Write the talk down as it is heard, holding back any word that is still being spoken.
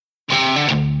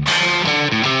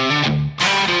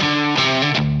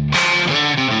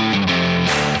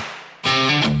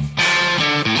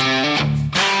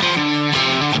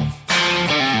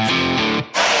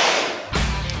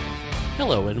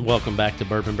welcome back to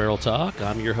Bourbon Barrel Talk.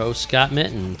 I'm your host, Scott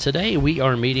Minton. Today we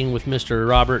are meeting with Mr.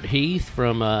 Robert Heath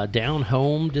from Down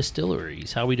Home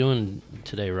Distilleries. How are we doing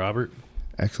today, Robert?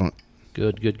 Excellent.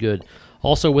 Good.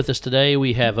 Also with us today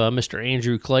we have Mr.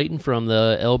 Andrew Clayton from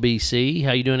the LBC.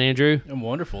 How you doing, Andrew? I'm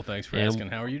wonderful. Thanks for asking.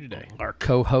 How are you today? Our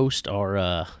co-hosts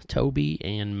are Toby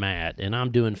and Matt, and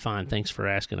I'm doing fine. Thanks for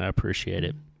asking. I appreciate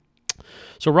it.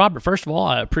 So, Robert, first of all,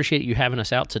 I appreciate you having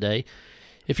us out today.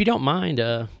 If you don't mind,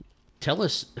 tell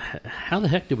us, how the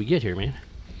heck did we get here, man?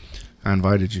 I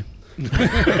invited you.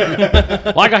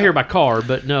 Well, I got here by car,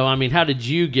 but no, I mean, how did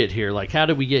you get here? Like, how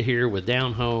did we get here with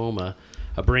Down Home, a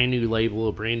brand new label,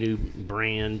 a brand new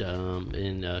brand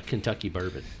in Kentucky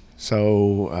bourbon?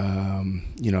 So,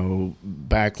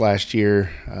 back last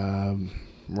year,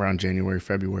 around January,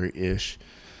 February-ish,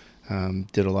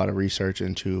 did a lot of research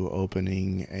into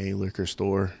opening a liquor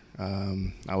store.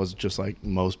 I was just like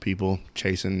most people,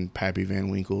 chasing Pappy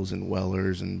Van Winkles and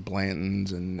Wellers and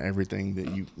Blantons and everything that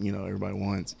everybody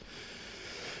wants.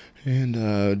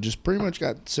 And just pretty much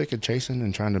got sick of chasing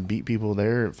and trying to beat people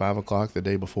there at 5 o'clock the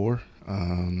day before.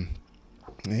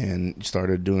 And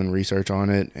started doing research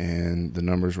on it, and the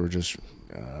numbers were just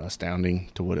astounding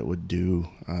to what it would do,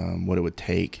 what it would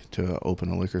take to open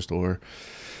a liquor store.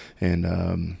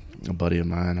 And a buddy of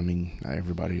mine,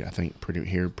 everybody I think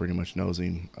pretty much knows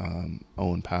him,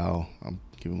 Owen Powell. I'll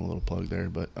give him a little plug there,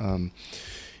 but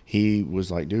he was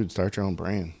like, dude, start your own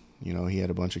brand. He had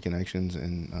a bunch of connections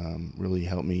and really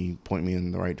helped me, point me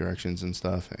in the right directions and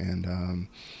stuff. And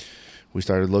we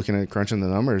started looking at crunching the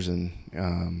numbers, and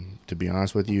to be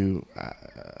honest with you,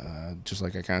 just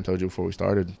like I kind of told you before we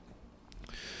started,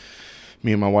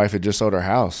 me and my wife had just sold our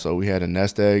house, so we had a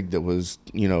nest egg that was,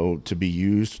 to be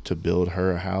used to build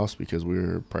her a house because we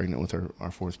were pregnant with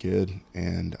our fourth kid.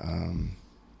 And,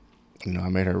 I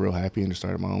made her real happy and just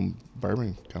started my own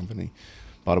bourbon company.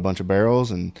 Bought a bunch of barrels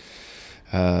and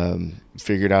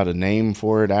figured out a name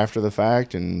for it after the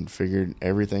fact and figured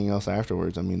everything else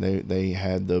afterwards. They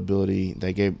had the ability,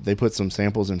 they put some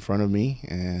samples in front of me,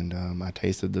 and I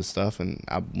tasted this stuff, and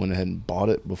I went ahead and bought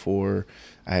it before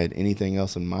I had anything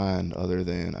else in mind other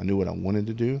than I knew what I wanted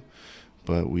to do,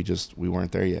 but we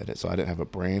weren't there yet. So I didn't have a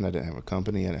brand, I didn't have a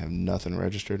company, I didn't have nothing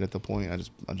registered at the point. I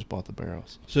just bought the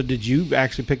barrels. So did you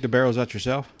actually pick the barrels out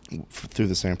yourself? Through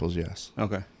the samples, yes.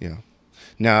 Okay. Yeah.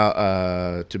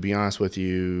 Now, to be honest with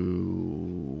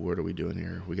you, what are we doing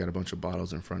here? We got a bunch of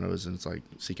bottles in front of us, and it's like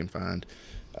seek and find.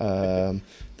 The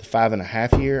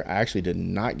 5.5 year, I actually did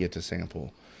not get to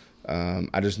sample.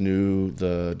 I just knew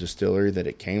the distillery that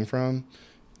it came from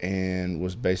and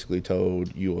was basically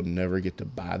told, you will never get to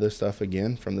buy this stuff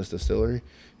again from this distillery.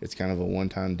 It's kind of a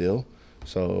one-time deal.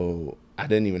 So I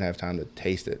didn't even have time to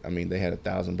taste it. They had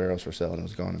 1,000 barrels for sale, and it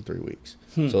was gone in 3 weeks.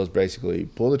 So it's basically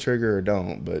pull the trigger or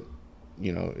don't, but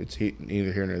it's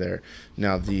neither here nor there.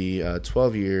 Now, the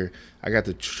 12 year, I got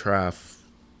to try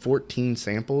 14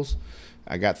 samples.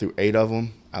 I got through 8 of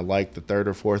them. I liked the third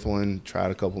or fourth one,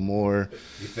 tried a couple more.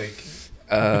 You think?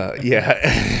 Yeah,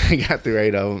 I got through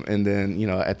 8 of them. And then,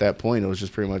 at that point, it was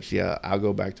just pretty much, I'll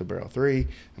go back to barrel 3.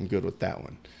 I'm good with that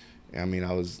one. I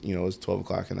was, it was 12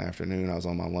 o'clock in the afternoon. I was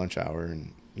on my lunch hour,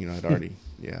 and, I'd already,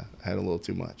 I had a little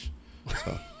too much.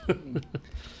 So,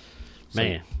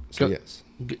 Man. Yes.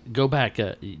 Go back.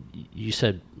 You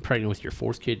said pregnant with your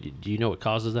fourth kid. Do you know what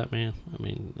causes that, man?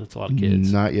 That's a lot of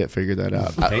kids. Not yet figured that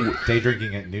out. Day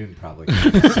drinking at noon probably.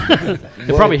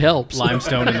 It probably helps.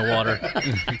 Limestone in the water.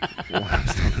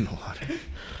 Limestone in the water.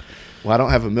 Well, I don't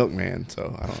have a milkman,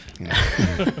 so I don't.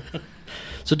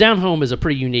 So Down Home is a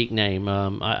pretty unique name.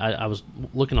 I was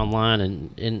looking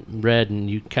online and read, and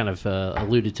you kind of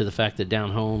alluded to the fact that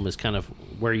Down Home is kind of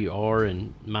where you are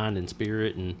in mind and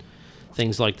spirit and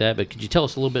things like that. But could you tell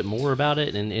us a little bit more about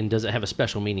it, and does it have a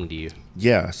special meaning to you?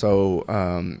 Yeah. So,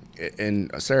 and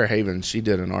Sarah Havens, she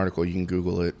did an article. You can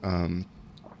Google it.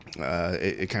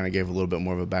 It kind of gave a little bit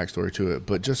more of a backstory to it.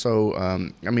 But just so,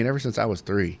 ever since I was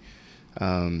 3,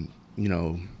 I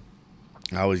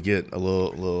always get a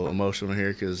little emotional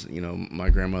here because, my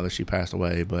grandmother, she passed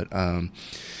away. But,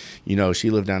 she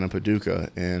lived down in Paducah,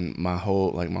 and my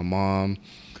mom,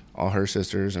 all her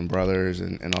sisters and brothers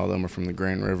and all of them are from the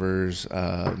Grand Rivers,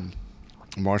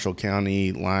 Marshall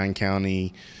County, Lyon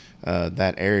County,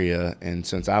 that area. And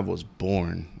since I was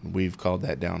born, we've called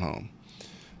that Down Home.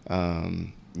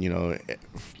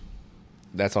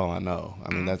 That's all I know.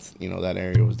 That's, that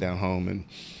area was Down Home. And,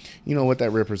 what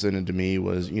that represented to me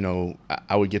was,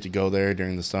 I would get to go there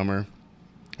during the summer.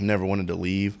 Never wanted to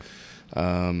leave.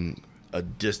 A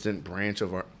distant branch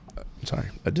of our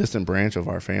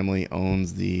family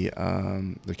owns the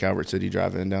Calvert City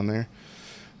Drive-In down there.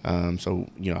 So,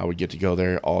 I would get to go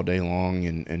there all day long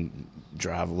and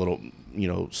drive little,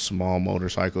 small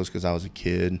motorcycles because I was a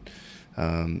kid.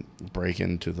 Break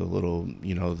into the little,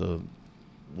 the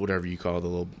whatever you call the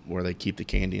little where they keep the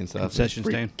candy and stuff. Concession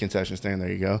stand. Concession stand.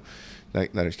 There you go.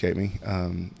 That escaped me.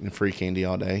 And free candy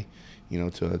all day.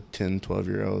 To a 10,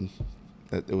 12-year-old.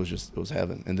 It was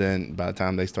heaven. And then by the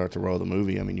time they start to roll the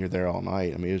movie, I mean, you're there all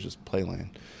night. I mean, it was just playland.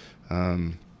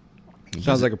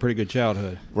 Sounds like a pretty good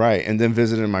childhood. Right. And then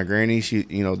visiting my granny, she,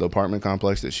 the apartment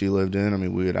complex that she lived in. I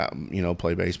mean, we would,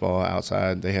 play baseball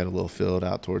outside. They had a little field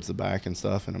out towards the back and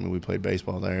stuff. And I mean, we played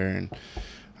baseball there. And,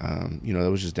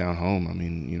 it was just down home. I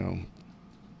mean,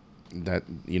 that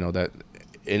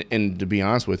and to be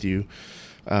honest with you,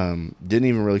 didn't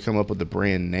even really come up with the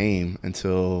brand name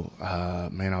until, I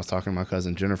was talking to my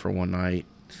cousin Jennifer one night,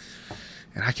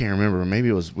 and I can't remember. Maybe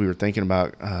it was we were thinking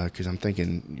about, because I'm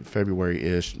thinking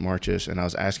February-ish, March-ish, and I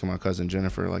was asking my cousin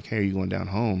Jennifer, like, hey, are you going down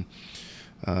home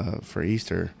for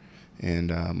Easter? And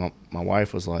my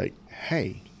wife was like,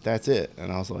 hey, that's it.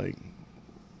 And I was like,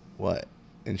 what?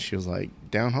 And she was like,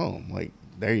 down home. Like,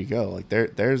 there you go. Like,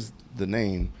 there's the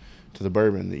name to the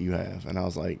bourbon that you have. And I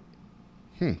was like,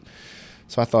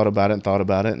 So I thought about it,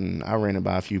 and I ran it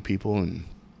by a few people, and,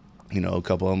 a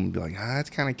couple of them would be like, it's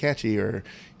kind of catchy, or,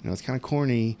 it's kind of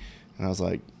corny. And I was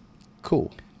like,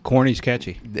 cool. Corny's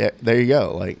catchy. There you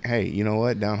go. Like, hey, you know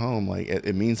what? Down home, like,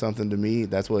 it means something to me.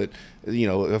 That's what,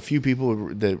 a few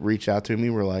people that reached out to me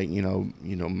were like,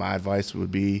 my advice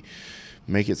would be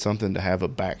make it something to have a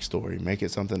backstory. Make it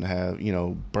something to have,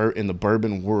 in the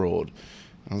bourbon world.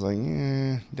 I was like,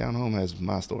 down home has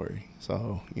my story.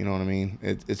 So, you know what I mean?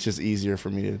 It's just easier for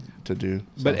me to do.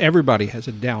 So. But everybody has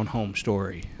a down home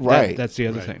story. Right. That's the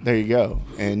other thing. There you go.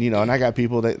 And, and I got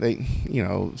people that they,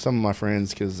 some of my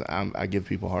friends, because I give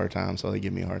people a hard time, so they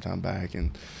give me a hard time back.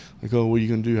 And like, oh, what are you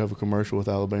going to do? Have a commercial with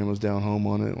Alabama's down home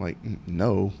on it? Like,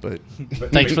 no, but.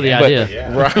 Thanks for the idea.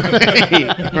 Yeah.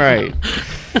 Right. Right.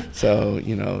 So,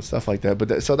 stuff like that.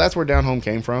 But so that's where down home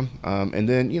came from. And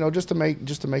then, just to make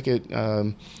it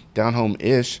down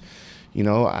home-ish,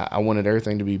 I wanted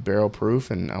everything to be barrel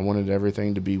proof, and I wanted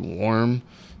everything to be warm,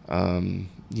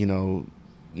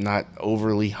 not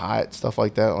overly hot, stuff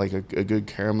like that, like a good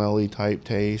caramelly type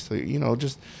taste,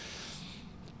 just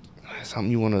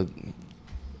something you want to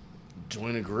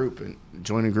join a group and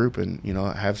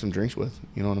have some drinks with.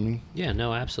 You know what I mean? Yeah,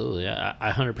 no, absolutely. I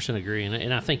 100% agree,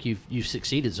 and I think you've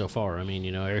succeeded so far. I mean,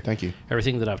 thank you.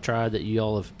 Everything that I've tried that you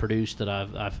all have produced that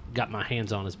I've got my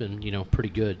hands on has been pretty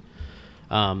good.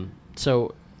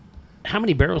 So, how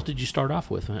many barrels did you start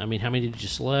off with? I mean, how many did you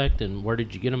select, and where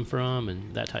did you get them from,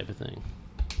 and that type of thing?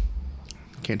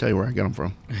 Can't tell you where I got them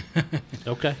from.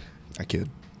 Okay. I kid.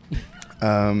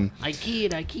 I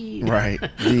kid. Right.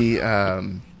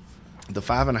 The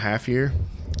 5.5 year,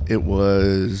 it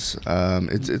was.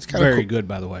 It's kind of very good,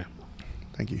 by the way.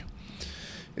 Thank you.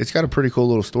 It's got a pretty cool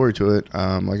little story to it.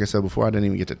 Like I said before, I didn't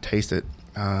even get to taste it.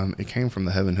 It came from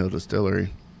the Heaven Hill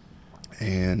Distillery.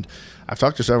 And I've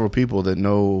talked to several people that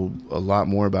know a lot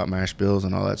more about mash bills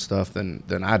and all that stuff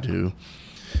than I do.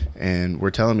 And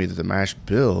were telling me that the mash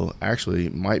bill actually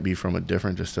might be from a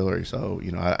different distillery. So,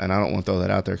 and I don't want to throw that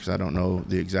out there because I don't know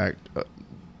the exact,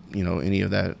 any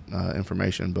of that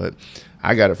information. But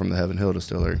I got it from the Heaven Hill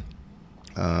Distillery.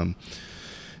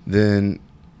 Then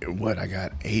I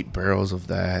got 8 barrels of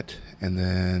that. And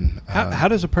then. How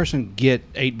does a person get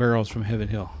 8 barrels from Heaven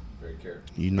Hill? Very careful.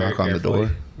 You knock on the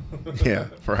door. Yeah,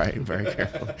 right. Very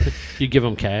careful. You give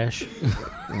them cash.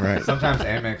 Right. Sometimes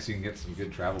Amex, you can get some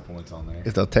good travel points on there.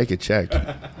 If they'll take a check,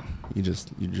 you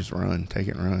just run, take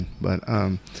it and run. But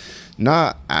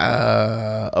not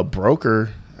a broker.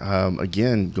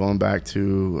 Again, going back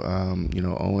to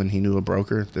Owen, he knew a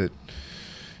broker that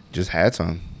just had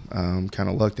some. Kind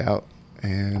of lucked out,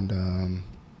 and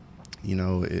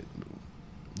it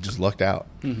just lucked out.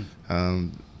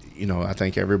 Mm-hmm. I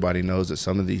think everybody knows that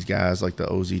some of these guys, like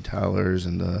the OZ Tylers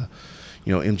and the,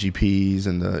 MGPs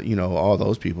and the, all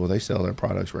those people, they sell their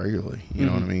products regularly. You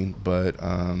know what I mean? But,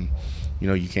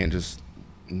 you can't just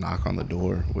knock on the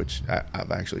door, which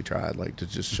I've actually tried, like to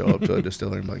just show up to a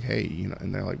distillery and be like, hey,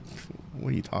 and they're like,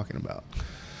 what are you talking about?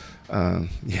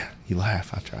 Yeah, you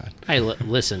laugh. I tried. Hey,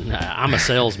 listen, I'm a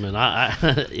salesman.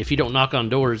 If you don't knock on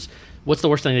doors, what's the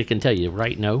worst thing they can tell you?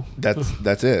 Right? No.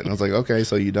 That's it. And I was like, okay,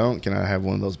 so you don't? Can I have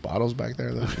one of those bottles back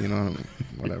there?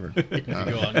 Whatever. If you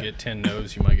go out and get 10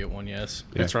 no's, you might get 1 yes.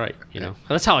 That's right.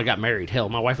 That's how I got married. Hell,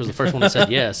 my wife was the first one that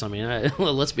said yes. I mean,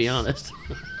 let's be honest.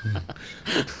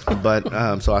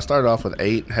 But so I started off with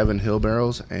 8 Heaven Hill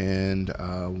barrels and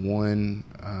one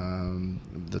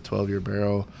the 12-year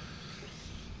barrel.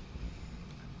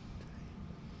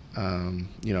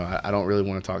 I don't really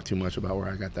want to talk too much about where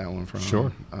I got that one from.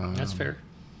 Sure. That's fair.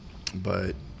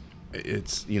 but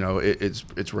it's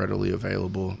it's readily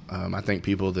available. I think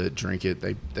people that drink it,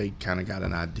 they kind of got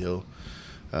an ideal.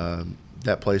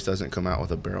 That place doesn't come out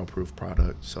with a barrel proof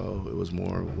product, so it was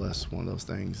more or less one of those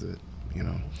things that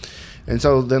And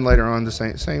so then later on, the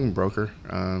same broker.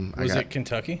 Was it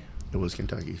Kentucky? It was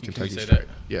Kentucky. Kentucky say Straight. that?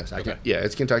 Yes, Okay.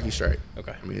 it's Kentucky Straight.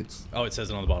 Okay. I mean, it's It says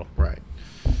it on the bottle. right.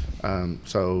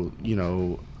 So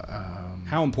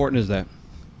How important is that?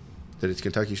 that it's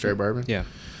Kentucky Straight bourbon. Yeah.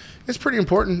 It's pretty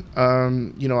important.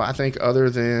 I think other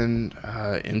than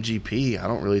MGP, I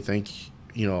don't really think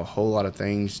a whole lot of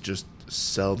things just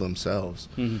sell themselves.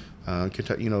 Mm-hmm.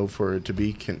 Kentucky, for it to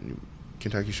be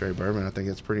Kentucky Straight bourbon, I think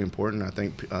that's pretty important. I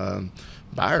think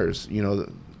buyers,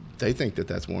 they think that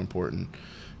that's more important.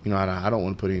 I don't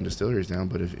want to put any distilleries down,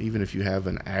 but even if you have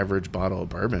an average bottle of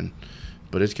bourbon,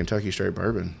 but it's Kentucky Straight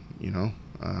bourbon,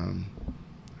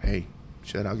 hey,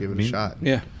 shit, I'll give it a shot.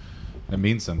 Yeah. It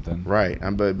means something. Right.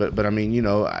 But I mean,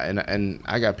 and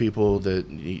I got people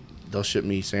that they'll ship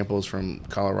me samples from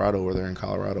Colorado, or they're in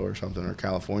Colorado or something, or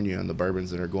California, and the bourbons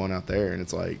that are going out there, and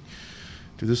it's like,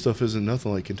 dude, this stuff isn't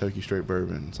nothing like Kentucky Straight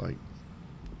bourbon. It's like,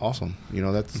 awesome.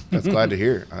 That's glad to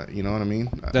hear. You know what I mean?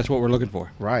 That's what we're looking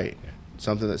for. Right.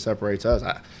 Something that separates us.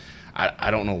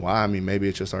 I don't know why. I mean, maybe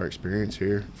it's just our experience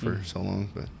here for so long,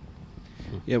 but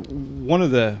Yeah, one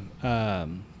of the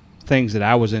things that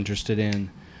I was interested in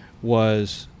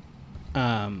was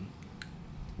when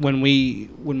we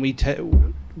did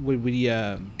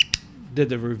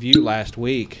the review last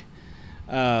week.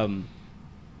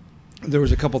 There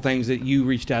was a couple things that you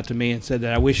reached out to me and said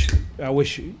that I wish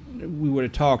we would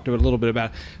have talked a little bit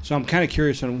about. So I'm kind of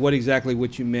curious on what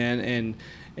you meant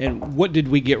and what did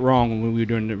we get wrong when we were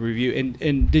doing the review.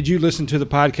 And did you listen to the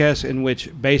podcast in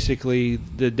which basically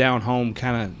the Down Home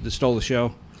kind of stole the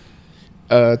show?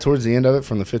 Towards the end of it,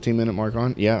 from the 15-minute mark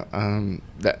on,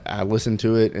 that I listened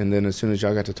to it, and then as soon as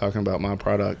y'all got to talking about my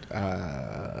product,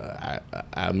 I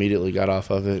immediately got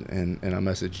off of it, and I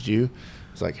messaged you.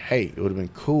 It's like, hey, it would have been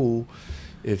cool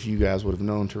if you guys would have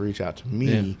known to reach out to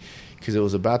me, because it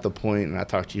was about the point, and I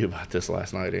talked to you about this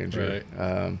last night, Andrew.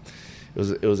 Right.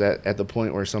 It was at the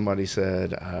point where somebody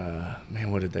said,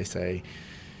 man, what did they say?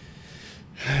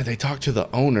 They talked to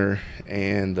the owner,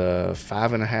 and the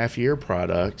 5.5-year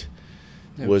product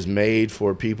was made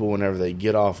for people whenever they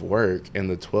get off work, and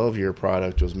the 12-year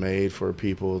product was made for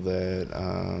people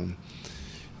that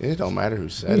it don't matter who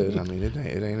said it. I mean, it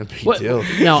ain't a big deal.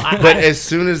 No, but as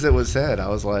soon as it was said, I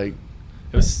was like,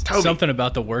 It was Toby, something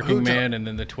about the working man, and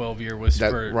then the 12-year was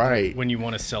for right. when you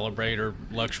want to celebrate or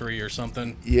luxury or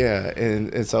something. yeah.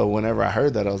 And so whenever I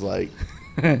heard that, I was like,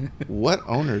 what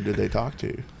owner did they talk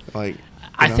to? Like,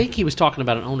 I think he was talking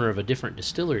about an owner of a different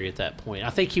distillery at that point. I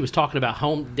think he was talking about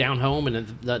Down Home, and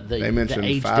they mentioned the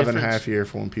age 5.5 difference. year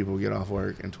for when people get off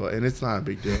work, and 12, and it's not a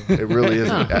big deal. It really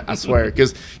isn't. I swear,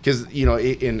 because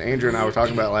and Andrew and I were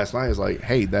talking about it last night. It's like,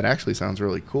 hey, that actually sounds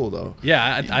really cool, though.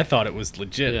 Yeah, I thought it was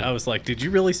legit. Yeah. I was like, did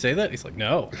you really say that? He's like,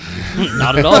 no.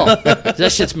 Not at all.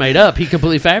 That shit's made up. He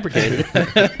completely fabricated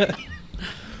it.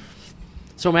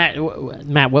 So, Matt,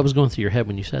 what was going through your head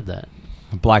when you said that?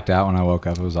 I blacked out when I woke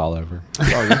up. It was all over.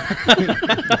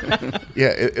 Yeah,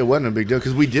 it wasn't a big deal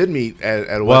because we did meet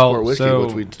at a Westport Whiskey,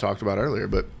 which we talked about earlier.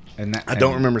 But I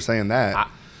don't remember saying that.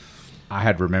 I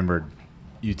had remembered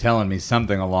you telling me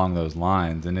something along those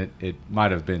lines, and it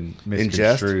might have been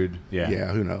misconstrued.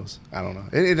 Yeah, who knows? I don't know.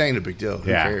 It ain't a big deal. Who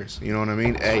cares? You know what I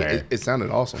mean? Hey, it sounded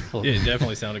awesome. Yeah, it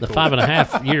definitely sounded The cool.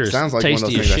 5.5 years Sounds like one of those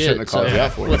tasty as things I shit. shouldn't have called you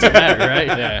out for. What's the matter, right?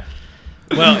 Yeah.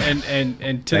 Well,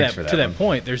 and to Thanks for that that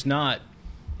point, there's not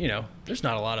a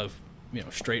lot of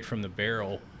straight from the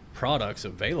barrel products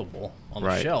available on the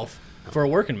Right. shelf for a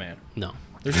working man. No.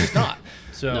 There's just not.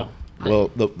 So No.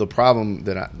 Well, the problem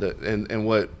and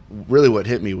what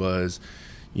hit me was,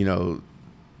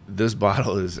 this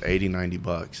bottle is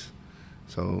 $80-$90.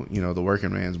 So, the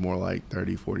working man's more like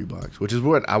 $30-$40, which is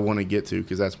what I want to get to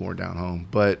because that's more down home.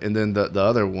 And then the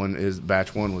other one is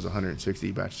batch 1 was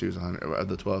 160, batch 2 is 100,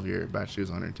 the 12-year, batch 2 is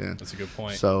 110. that's a good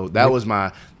point. So that was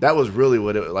really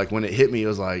what it, like when it hit me, it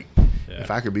was like, if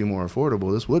I could be more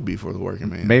affordable, this would be for the working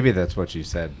man. Maybe that's what you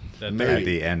said That at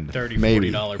the end. $30,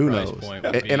 Maybe. $40 Who price knows? point.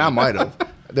 Would be, And I might have.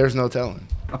 There's no telling.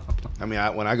 I mean,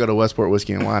 when I go to Westport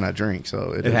Whiskey and Wine, I drink.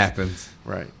 So It happens.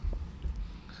 Right.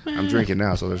 I'm drinking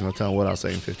now, so there's no telling what I'll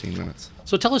say in 15 minutes.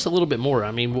 So tell us a little bit more.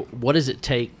 I mean, what does it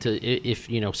take to, if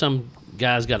some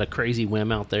guy's got a crazy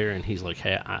whim out there and he's like,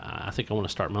 hey, I think I want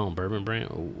to start my own bourbon brand.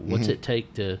 What's it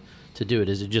take to do it?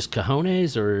 Is it just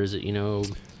cojones, or is it,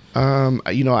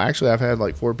 Actually, I've had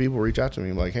like 4 people reach out to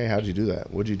me like, hey, how'd you do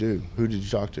that? What'd you do? Who did you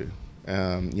talk to?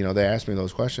 They asked me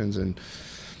those questions, and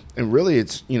and really,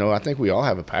 it's, I think we all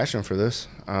have a passion for this.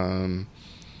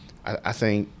 I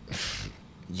think,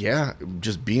 yeah,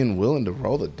 just being willing to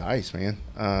roll the dice,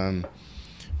 man.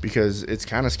 Because it's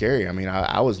kind of scary. I mean,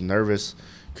 I was nervous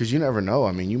because you never know.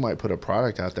 I mean, you might put a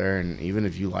product out there, and even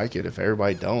if you like it, if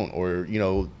everybody don't, or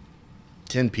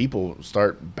 10 people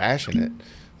start bashing it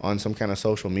on some kind of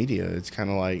social media, it's kind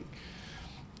of like,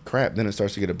 crap, then it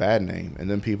starts to get a bad name. And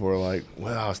then people are like,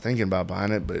 well, I was thinking about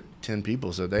buying it, but 10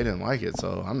 people said they didn't like it.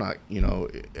 So I'm not,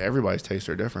 everybody's tastes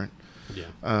are different.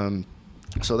 Yeah.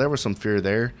 So there was some fear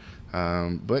there.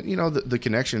 But, the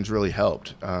connections really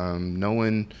helped.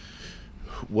 Knowing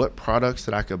what products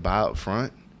that I could buy up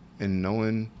front and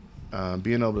knowing,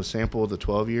 being able to sample the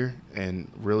 12-year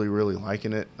and really, really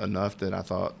liking it enough that I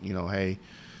thought, hey,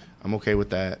 I'm okay with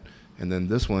that. And then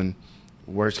this one,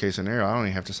 worst case scenario, I don't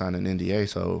even have to sign an NDA,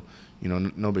 so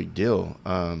no big deal.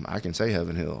 I can say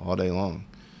Heaven Hill all day long.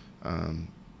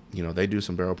 They do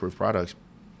some barrel proof products,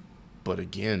 but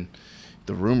again,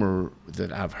 the rumor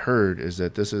that I've heard is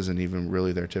that this isn't even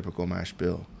really their typical mash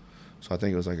bill. So I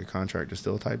think it was like a contract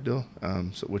distill type deal,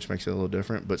 which makes it a little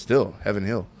different, but still Heaven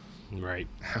Hill. Right.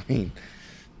 I mean,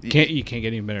 you can't get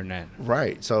any better than that.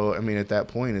 Right. So I mean, at that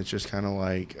point, it's just kind of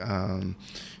like.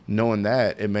 Knowing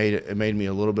that, it made me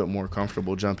a little bit more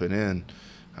comfortable jumping in.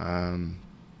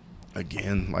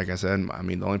 Again, like I said, I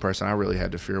mean, the only person I really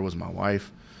had to fear was my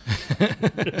wife.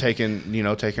 taking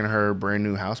her brand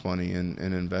new house money and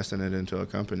investing it into a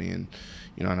company, and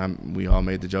we all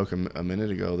made the joke a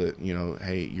minute ago that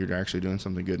hey, you're actually doing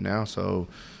something good now. So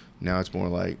now it's more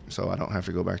like, so I don't have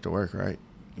to go back to work, right?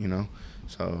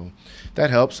 So that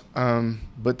helps.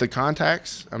 But the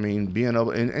contacts, I mean, being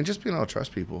able and just being able to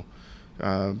trust people.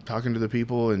 Talking to the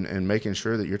people and making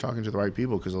sure that you're talking to the right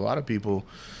people, because a lot of people,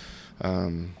 I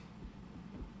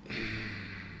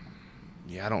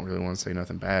don't really want to say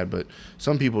nothing bad, but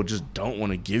some people just don't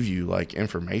want to give you like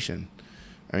information.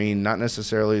 I mean, not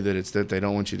necessarily that it's that they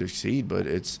don't want you to succeed, but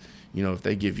it's, if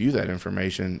they give you that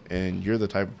information and you're the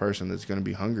type of person that's going to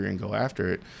be hungry and go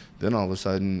after it, then all of a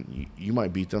sudden you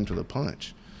might beat them to the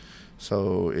punch.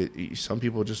 So some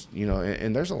people just,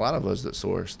 and there's a lot of us that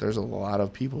source. There's a lot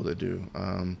of people that do,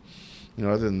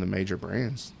 other than the major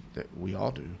brands that we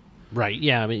all do. Right.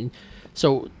 Yeah. I mean,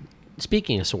 so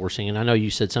speaking of sourcing, and I know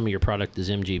you said some of your product is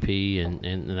MGP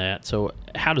and that. So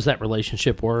how does that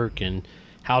relationship work, and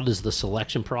how does the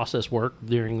selection process work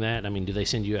during that? I mean, do they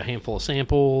send you a handful of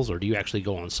samples, or do you actually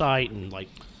go on site and like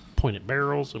point at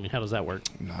barrels? I mean, how does that work?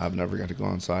 No, I've never got to go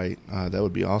on site. That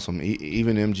would be awesome.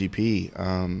 Even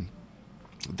MGP,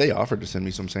 they offered to send me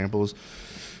some samples,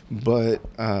 but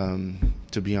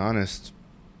to be honest,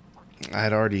 I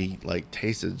had already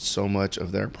tasted so much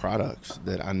of their products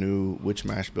that I knew which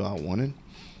mash bill I wanted.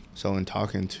 So in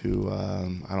talking to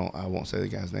I won't say the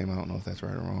guy's name, I don't know if that's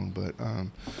right or wrong, but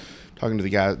talking to the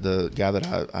guy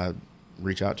that I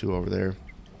reach out to over there,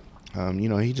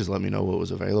 he just let me know what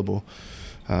was available.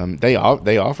 They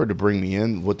offered to bring me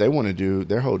in. What they want to do,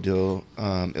 their whole deal,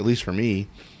 at least for me,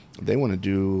 they want to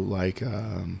do they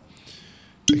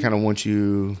kind of want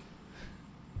you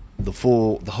the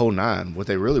whole nine. What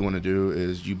they really want to do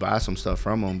is you buy some stuff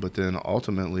from them, but then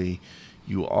ultimately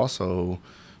you also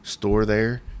store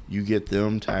there. You get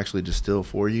them to actually distill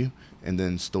for you and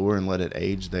then store and let it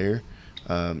age there.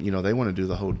 They want to do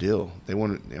the whole deal. They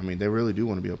really do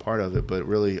want to be a part of it, but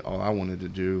really all I wanted to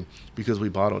do, because we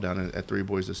bottle down at Three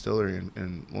Boys Distillery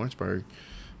in Lawrenceburg,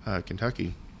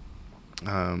 Kentucky,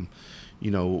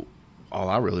 all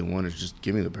I really want is just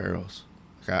give me the barrels.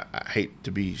 I hate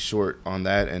to be short on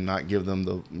that and not give them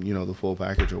the full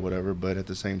package or whatever, but at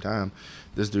the same time,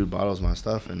 this dude bottles my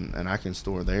stuff and I can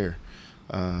store there.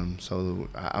 So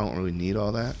I don't really need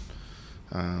all that.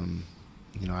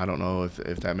 I don't know if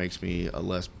that makes me a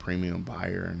less premium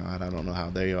buyer or not. I don't know how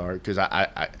they are, because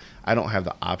I don't have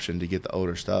the option to get the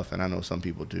older stuff, and I know some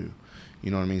people do. You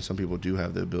know what I mean? Some people do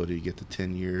have the ability to get the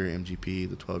 10-year MGP,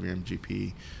 the 12-year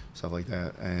MGP, stuff like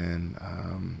that. And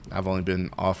I've only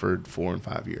been offered 4 and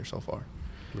 5 years so far.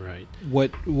 Right.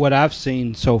 What I've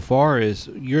seen so far is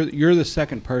you're the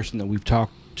second person that we've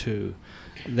talked to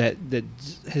that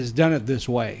has done it this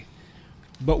way.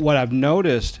 But what I've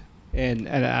noticed, and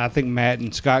I think Matt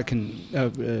and Scott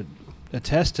can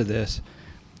attest to this,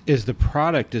 is the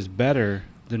product is better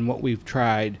than what we've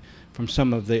tried from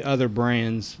some of the other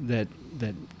brands that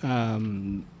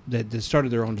started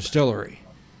their own distillery.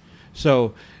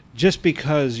 So just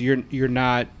because you're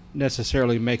not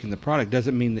necessarily making the product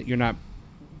doesn't mean that you're not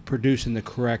producing the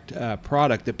correct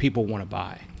product that people want to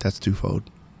buy. That's twofold,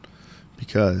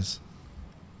 because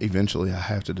eventually I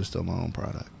have to distill my own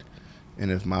product.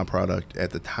 And if my product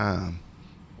at the time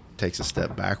takes a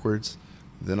step backwards,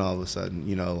 then all of a sudden,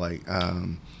 like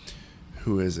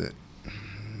who is it?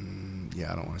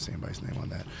 Yeah, I don't want to say anybody's name on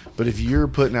that. But if you're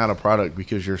putting out a product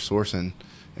because you're sourcing,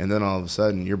 and then all of a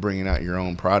sudden you're bringing out your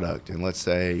own product, and let's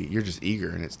say you're just eager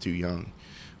and it's too young,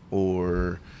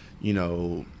 or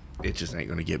it just ain't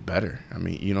going to get better. I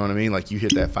mean, you know what I mean? Like you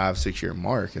hit that 5-6 year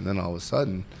mark, and then all of a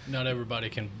sudden, not everybody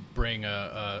can bring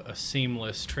a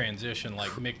seamless transition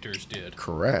like Michter's did.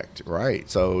 Correct, right?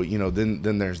 So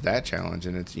then there's that challenge,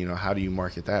 and it's how do you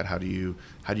market that? How do you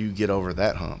get over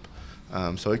that hump?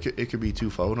 So it could be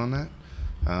twofold on that.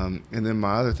 And then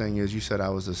my other thing is, you said I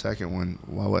was the second one.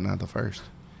 Why wasn't I the first?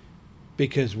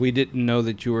 Because we didn't know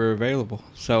that you were available,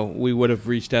 so we would have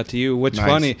reached out to you. What's Nice,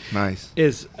 funny nice.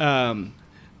 is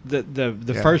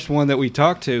the first one that we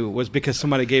talked to was because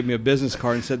somebody gave me a business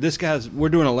card and said, we're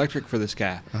doing electric for this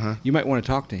guy. Uh-huh. You might want to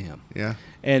talk to him. Yeah.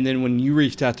 And then when you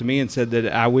reached out to me and said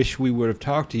that I wish we would have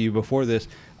talked to you before this,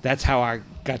 that's how I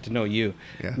got to know you.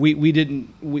 Yeah. We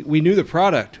knew the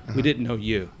product. We didn't know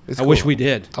you. It's I wish cool. we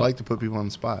did. I like to put people on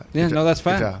the spot. Yeah, Good no, job. that's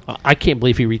Good fine. job. I can't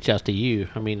believe he reached out to you.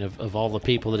 I mean, of all the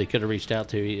people that he could have reached out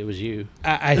to, it was you.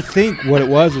 I think what it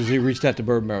was is he reached out to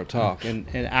Bourbon Barrel Talk, and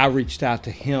I reached out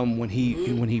to him when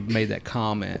he made that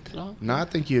comment. No, I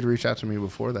think you had reached out to me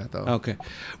before that, though. Okay.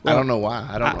 I don't know why.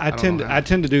 I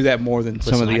tend to do that more than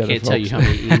some of the I other can't folks. tell you how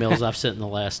many emails I've sent in the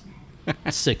last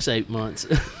 6-8 months.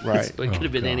 Right. So it could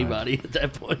have been anybody at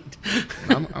that point.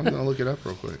 I'm going to look it up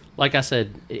real quick. Like I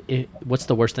said, what's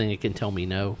the worst thing it can tell me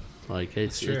no? Like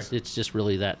it's just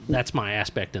really that's my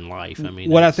aspect in life. I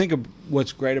mean, what I think of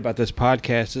what's great about this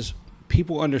podcast is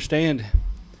people understand.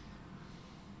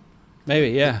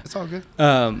 Maybe, yeah. It's all good.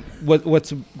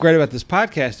 What's great about this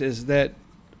podcast is that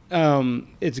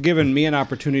it's given me an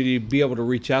opportunity to be able to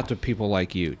reach out to people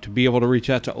like you, to be able to reach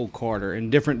out to Oak Carter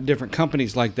and different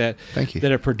companies like that. Thank you.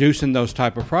 That are producing those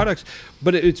type of products.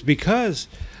 But it's because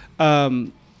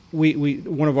we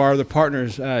one of our other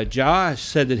partners, Josh,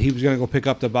 said that he was going to go pick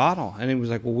up the bottle, and he was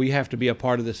like, "Well, we have to be a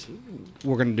part of this.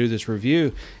 We're going to do this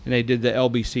review," and they did the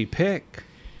LBC pick.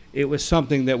 It was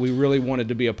something that we really wanted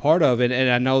to be a part of, and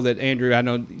I know that Andrew, I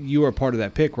know you were a part of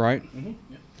that pick, right? Mm-hmm.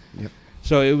 Yep.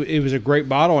 So it was a great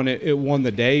bottle, and it won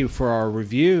the day for our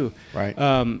review. Right.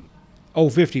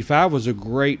 055 was a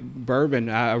great bourbon.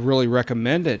 I really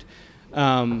recommend it.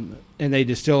 And they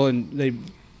distill and they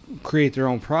create their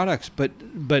own products. But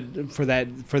for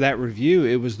that review,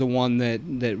 it was the one that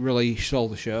really stole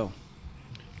the show.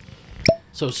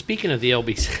 So speaking of the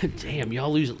LBC, damn,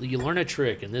 you learn a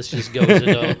trick, and this just goes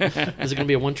into, is it going to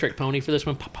be a one-trick pony for this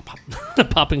one? Pop, pop, pop.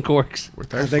 Popping corks.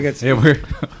 I think it's Yeah,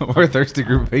 we're a thirsty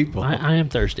group of people. I am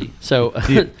thirsty. So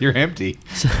You're empty.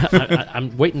 so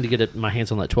I'm waiting to get my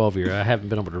hands on that 12-year. I haven't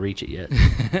been able to reach it yet.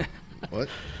 What?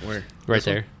 Where? Right This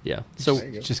one? there. Yeah. So There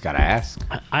you go. Just gotta ask.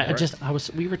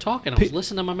 we were talking. I was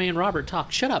listening to my man Robert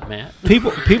talk. Shut up, Matt.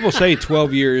 people say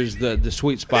 12 years is the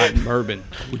sweet spot in bourbon.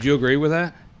 Would you agree with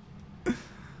that?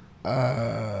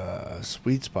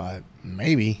 Sweet spot,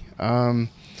 maybe. So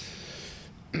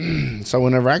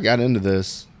whenever I got into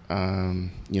this, I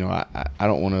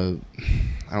don't want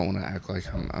to act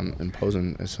like I'm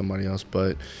imposing as somebody else,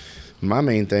 but my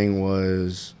main thing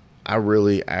was I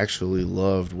really actually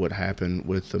loved what happened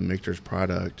with the Michter's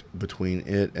product between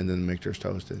it and then Michter's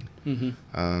Toasted.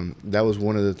 Mm-hmm. That was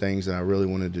one of the things that I really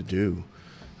wanted to do.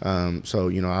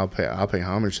 So I'll pay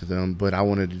homage to them, but I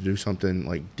wanted to do something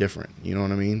like different. You know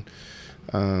what I mean?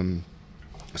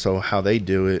 So how they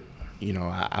do it,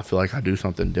 I feel like I do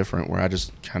something different where I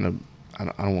just kind of I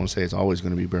don't want to say it's always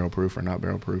going to be barrel proof or not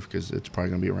barrel proof because it's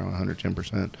probably going to be around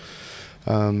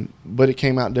 110%. But it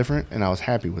came out different, and I was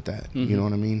happy with that. Mm-hmm. You know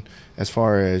what I mean? As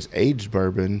far as aged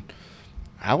bourbon,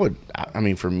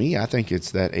 for me, I think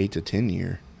it's that 8 to 10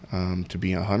 year. To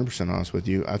be 100% honest with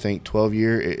you, I think 12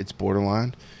 year it's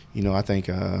borderline. I think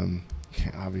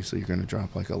obviously you're going to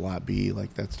drop like a lot B,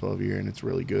 like that's 12 year and it's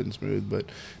really good and smooth, but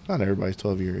not everybody's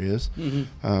 12 year is.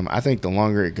 Mm-hmm. I think the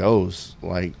longer it goes,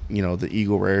 like the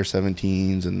Eagle Rare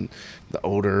 17s and the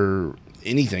older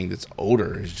anything that's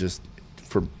older is just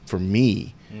for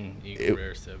me. Eagle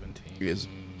Rare 17. Is,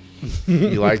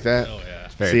 you like that? Oh yeah.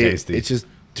 It's very tasty. It's just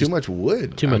too much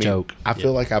wood. Too much oak. I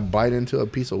feel like I bite into a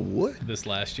piece of wood. This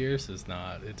last year's is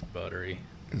not. It's buttery.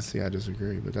 And see, I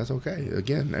disagree, but that's okay.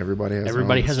 Again, everybody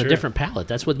has a true. different palate.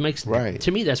 That's what makes Right.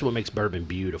 To me, that's what makes bourbon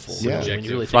beautiful. Yeah. When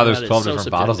you really That's why think there's about 12 it, it's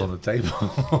different bottles on subjective.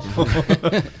 the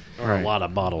table. There are a lot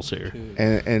of bottles here.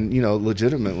 And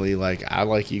legitimately, like I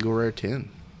like Eagle Rare 10.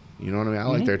 You know what I mean? I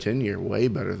like their 10 year way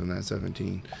better than that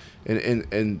 17.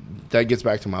 And that gets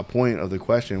back to my point of the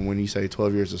question when you say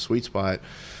 12 years is a sweet spot.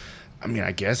 I mean,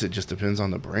 I guess it just depends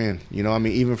on the brand. You know, I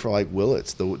mean, even for like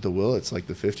Willets, the Willets, like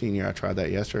the 15 year, I tried that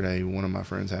yesterday. One of my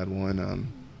friends had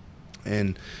one.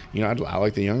 And, you know, I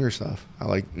like the younger stuff. I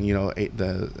like, you know,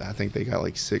 I think they got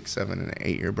like 6, 7, and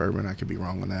 8 year bourbon. I could be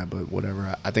wrong on that, but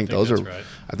whatever. I think those are, right.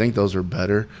 I think those are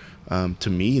better to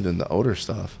me than the older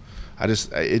stuff.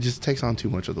 It just takes on too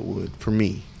much of the wood for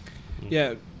me.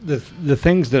 Yeah, the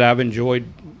things that I've enjoyed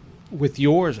with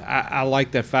yours, I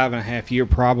like that 5.5 year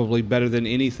probably better than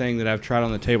anything that I've tried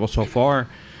on the table so far.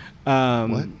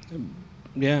 What?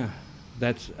 Yeah,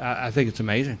 I think it's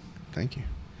amazing. Thank you.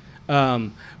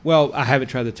 Well, I haven't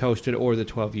tried the toasted or the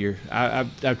 12 year.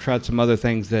 I've tried some other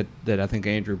things that I think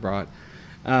Andrew brought,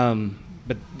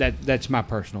 but that's my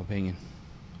personal opinion.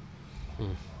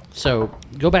 So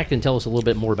go back and tell us a little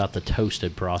bit more about the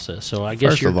toasted process. So I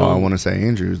guess First of all, I want to say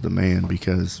Andrew's the man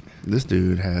because this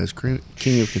dude has King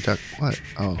of Kentucky. What?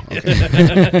 Oh,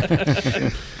 okay.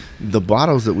 The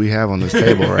bottles that we have on this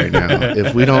table right now,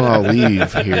 if we don't all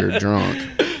leave here drunk,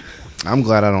 I'm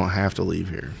glad I don't have to leave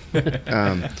here.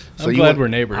 I'm glad we're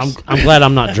neighbors. I'm glad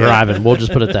I'm not driving. We'll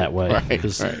just put it that way Right,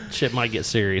 because right. shit might get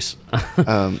serious.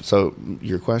 So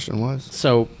your question was?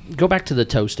 So go back to the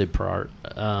toasted part.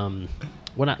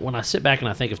 When I sit back and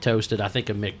I think of toasted, I think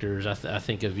of Michter's. I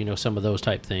think of, you know, some of those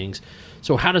type things.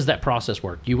 So how does that process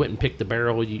work? You went and picked the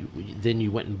barrel. Then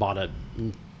you went and bought a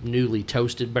newly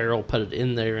toasted barrel, put it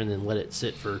in there, and then let it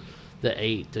sit for the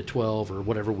 8 to 12 or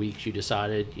whatever weeks you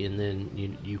decided, and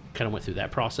then you kind of went through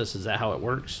that process. Is that how it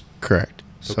works? Correct.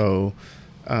 Okay. So,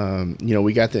 you know,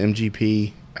 we got the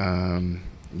MGP.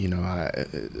 You know,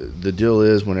 the deal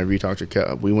is whenever you talk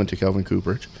to we went to Kelvin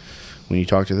Cooperage. When you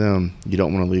talk to them, you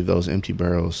don't want to leave those empty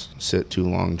barrels sit too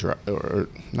long, dry, or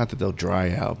not that they'll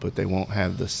dry out, but they won't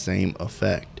have the same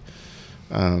effect.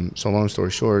 So long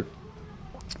story short,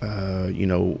 you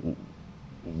know,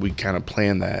 we kind of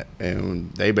planned that,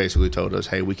 and they basically told us,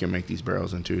 hey, we can make these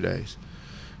barrels in 2 days.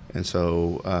 And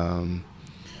so,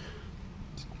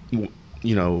 you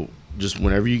know, just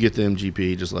whenever you get the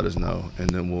MGP, just let us know, and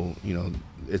then we'll, you know,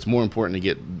 it's more important to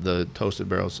get the toasted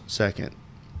barrels second.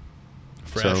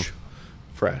 Fresh. So,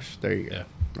 fresh. There you go. Yeah.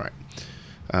 Right.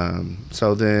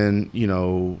 So then, you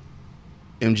know,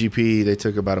 MGP, they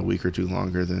took about a week or two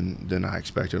longer than I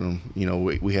expected them. You know,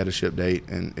 we had a ship date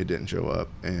and it didn't show up,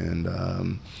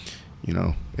 and you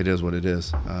know, it is what it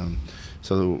is.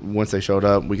 So once they showed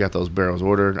up, we got those barrels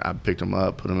ordered. I picked them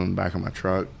up, put them in the back of my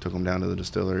truck, took them down to the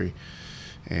distillery,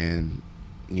 and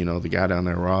you know, the guy down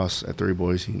there, Ross at Three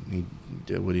Boys, he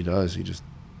did what he does. He just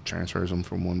transfers them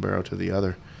from one barrel to the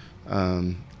other.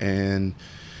 And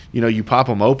you know, you pop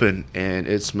them open and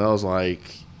it smells like,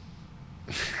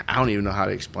 I don't even know how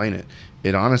to explain it.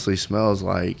 It honestly smells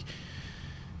like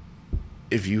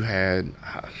if you had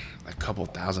a couple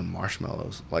thousand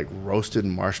marshmallows, like roasted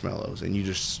marshmallows, and you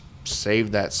just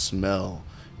save that smell,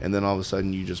 and then all of a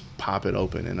sudden you just pop it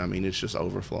open, and I mean, it's just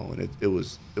overflowing. It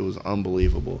was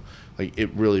unbelievable. Like, it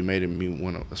really made me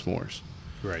want a s'mores.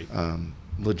 Right.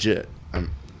 Legit.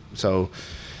 So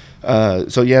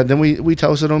yeah, then we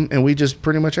toasted them, and we just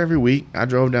pretty much every week I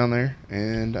drove down there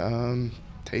and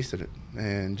tasted it,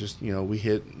 and just, you know, we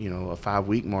hit, you know, a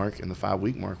 5-week mark, and the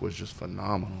 5-week mark was just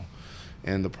phenomenal.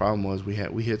 And the problem was we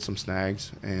hit some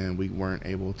snags, and we weren't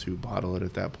able to bottle it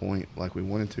at that point like we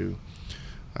wanted to.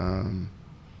 It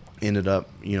ended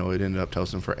up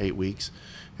toasting for 8 weeks,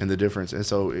 and the difference. And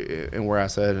so, and where I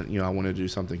said, you know, I wanted to do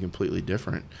something completely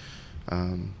different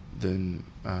than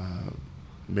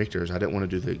Michter's. I didn't want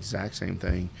to do the exact same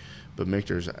thing, but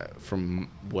Michter's, from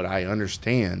what I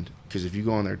understand, because if you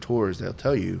go on their tours, they'll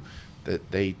tell you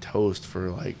that they toast for,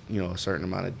 like, you know, a certain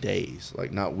amount of days,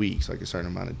 like not weeks, like a certain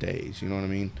amount of days. You know what I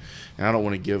mean? And I don't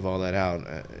want to give all that out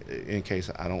in case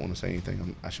I don't want to say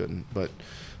anything I shouldn't. But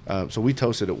so we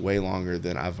toasted it way longer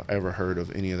than I've ever heard of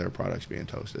any of their products being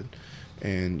toasted.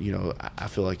 And, you know, I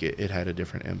feel like it had a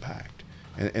different impact.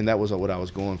 And that was what I was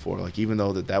going for. Like, even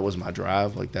though that was my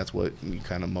drive, like, that's what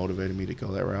kind of motivated me to go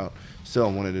that route. Still,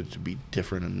 I wanted it to be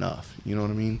different enough. You know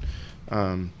what I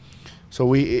mean?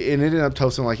 So it ended up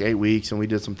toasting like 8 weeks, and we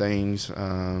did some things.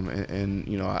 And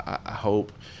you know, I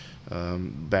hope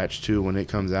batch 2, when it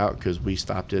comes out, because we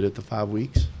stopped it at the 5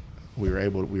 weeks, we were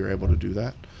able to do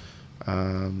that.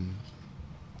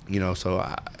 You know, so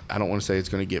I don't want to say it's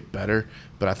going to get better,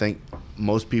 but I think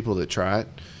most people that try it,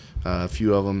 a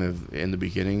few of them have, in the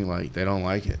beginning, like, they don't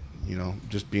like it. You know,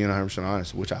 just being 100%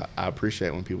 honest, which I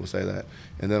appreciate when people say that.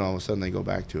 And then all of a sudden they go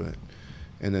back to it,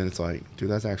 and then it's like, dude,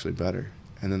 that's actually better.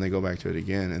 And then they go back to it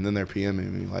again, and then they're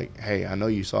PMing me like, hey, I know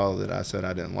you saw that I said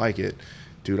I didn't like it.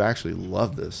 Dude, I actually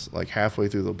love this. Like, halfway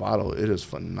through the bottle, it is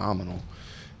phenomenal.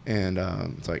 And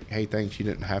it's like, hey, thanks. You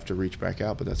didn't have to reach back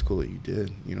out, but that's cool that you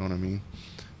did. You know what I mean?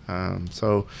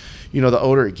 So, the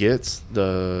older it gets, not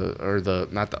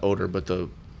the odor, but the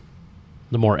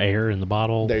more air in the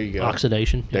bottle. There you go.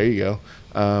 Oxidation. There you go.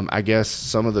 I guess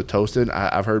some of the toasted,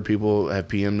 I've heard people have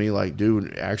PM'd me like,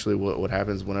 dude, actually what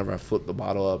happens whenever I flip the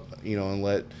bottle up, and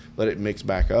let it mix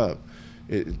back up,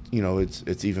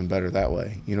 it's even better that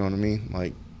way. You know what I mean?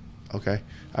 Like, okay.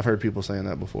 I've heard people saying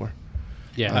that before.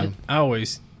 Yeah. I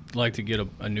always like to get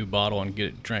a new bottle and get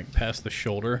it drank past the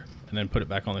shoulder and then put it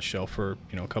back on the shelf for,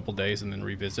 a couple days and then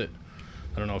revisit.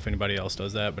 I don't know if anybody else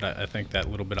does that, but I think that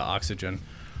little bit of oxygen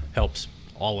helps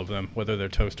all of them, whether they're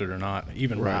toasted or not.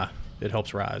 Even Right. rye, it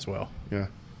helps rye as well. Yeah.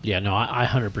 Yeah, no, I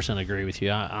 100% agree with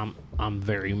you. I'm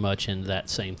very much in that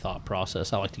same thought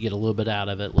process. I like to get a little bit out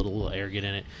of it, let a little air get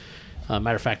in it.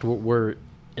 Matter of fact, we're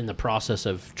in the process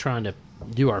of trying to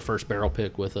do our first barrel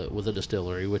pick with a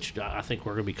distillery, which I think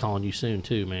we're going to be calling you soon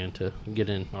too, man, to get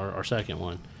in our second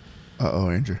one.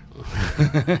 Andrew.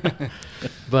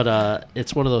 But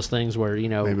it's one of those things where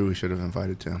Maybe we should have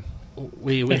invited Tim.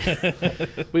 we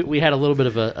had a little bit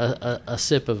of a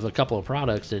sip of a couple of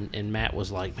products, and Matt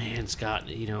was like, man, Scott,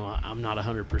 I'm not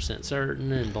 100%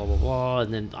 certain, and blah blah blah.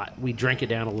 And then we drank it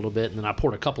down a little bit, and then I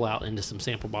poured a couple out into some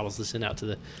sample bottles to send out to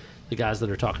the guys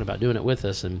that are talking about doing it with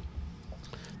us. And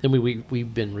then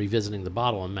we've been revisiting the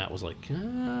bottle, and Matt was like, wait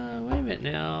a minute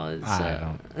now. I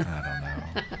don't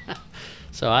know.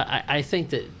 So I think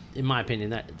that, in my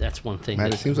opinion, that's one thing.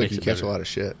 Matt, that it seems like makes you it catch better. a lot of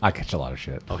shit. I catch a lot of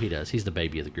shit. Oh, he does. He's the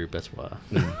baby of the group. That's why.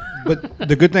 But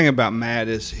the good thing about Matt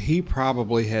is he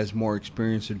probably has more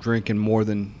experience of drinking more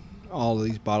than all of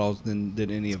these bottles than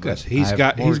any of us. He's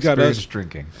got us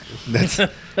drinking.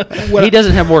 He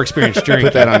doesn't have more experience drinking.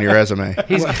 Put that on your resume.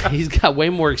 He's got way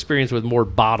more experience with more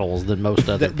bottles than most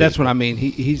other people. That's what I mean.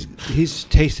 He's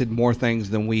tasted more things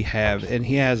than we have, and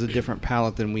he has a different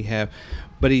palate than we have.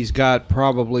 But he's got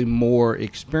probably more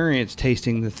experience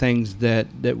tasting the things that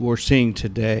we're seeing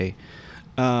today,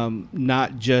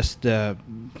 not just the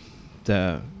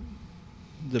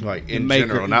Like the in maker,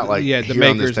 general, not like the here on this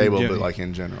makers in table, general. but like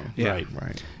in general. Yeah.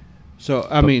 Right. So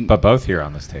I mean, but both here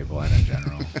on this table and in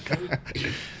general.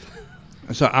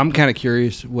 so I'm kind of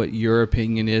curious what your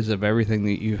opinion is of everything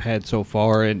that you've had so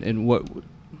far, and what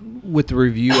with the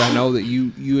review. I know that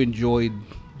you enjoyed.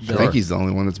 I think he's the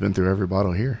only one that's been through every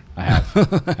bottle here. I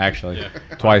have, actually.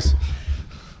 Twice.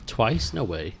 Twice? No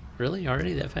way. Really?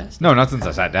 Already that fast? No, not since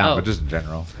I sat down, Oh. but just in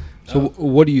general. So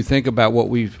what do you think about what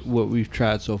we've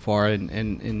tried so far, and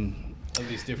Of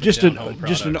these different just down-home an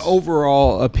products.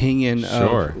 overall opinion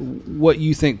Sure. of what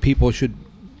you think people should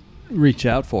reach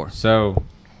out for? So,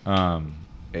 my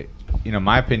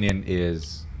opinion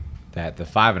is that the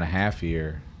 5.5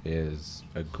 year is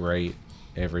a great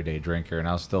everyday drinker, and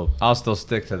I'll still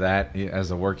stick to that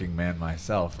as a working man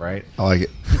myself, right? I like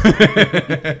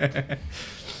it.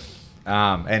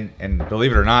 And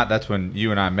believe it or not, that's when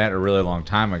you and I met a really long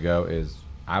time ago. Is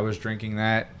I was drinking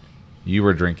that, you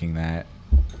were drinking that,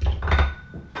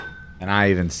 and I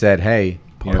even said, "Hey,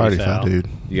 Party foul, dude.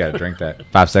 you got to drink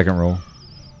that 5-second rule."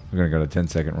 We're gonna go to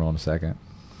 10-second rule in a second.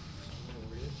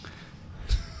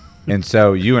 And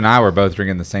so you and I were both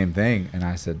drinking the same thing, and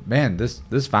I said, "Man, this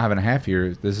 5.5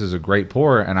 year, this is a great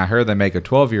pour." And I heard they make a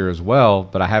 12 year as well,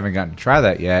 but I haven't gotten to try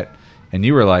that yet. And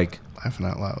you were like, Laughing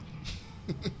out loud.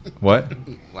 "What?"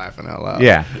 Laughing out loud.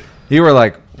 Yeah, you were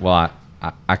like, "Well,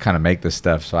 I kind of make this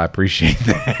stuff, so I appreciate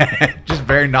that." Just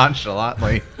very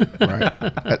nonchalantly. Right.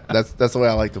 That's the way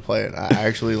I like to play it. I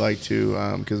actually like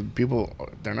to because people,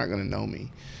 they're not going to know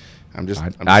me. I'm just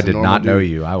I a did normal not know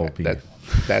dude. you. I will be.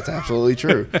 That's absolutely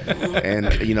true. And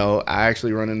I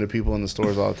actually run into people in the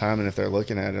stores all the time, and if they're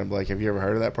looking at it, I'm like, "Have you ever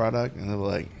heard of that product?" And they're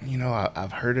like,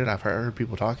 "I've heard it. I've heard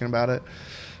people talking about it."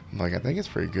 I'm like, "I think it's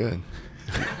pretty good."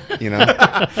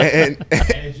 And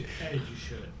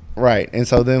right. And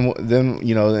so then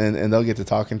and they'll get to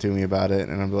talking to me about it,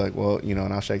 and I'll be like, "Well,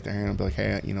 and I'll shake their hand and be like,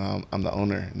 'Hey, I'm the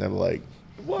owner." And they'll be like,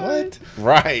 "What?"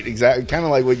 Right, exactly. Kind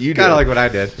of like what you did. Kind of like what I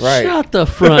did. Right. Shut the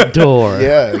front door.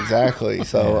 Yeah, exactly.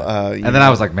 So, And then I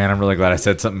was like, "Man, I'm really glad I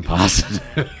said something positive."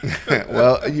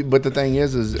 well, but the thing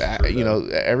is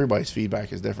everybody's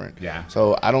feedback is different. Yeah.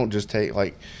 So I don't just take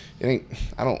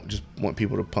I don't just want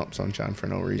people to pump Sunshine for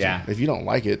no reason. Yeah. If you don't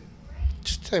like it,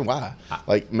 just say why.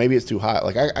 Like maybe it's too hot.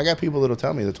 Like I got people that'll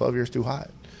tell me the 12 year is too hot.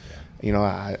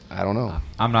 I don't know.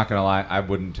 I'm not gonna lie. I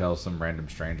wouldn't tell some random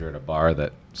stranger at a bar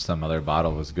that some other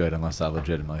bottle was good unless I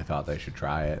legitimately thought they should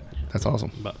try it. That's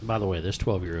awesome. By the way, this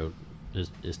 12-year-old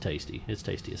is tasty. It's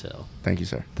tasty as hell. Thank you,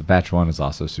 sir. The batch one is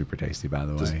also super tasty, by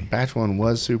the This way. batch one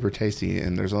was super tasty,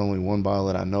 and there's only one bottle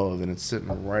that I know of, and it's sitting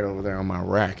right over there on my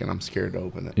rack, and I'm scared to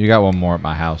open it. You got one more at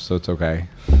my house, so it's okay.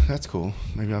 That's cool.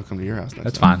 Maybe I'll come to your house next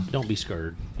That's time. fine. Don't be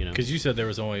scared. Because you said there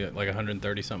was only like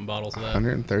 130 something bottles of that.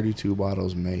 132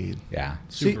 bottles made. Yeah.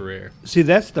 Super rare. See,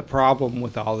 that's the problem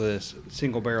with all this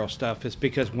single barrel stuff. Is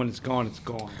because when it's gone, it's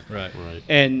gone, Right. Right.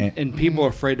 and people are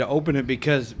afraid to open it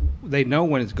because they know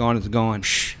when it's gone, it's gone.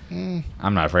 I'm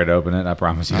not afraid to open it. I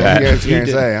promise you I that. was going to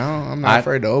did. say, I'm not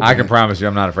afraid to open I can it. promise you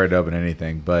I'm not afraid to open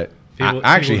anything. But People-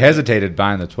 I actually people- hesitated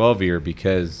buying the 12-year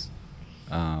because,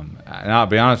 and I'll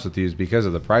be honest with you, is because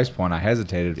of the price point. I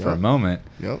hesitated for a Yep. moment.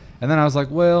 Yep. And then I was like,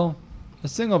 well, a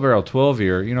single barrel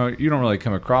 12-year, you don't really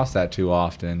come across that too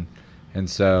often. And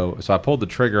so I pulled the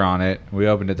trigger on it. We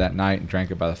opened it that night and drank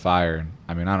it by the fire. And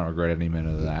I mean, I don't regret any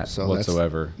minute of that So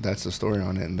whatsoever. That's the story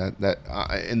on it. And that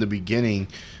in the beginning,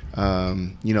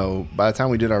 by the time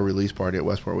we did our release party at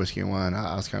Westport Whiskey and Wine,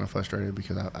 I was kind of frustrated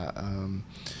because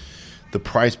the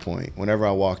price point. Whenever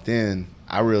I walked in,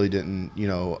 I really didn't.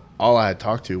 All I had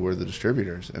talked to were the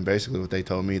distributors, and basically what they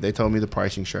told me the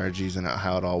pricing strategies and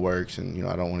how it all works. And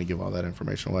I don't want to give all that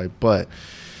information away, but.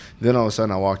 Then all of a sudden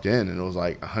I walked in and it was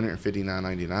like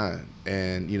 $159.99,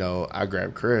 and I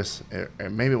grabbed Chris,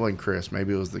 and maybe it wasn't Chris,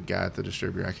 maybe it was the guy at the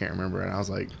distributor, I can't remember, and I was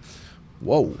like,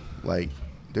 "Whoa, like,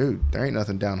 dude, there ain't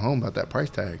nothing down home about that price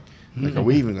tag. Like, are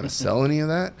we even going to sell any of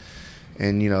that?"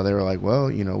 And they were like, "Well,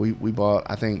 we bought.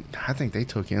 I think they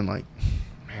took in like,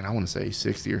 man, I want to say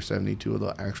 60 or 72 of the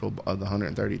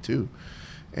 132."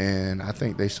 And I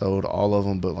think they sold all of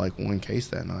them but like one case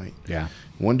that night. Yeah.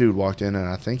 One dude walked in and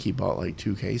I think he bought like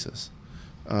 2 cases.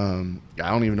 I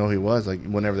don't even know who he was. Like,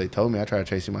 whenever they told me, I tried to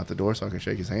chase him out the door so I could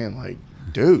shake his hand. Like,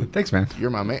 dude, Thanks, man. you're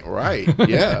my man. Right.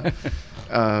 Yeah.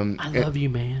 I love you,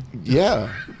 man.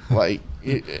 Yeah. Like, I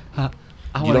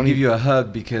You want to don't give e- you a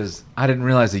hug because I didn't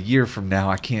realize a year from now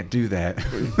I can't do that.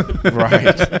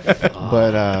 right.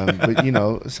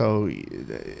 But so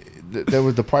there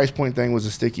was the price point thing was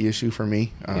a sticky issue for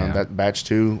me. Yeah. That batch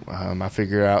 2, I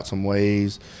figured out some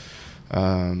ways,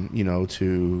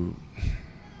 to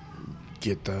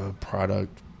get the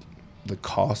product, the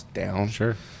cost down.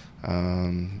 Sure.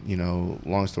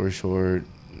 Long story short,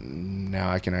 now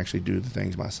I can actually do the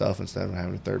things myself instead of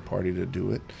having a third party to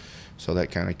do it. So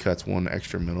that kind of cuts one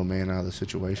extra middleman out of the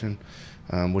situation,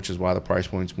 which is why the price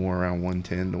point's more around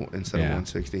 110 instead of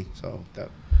 160. So that.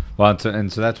 Well, so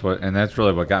that's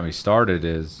really what got me started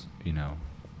is,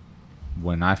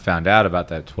 when I found out about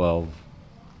that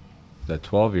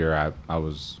 12-year,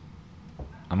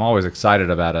 I'm always excited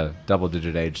about a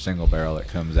double-digit age single barrel that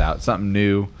comes out, something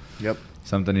new. Yep.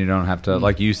 Something you don't have to,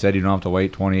 like you said, you don't have to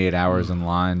wait 28 hours in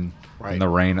line in the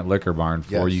rain at Liquor Barn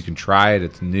for. Yes. You can try it.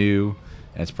 It's new,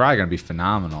 and it's probably going to be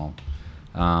phenomenal.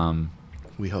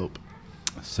 We hope.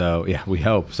 So yeah, we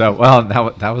hope. So well,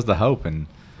 that was the hope, and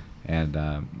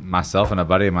myself and a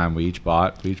buddy of mine, we each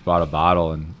bought a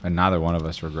bottle, and neither one of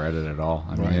us regretted it at all.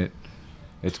 I mean,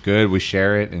 it's good. We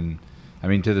share it, and I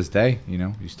mean, to this day,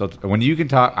 you still, when you can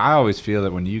talk. I always feel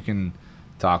that when you can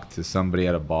talk to somebody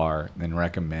at a bar and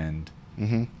recommend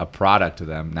a product to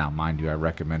them. Now, mind you, I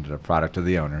recommended a product to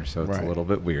the owner, so it's a little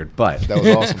bit weird, but That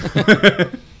was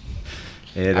awesome.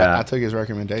 I took his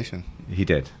recommendation. He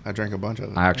did. I drank a bunch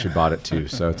of it. I actually bought it too,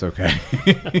 so it's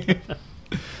okay.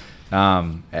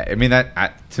 I mean,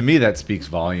 to me that speaks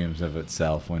volumes of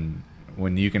itself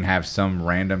when you can have some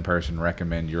random person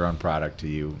recommend your own product to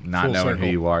you, not Full knowing circle.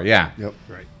 who you are. Yeah. Yep.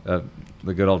 Right.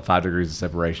 The good old 5 degrees of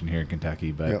separation here in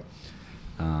Kentucky, but Yep.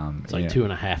 It's like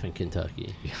 2.5 in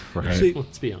Kentucky. right. See,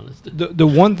 Let's be honest. The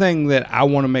one thing that I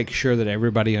want to make sure that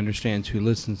everybody understands who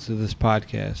listens to this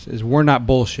podcast is we're not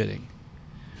bullshitting.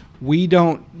 We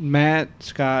don't, Matt,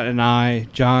 Scott, and I,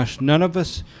 Josh, none of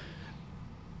us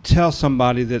tell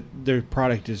somebody that their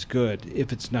product is good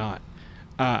if it's not.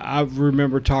 I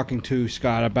remember talking to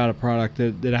Scott about a product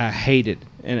that I hated,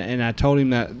 and I told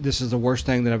him that this is the worst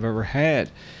thing that I've ever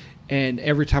had. And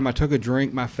every time I took a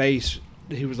drink, my face,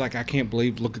 he was like, "I can't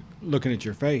believe looking at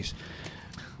your face."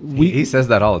 He says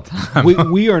that all the time.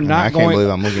 We are not I going. can't believe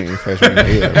I'm looking at your face right now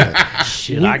either. but-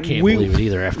 Shit, I can't believe it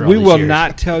either after all We these will years.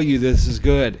 not tell you this is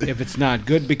good if it's not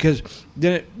good, because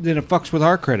then it fucks with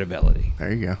our credibility.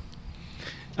 There you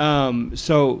go.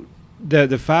 So the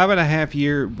 5.5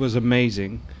 year was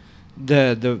amazing.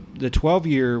 The 12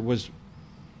 year was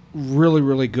really,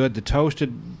 really good. The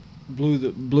toasted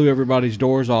blew everybody's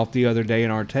doors off the other day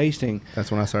in our tasting. That's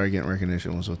when I started getting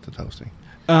recognition, was with the toasting.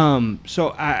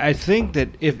 So I think that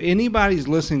if anybody's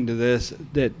listening to this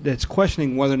that's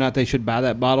questioning whether or not they should buy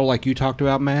that bottle like you talked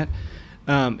about, Matt,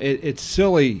 it's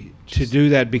silly to do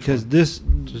that because this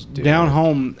just do Down it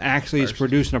Home actually is first.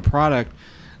 producing a product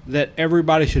that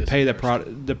everybody should This pay the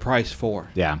first. the price for.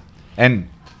 Yeah, and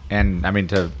I mean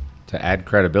to add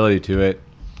credibility to it,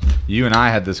 you and I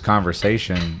had this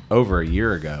conversation over a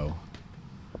year ago.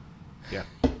 Yeah.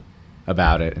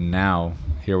 About it, and now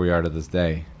here we are to this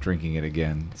day, drinking it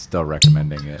again, still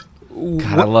recommending it.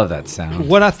 God, I love that sound.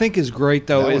 What I think is great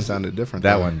though That one is sounded different.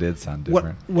 That though. one did sound What-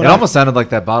 different. what It I- almost sounded like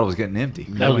that bottle was getting empty.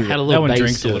 That one had a That little one bass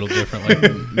drinks to a it. little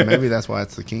differently. Maybe that's why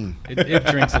it's the king. It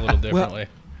drinks a little differently.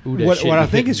 Ooh, that what shit what be I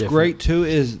think hitting is different. great too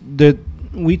is that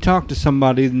we talked to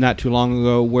somebody not too long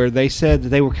ago where they said that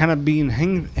they were kind of being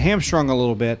hamstrung a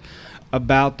little bit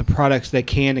about the products they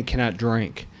can and cannot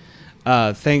drink.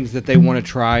 Things that they want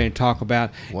to try and talk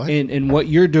about. What? And what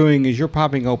you're doing is you're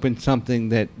popping open something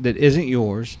that isn't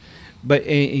yours, but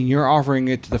and you're offering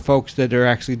it to the folks that are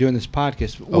actually doing this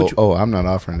podcast. Which, I'm not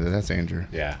offering it. That's Andrew.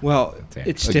 Yeah. well, That's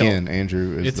it's still. Again,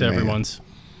 Andrew is It's the man. everyone's.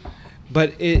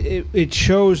 But it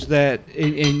shows that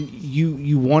and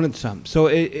you wanted some. So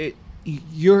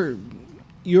you're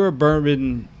a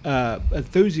bourbon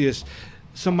enthusiast,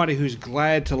 somebody who's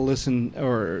glad to listen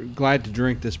or glad to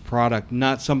drink this product,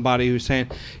 not somebody who's saying,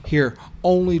 "Here,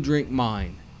 only drink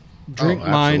mine." Drink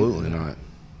mine. Absolutely not.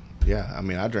 Yeah, I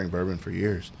mean, I drank bourbon for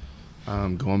years.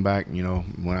 Going back,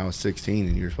 when I was 16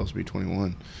 and you were supposed to be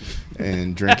 21,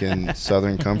 and drinking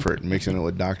Southern Comfort, mixing it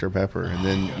with Dr. Pepper, and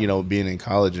then, being in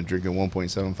college and drinking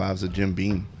 1.75s of Jim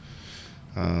Beam.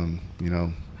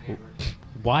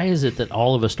 Why is it that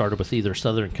all of us started with either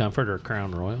Southern Comfort or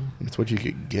Crown Royal? That's what you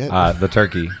could get. The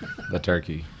turkey. The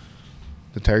turkey.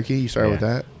 The turkey, you started with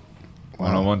Yeah. that?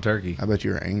 101 turkey. I bet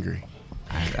you were angry.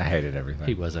 I hated everything.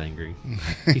 He was angry.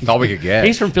 It's all we could get.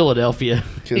 He's from Philadelphia.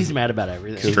 'Cause- He's mad about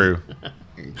everything. It's true.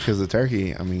 Because the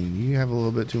turkey, I mean, you have a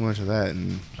little bit too much of that,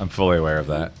 and I'm fully aware of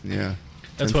that. yeah.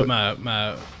 That's And what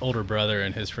my older brother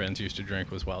and his friends used to drink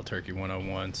was Wild Turkey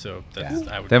 101. So that's,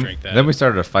 I would Then, drink that. then we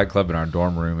started a fight club in our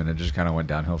dorm room, and it just kind of went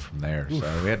downhill from there. So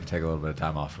we had to take a little bit of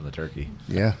time off from the turkey.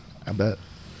 Yeah, I bet.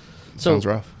 So, Sounds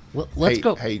rough. Let's hey,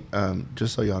 go. Hey,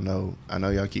 just so y'all know, I know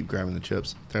y'all keep grabbing the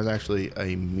chips. There's actually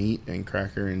a meat and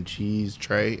cracker and cheese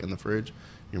tray in the fridge.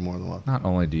 You're more than welcome. Not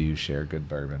only do you share good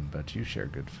bourbon, but you share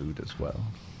good food as well.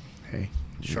 Hey,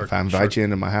 Shark- if I invite shark- you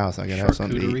into my house, I gotta have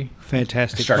something to Charcuterie. eat.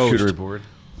 Fantastic Charcuterie host. board.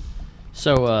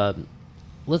 So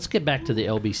let's get back to the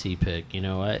LBC pick.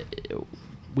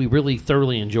 We really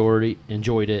thoroughly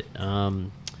enjoyed it.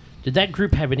 Did that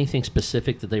group have anything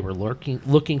specific that they were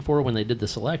looking for when they did the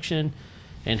selection?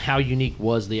 And how unique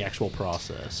was the actual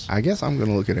process? I guess I'm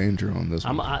gonna look at Andrew on this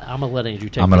I'm one. gonna let Andrew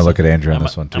take. I'm gonna this. look at Andrew on I'm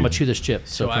this one, too. I'm gonna chew this chip.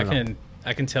 So turn it on.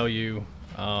 I can tell you,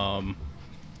 I've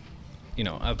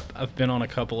been on a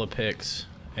couple of picks,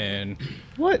 and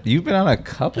What? You've been on a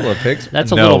couple of picks?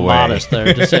 That's a No little way. modest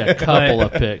there. Just say a couple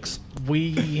of picks.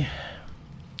 we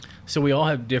all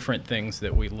have different things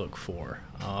that we look for.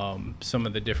 Some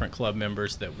of the different club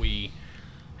members that we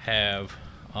have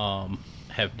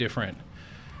different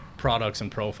products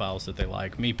and profiles that they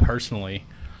like. Me personally,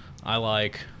 I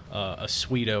like a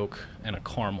sweet oak and a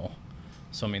caramel.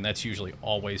 So I mean that's usually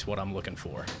always what I'm looking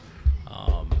for.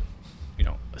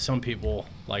 Some people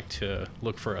like to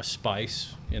look for a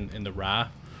spice in the rye.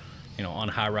 On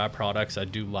high rye products, I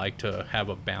do like to have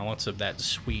a balance of that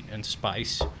sweet and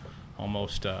spice,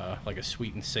 almost like a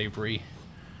sweet and savory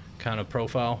kind of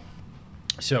profile.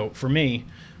 So for me,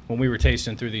 when we were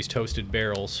tasting through these toasted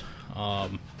barrels,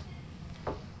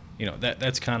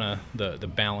 that's kind of the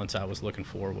balance I was looking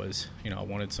for was, I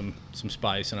wanted some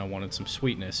spice and I wanted some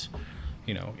sweetness,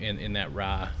 in that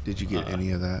rye. Did you get any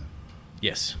of that?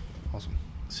 Yes. Awesome.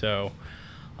 So,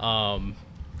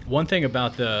 one thing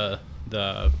about the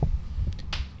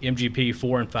MGP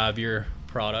 4 and 5 year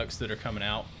products that are coming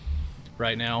out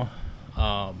right now,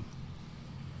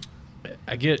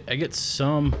 I get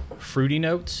some fruity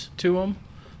notes to them,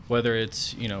 whether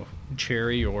it's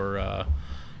cherry or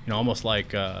almost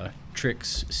like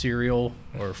Trix cereal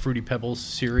or Fruity Pebbles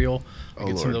cereal. I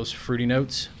get some of Lord. those fruity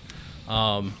notes,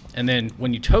 and then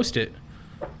when you toast it.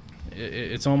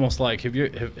 It's almost like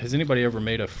has anybody ever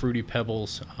made a Fruity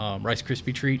Pebbles Rice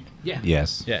Krispie treat? Yeah.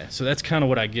 Yes. Yeah, so that's kind of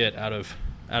what I get out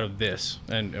of this.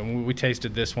 And when we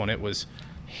tasted this one, it was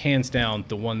hands down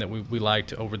the one that we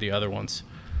liked over the other ones.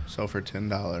 So for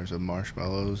 $10 of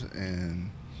marshmallows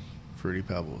and Fruity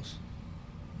Pebbles,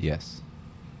 Yes.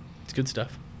 It's good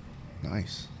stuff.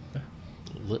 nice.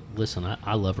 Listen,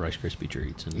 I love Rice Krispie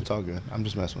treats, and It's all good. I'm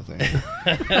just messing with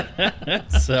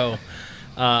Andrew. So,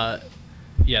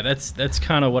 yeah, that's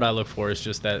kind of what I look for is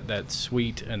just that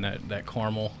sweet and that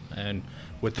caramel, and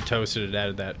with the toasted, it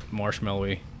added that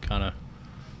marshmallowy kind of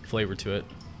flavor to it.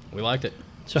 We liked it.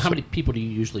 So how many people do you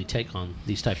usually take on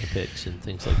these type of picks and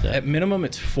things like that? At minimum,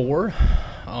 it's 4.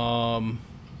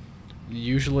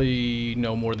 Usually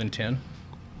no more than 10.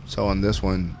 So on this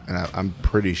one, and I'm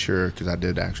pretty sure because I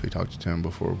did actually talk to Tim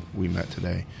before we met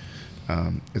today.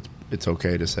 It's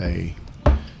okay to say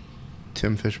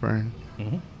Tim Fishburne,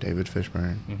 David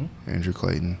Fishburne, Andrew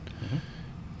Clayton,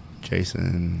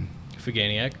 Jason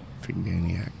Figaniak,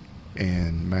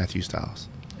 and Matthew Stiles.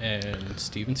 And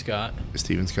Steven Scott.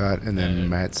 And then And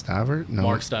Matt Stivers? No,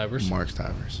 Mark Stivers. Mark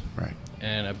Stivers, right.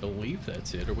 And I believe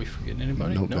that's it. Are we forgetting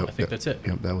anybody? Nope, No, I think that's it.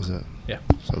 Yep, that was it. Yeah.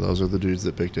 So those are the dudes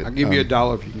that picked it. I'll give you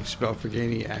 $1 if you can spell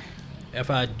Figaniak.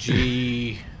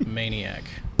 FIG Maniac.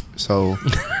 So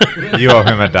You owe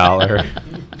him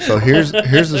 $1. so here's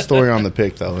the story on the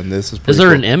pick, though, and this is pretty Is there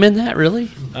cool. an M in that,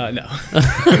 really? No.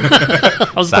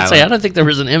 I was going to say, Silent. I don't think there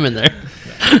was an M in there.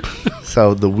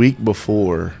 So the week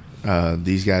before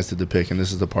these guys did the pick, and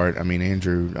this is the part, I mean,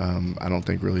 Andrew, I don't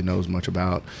think really knows much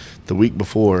about. The week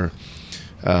before,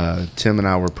 Tim and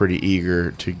I were pretty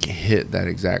eager to hit that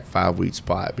exact 5-week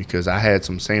spot because I had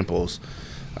some samples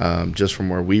just from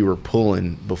where we were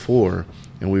pulling before,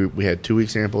 and we had 2-week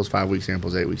samples, 5-week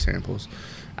samples, 8-week samples,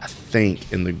 I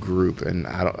think, in the group. And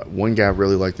one guy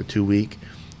really liked the 2-week.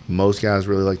 Most guys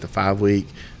really like the 5-week.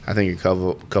 I think a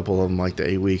couple of them like the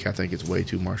 8-week. I think it's way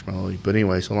too marshmallowy. But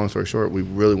anyway, so long story short, we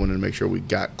really wanted to make sure we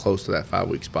got close to that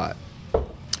 5-week spot.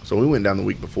 So we went down the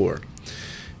week before,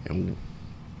 and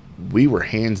we were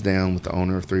hands down with the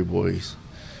owner of Three Boys.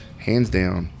 Hands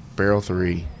down, barrel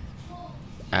 3,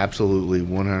 absolutely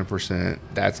 100%.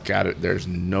 That's got it. There's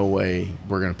no way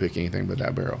we're going to pick anything but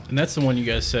that barrel. And that's the one you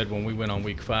guys said when we went on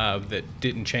week 5 that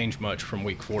didn't change much from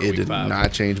week 4 to It week did 5.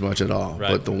 not change much at all. Right.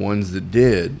 But the ones that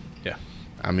did, Yeah.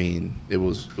 I mean, it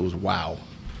was wow.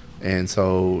 And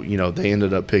so, they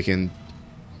ended up picking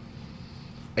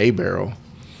a barrel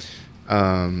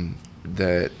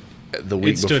that the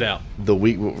week It stood out. The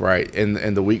week right,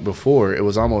 and the week before, it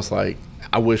was almost like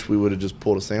I wish we would have just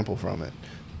pulled a sample from it,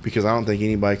 because I don't think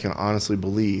anybody can honestly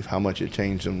believe how much it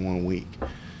changed in 1 week.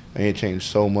 I mean, it changed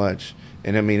so much,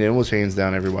 and I mean, it was hands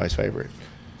down everybody's favorite.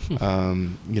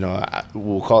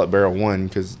 We'll call it barrel 1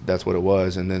 because that's what it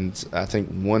was, and then I think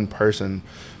one person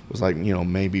was like,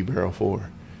 maybe barrel 4,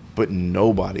 but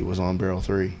nobody was on barrel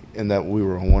 3, and that we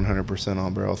were 100%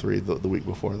 on barrel 3 the week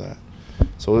before that.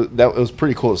 So it was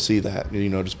pretty cool to see that,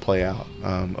 just play out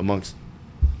amongst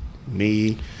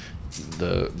me,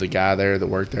 the guy there that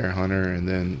worked there, Hunter, and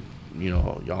then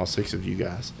y'all 6 of you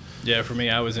guys. Yeah, for me,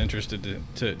 I was interested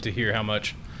to hear how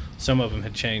much some of them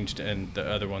had changed and the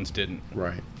other ones didn't.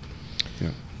 Right.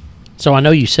 Yeah. So I know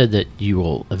you said that you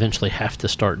will eventually have to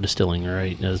start distilling,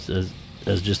 right?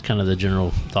 As just kind of the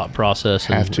general thought process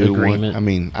and Have to agreement. I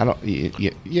mean, I don't.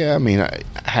 Yeah. I mean, I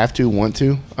have to want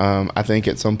to. I think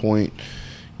at some point,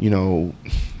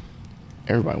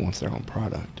 everybody wants their own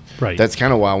product. Right. That's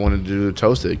kind of why I wanted to do the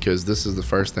toasted, because this is the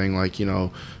first thing, like,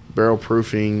 barrel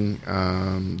proofing,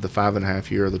 the 5.5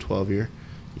 year or the 12 year.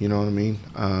 You know what I mean?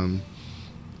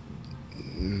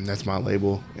 That's my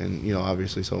label, and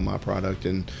obviously so my product,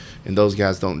 and those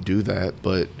guys don't do that,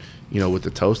 but with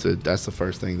the toasted, that's the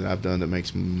first thing that I've done that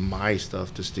makes my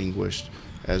stuff distinguished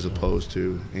as opposed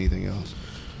to anything else.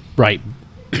 Right.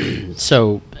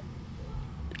 So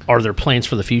are there plans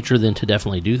for the future then to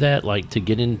definitely do that, like to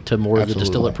get into more of the Absolutely.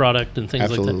 distillate product and things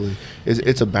Absolutely. like that?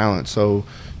 It's a balance. So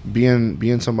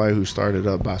being somebody who started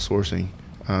up by sourcing,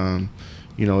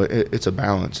 it's a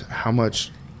balance. How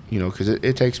much, because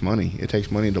it takes money. It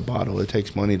takes money to bottle. It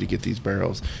takes money to get these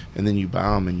barrels, and then you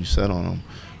buy them and you set on them.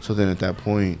 So then at that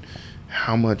point,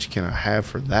 how much can I have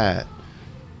for that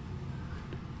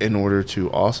in order to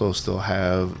also still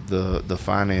have the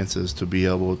finances to be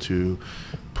able to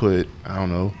put,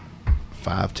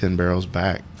 5-10 barrels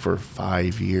back for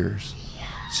 5 years,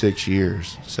 6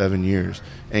 years, 7 years?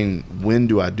 And when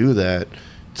do I do that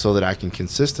so that I can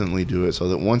consistently do it, so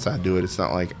that once I do it, it's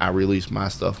not like I release my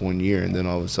stuff 1 year and then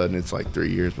all of a sudden it's like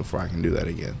 3 years before I can do that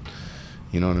again.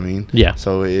 You know what I mean? Yeah.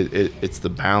 So it's the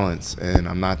balance, and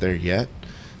I'm not there yet.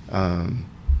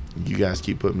 You guys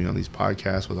keep putting me on these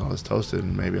podcasts with all this toasted,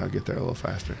 and maybe I'll get there a little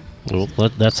faster. Well,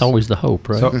 that's always the hope,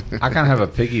 right? So I kind of have a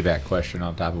piggyback question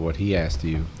on top of what he asked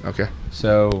you. Okay.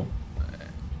 So,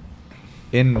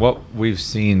 in what we've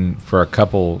seen for a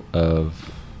couple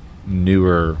of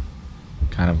newer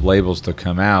kind of labels to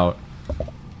come out,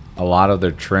 a lot of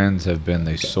their trends have been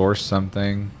they source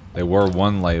something, they were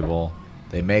one label,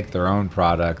 they make their own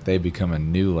product, they become a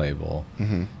new label.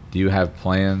 Mm-hmm. Do you have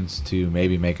plans to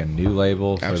maybe make a new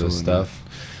label for Absolutely this stuff?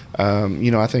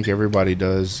 I think everybody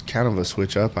does kind of a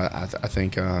switch up. I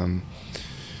think,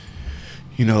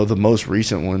 The most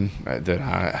recent one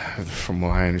from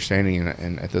my understanding,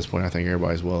 and at this point I think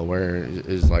everybody's well aware,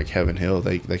 is like Heaven Hill.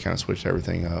 They kind of switched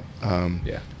everything up.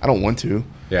 Yeah. I don't want to.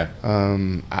 Yeah.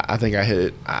 I think I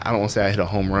don't want to say I hit a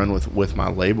home run with my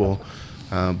label,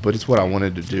 but it's what I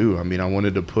wanted to do. I mean, I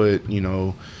wanted to put,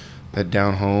 that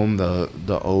down home,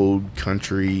 the old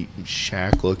country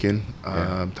shack looking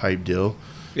type deal.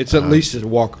 It's at least a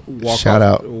walk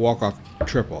off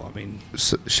triple. I mean,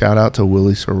 Shout out to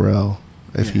Willie Sorrell.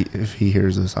 If he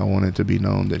hears this, I want it to be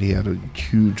known that he had a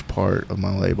huge part of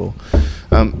my label.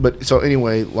 But so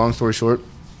anyway, long story short,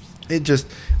 it just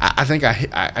I think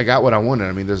I got what I wanted.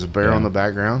 I mean, there's a barrel in the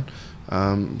background,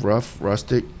 rough,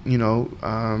 rustic.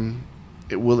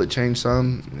 Will it change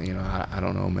some? I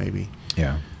don't know. Maybe.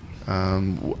 Yeah.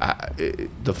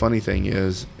 The funny thing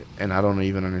is, and I don't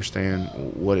even understand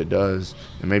what it does,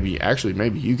 and maybe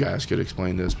you guys could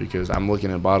explain this, because I'm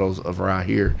looking at bottles of rye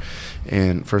here,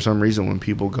 and for some reason when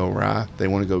people go rye, they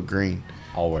want to go green.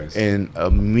 Always. And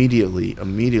immediately,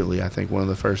 I think one of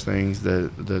the first things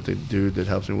that the dude that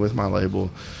helps me with my label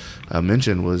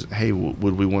mentioned was, hey,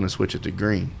 would we want to switch it to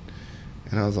green?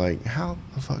 And I was like, how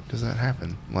the fuck does that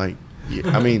happen? Like,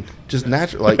 I mean, just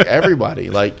natural, like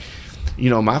everybody, like,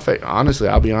 honestly,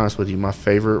 I'll be honest with you, my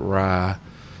favorite rye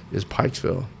is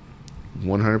Pikesville,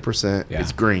 100%. Yeah.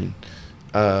 It's green.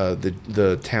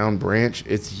 The Town Branch,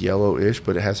 it's yellowish,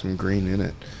 but it has some green in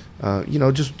it.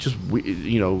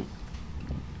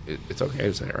 It's okay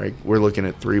to say, right? We're looking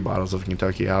at 3 bottles of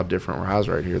Kentucky Owl different ryes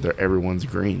right here. Everyone's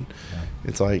green. Yeah.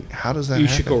 It's like, how does that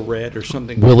happen? Should go red or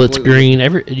something. Well, it's green.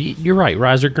 You're right.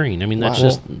 Ryes are green. I mean, that's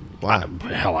just wow.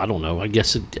 I don't know. I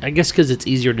guess because it's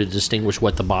easier to distinguish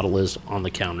what the bottle is on the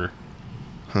counter.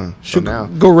 Huh. Should now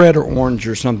go red or orange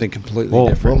or something completely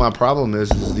different. Well, my problem is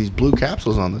these blue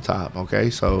capsules on the top. Okay,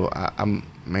 so I don't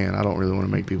really want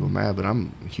to make people mad, but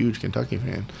I'm a huge Kentucky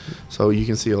fan, so you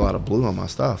can see a lot of blue on my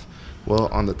stuff. Well,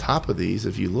 on the top of these,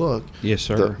 if you look, yes,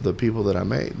 sir, the people that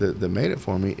that made it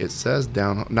for me, it says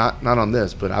down, not on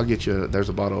this, but I'll get you. There's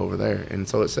a bottle over there, and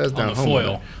so it says down on the home.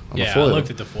 Foil. The foil. I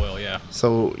looked at the foil. Yeah.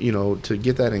 So to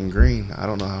get that in green, I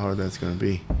don't know how hard that's going to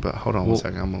be. But hold on one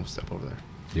second, I'm gonna step over there.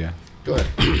 Yeah. Go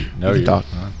ahead. No, you talk.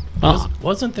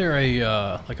 Wasn't there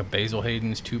a Basil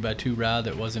Hayden's 2x2 rye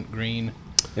that wasn't green?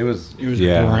 It was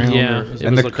brown. Yeah, It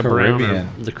and was the like a brown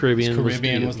Caribbean. the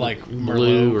Caribbean was like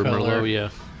blue or color. Merlot. Yeah.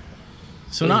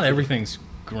 So not everything's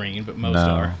green, but most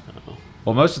are.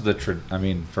 Well, most of the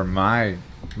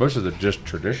most of the just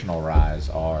traditional ryes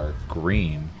are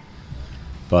green,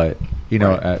 but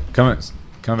coming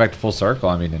back to full circle.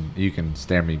 I mean, and you can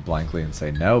stare at me blankly and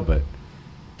say no, but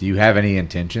do you have any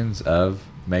intentions of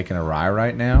making a rye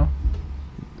right now?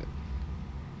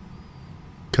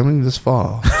 Coming this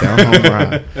fall, down home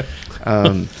rye.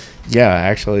 Yeah,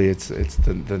 actually, it's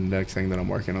the next thing that I'm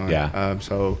working on. Yeah.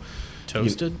 So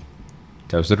Toasted.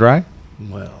 Toasted rye?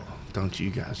 Well, don't you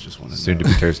guys just want to Soon know? to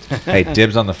be toasted. Hey,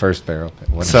 dibs on the first barrel.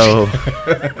 So,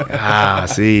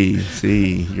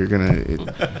 see, you're gonna.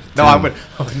 No, I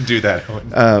wouldn't do that.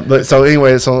 But so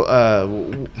anyway,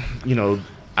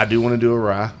 I do want to do a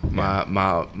rye.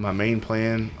 My main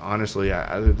plan, honestly,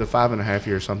 the 5.5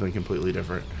 years, something completely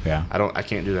different. Yeah. I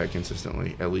can't do that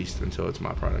consistently, at least until it's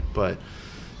my product. But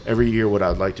every year, what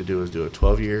I'd like to do is do a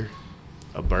 12-year,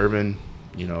 a bourbon.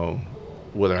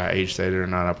 Whether I age state it or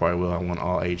not, I probably will. I want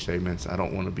all age statements. I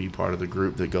don't want to be part of the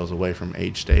group that goes away from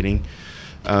age stating.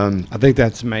 I think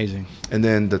that's amazing. And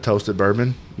then the toasted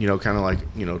bourbon, kind of like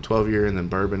 12-year and then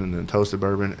bourbon and then toasted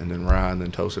bourbon and then rye and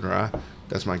then toasted rye.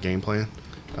 That's my game plan.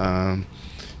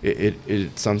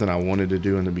 It's something I wanted to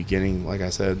do in the beginning. Like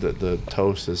I said, the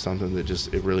toast is something that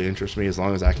it really interests me as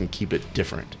long as I can keep it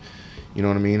different. You know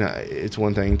what I mean? It's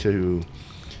one thing to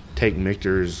take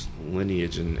Michter's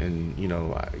lineage and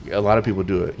a lot of people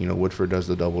do it. Woodford does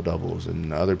the doubles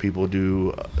and other people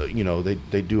do,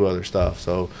 they do other stuff.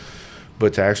 So,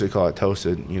 but to actually call it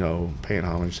toasted, paying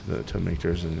homage to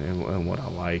Michter's and what I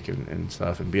like and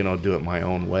stuff, and being able to do it my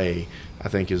own way, I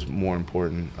think is more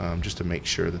important, just to make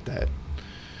sure that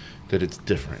it's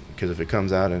different. Because if it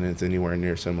comes out and it's anywhere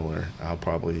near similar, I'll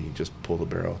probably just pull the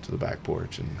barrel to the back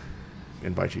porch and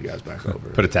invite you guys back over.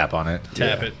 Put a tap on it.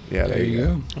 Tap it. Yeah, there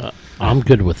you go. I'm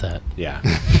good with that. Yeah.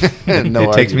 No,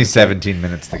 it takes me 17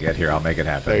 minutes to get here. I'll make it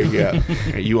happen. There you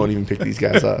go. You won't even pick these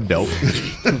guys up. Nope.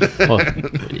 Well,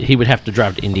 he would have to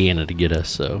drive to Indiana to get us.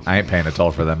 So I ain't paying a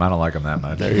toll for them. I don't like them that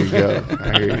much. There you go.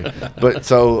 I hear you. But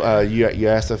so you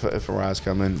asked if a rye's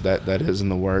coming. That is in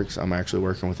the works. I'm actually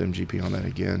working with MGP on that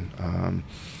again.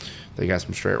 They got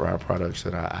some straight rye products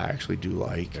that I actually do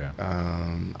like. Yeah.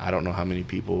 I don't know how many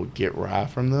people get rye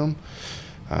from them.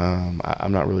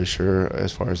 I'm not really sure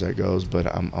as far as that goes, but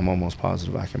I'm almost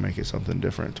positive I can make it something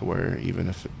different to where even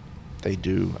if they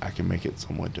do, I can make it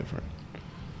somewhat different.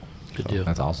 Good deal.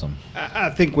 That's awesome. I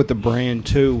think with the brand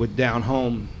too, with Down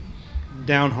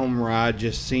Home Rye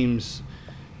just seems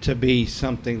to be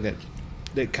something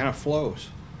that kind of flows.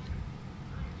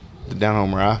 The Down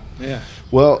Home Rye. Yeah.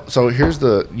 Well, so here's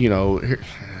the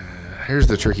here's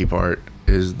the tricky part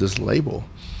is this label.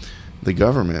 The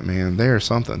government, man, they are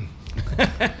something.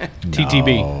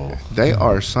 TTB. They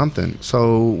are something.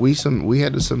 So we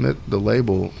had to submit the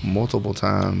label multiple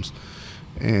times,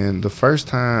 and the first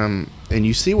time, and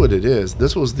you see what it is.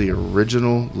 This was the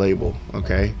original label,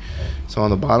 okay? So on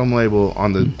the bottom label,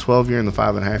 on the 12-year and the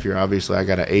 5.5 year, obviously I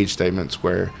got an age statement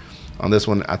square. On this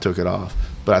one, I took it off,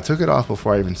 but I took it off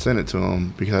before I even sent it to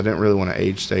them because I didn't really want to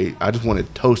age state. I just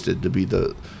wanted toasted to be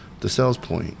the sales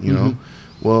point, you know.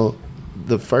 Well,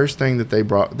 the first thing that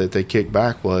they kicked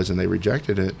back was, and they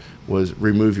rejected it, was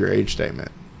remove your age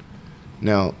statement.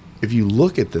 Now, if you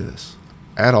look at this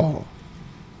at all,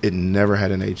 it never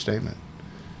had an age statement.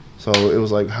 So it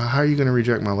was like, how are you going to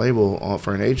reject my label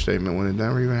for an age statement when it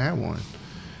never even had one?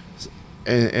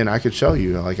 And I could show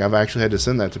you, like, I've actually had to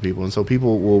send that to people. And so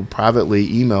people will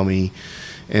privately email me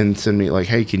and send me like,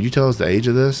 hey, can you tell us the age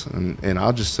of this? And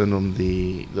I'll just send them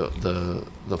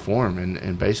the form.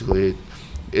 And basically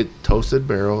it toasted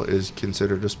barrel is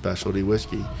considered a specialty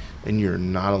whiskey, and you're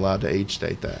not allowed to age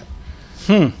state that.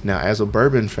 Now, as a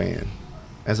bourbon fan,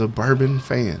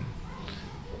 that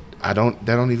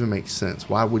don't even make sense.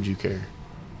 Why would you care?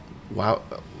 Why?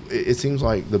 It seems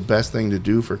like the best thing to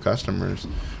do for customers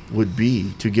would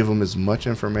be to give them as much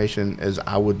information as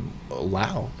I would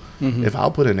allow. If I'll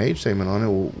put an age statement on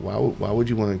it, well, why would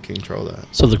you want to control that?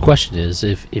 So the question is,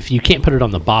 if you can't put it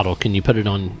on the bottle, can you put it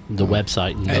on the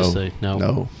website and just say no?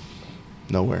 No,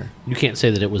 nowhere. You can't say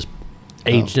that it was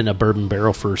aged in a bourbon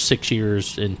barrel for 6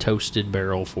 years and toasted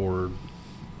barrel for.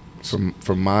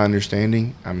 From my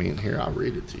understanding, I mean, here, I'll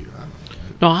read it to you.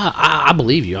 No, I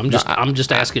believe you. I'm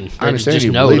just asking. I understand just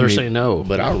you no, believe they're me, saying no.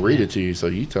 but I'll read it to you so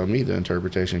you tell me the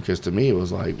interpretation, because to me it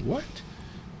was like, what?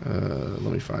 Let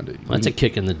me find it. That's a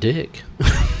kick in the dick.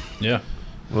 Yeah.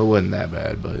 Well, it wasn't that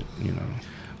bad, but, you know.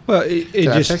 Well, it Did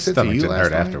I just text it to stomach you didn't last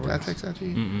hurt night? afterwards. Did I text that to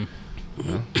you?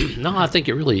 No, I think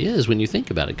it really is when you think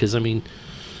about it. Because, I mean,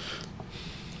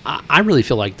 I really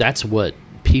feel like that's what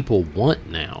people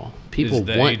want now. People Is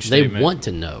the want, age they statement. want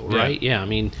to know, Yeah. right? Yeah, I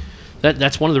mean,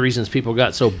 that's one of the reasons people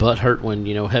got so butthurt when,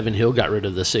 Heaven Hill got rid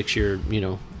of the 6 year,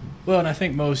 Well, and I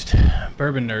think most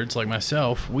bourbon nerds like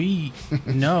myself, we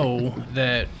know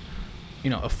that, a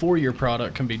 4-year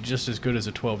product can be just as good as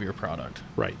a 12-year product.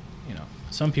 Right.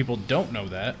 Some people don't know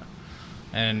that,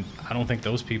 and I don't think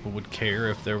those people would care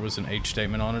if there was an age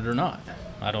statement on it or not.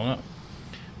 I don't know.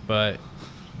 But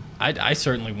I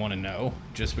certainly want to know,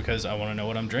 just because I want to know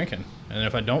what I'm drinking. And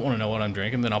if I don't want to know what I'm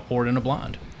drinking, then I'll pour it in a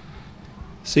blind.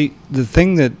 See, the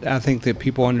thing that I think that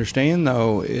people understand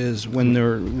though is when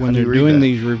they're read doing that?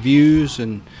 these reviews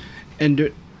and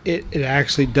it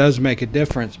actually does make a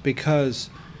difference, because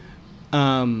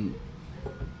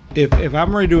if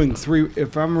I'm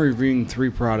reviewing three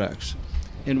products,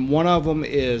 and one of them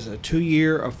is a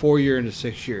 2-year, a 4-year, and a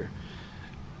 6-year,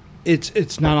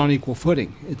 it's not on equal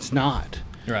footing. It's not.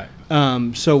 Right.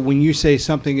 So when you say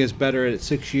something is better at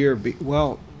 6-year,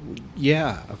 well,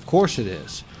 yeah, of course it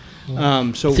is.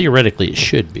 So Theoretically, it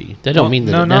should be. That don't mean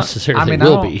that no, it not- necessarily I mean, I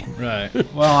will don't- be. Right.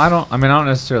 Well, I don't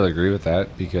necessarily agree with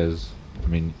that, because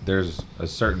there's a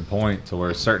certain point to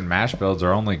where certain mash bills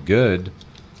are only good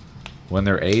when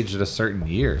they're aged at a certain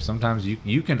year. Sometimes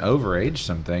you can overage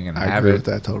something and I have agree it with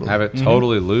that totally. have it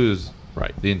totally lose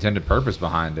Right. the intended purpose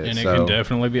behind it. And it So, can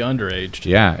definitely be underaged.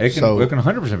 yeah, it can So- it can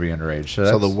 100% be underage. So,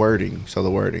 So that's, the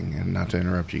wording, and not to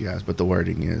interrupt you guys, but the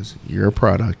wording is, your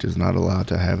product is not allowed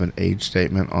to have an age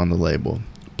statement on the label.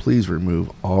 Please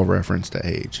remove all reference to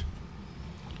age.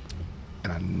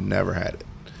 And I never had it.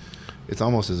 It's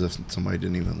almost as if somebody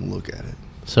didn't even look at it.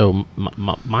 So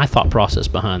my thought process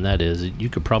behind that is you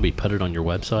could probably put it on your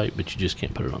website, but you just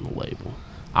can't put it on the label.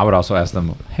 I would also ask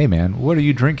them, hey man, what are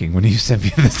you drinking when you send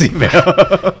me this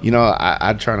email? You know,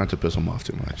 I try not to piss them off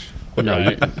too much. No,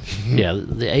 yeah,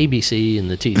 the ABC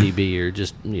and the TTB are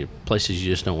just places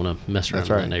you just don't want to mess around That's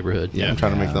in right. that neighborhood. Yeah, I'm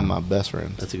trying to make them my best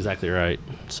friends. That's exactly right.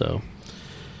 So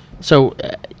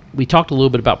we talked a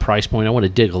little bit about price point. I want to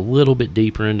dig a little bit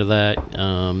deeper into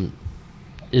that.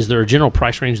 Is there a general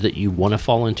price range that you want to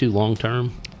fall into long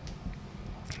term?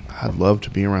 I'd love to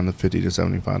be around the $50 to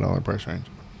 $75 price range,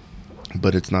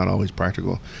 but it's not always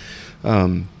practical.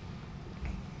 Mostly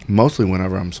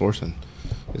whenever I'm sourcing,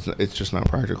 it's just not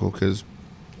practical because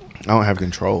I don't have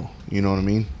control. You know what I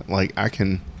mean? Like I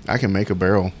can I can make a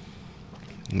barrel.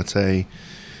 Let's say,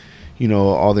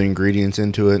 all the ingredients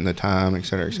into it and the time, et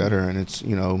cetera, and it's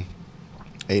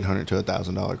 $800 to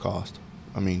 $1,000 cost.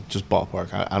 I mean, just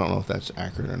ballpark. I don't know if that's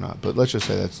accurate or not, but let's just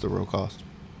say that's the real cost.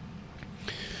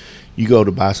 You go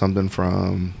to buy something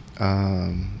from,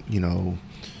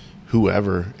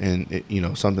 whoever, and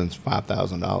something's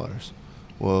 $5,000.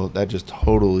 Well, that just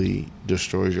totally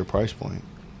destroys your price point,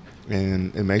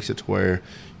 and it makes it to where,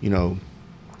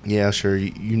 yeah, sure,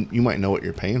 you might know what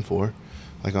you're paying for.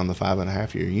 Like on the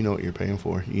 5.5 year, you know what you're paying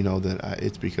for. You know that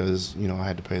it's because, I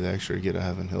had to pay the extra to get a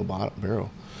Heaven Hill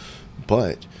barrel.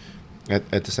 But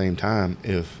at the same time,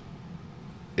 if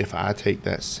I take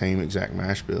that same exact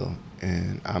mash bill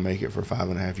and I make it for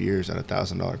 5.5 years at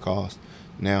 $1,000 cost,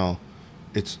 now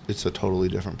it's a totally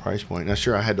different price point. Now,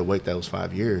 sure, I had to wait those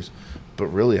 5 years, but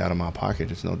really out of my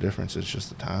pocket, it's no difference. It's just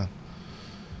the time.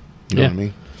 You know what I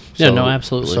mean? Yeah, no,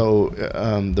 absolutely. So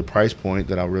the price point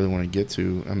that I really want to get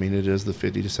to, I mean, it is the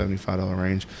 $50 to $75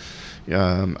 range.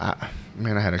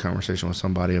 I had a conversation with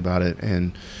somebody about it,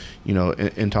 and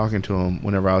in talking to them,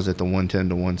 whenever I was at the 110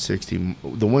 to 160,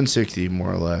 the 160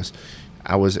 more or less,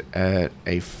 I was at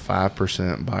a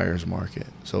 5% buyer's market.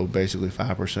 So basically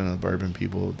 5% of the bourbon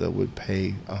people that would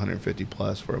pay $150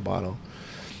 plus for a bottle.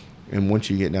 And once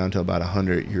you get down to about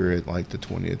 100, you're at like the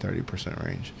 20 to 30%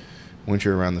 range. Once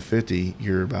you're around the 50,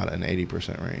 you're about an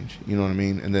 80% range. You know what I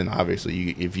mean? And then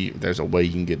obviously, if there's a way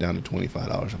you can get down to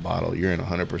 $25 a bottle, you're in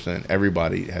 100%.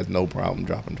 Everybody has no problem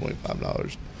dropping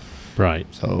 $25. Right.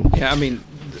 So yeah, I mean,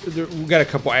 we've got a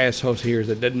couple assholes here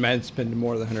that doesn't mind spending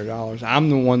more than $100.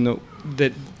 I'm the one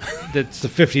that's the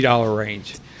 $50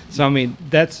 range. So I mean,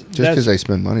 that's because they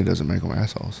spend money doesn't make them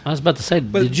assholes. I was about to say,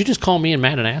 did you just call me and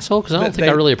Matt an asshole? Because I don't think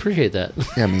I really appreciate that.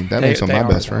 Yeah, I mean that makes them my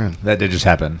best friend. That did just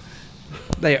happen.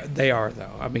 They are though.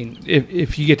 I mean,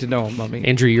 if you get to know them, I mean,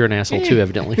 Andrew, you're an asshole too,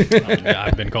 evidently. Yeah,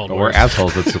 I've been called But we're worse.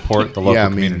 assholes that support the local Yeah, I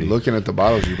mean, community. looking at the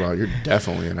bottles you brought, you're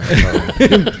definitely an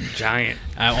asshole. giant.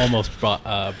 I almost brought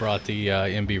the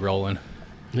MB rolling.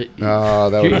 Oh,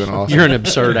 that would have been awesome. You're an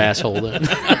absurd asshole then.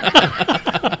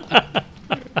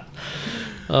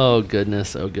 Oh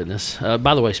goodness! Oh goodness!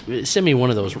 By the way, send me one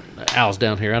of those owls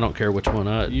down here. I don't care which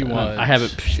one. You want? I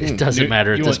haven't. It doesn't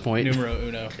matter at You this want point. Numero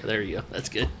uno. There you go. That's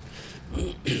good.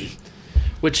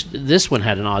 Which this one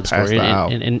had an odd Pass story, the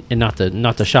owl. and not the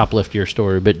shoplift your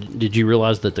story, but did you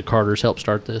realize that the Carters helped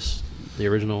start this, the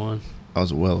original one? I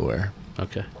was well aware.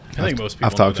 Okay, I think most people.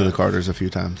 I've talked to know the that. Carters a few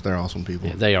times. They're awesome people.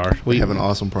 yeah, they are. We have an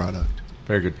awesome product.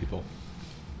 Very good people.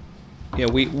 Yeah,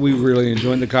 we really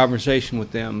enjoyed the conversation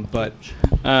with them, but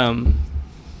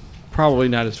probably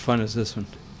not as fun as this one.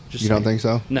 Just You don't think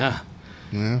so? Nah.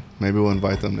 Yeah, maybe we'll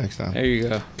invite them next time. There you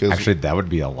go. 'Cause Actually, that would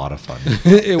be a lot of fun.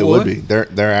 it would be.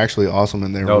 They're actually awesome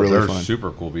and they're No, really they're fun.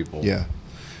 super cool people.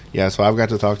 Yeah. So I've got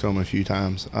to talk to them a few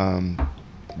times.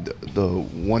 The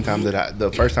one time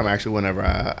the first time actually, whenever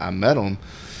I met them,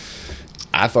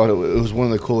 I thought it was one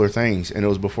of the cooler things, and it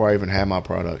was before I even had my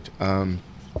product.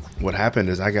 What happened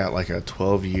is I got like a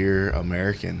 12-year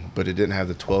American, but it didn't have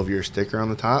the 12-year sticker on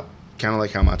the top, kind of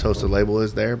like how my Toasted label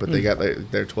is there, but they got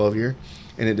their 12-year,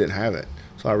 and it didn't have it.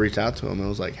 So I reached out to them and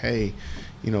was like, hey,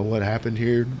 what happened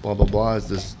here? Blah, blah, blah.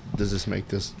 Does this make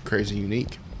this crazy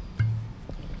unique?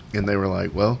 And they were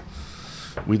like, well,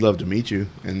 we'd love to meet you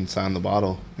and sign the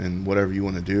bottle and whatever you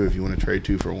want to do if you want to trade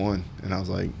 2 for 1. And I was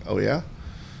like, oh, yeah?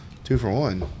 2 for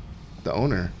 1? The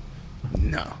owner?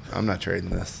 No, I'm not trading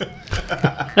this.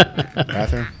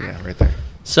 Bathroom? Yeah, right there.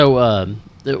 So,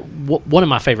 one of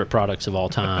my favorite products of all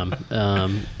time,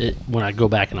 when I go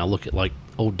back and I look at like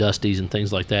old Dusties and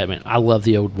things like that, man, I love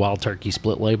the old Wild Turkey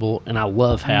split label, and I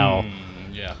love how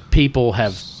Yeah. people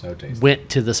have So tasty. went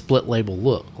to the split label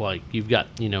look. Like you've got,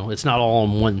 it's not all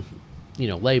on one,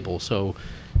 label. So,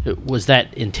 was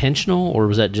that intentional, or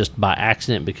was that just by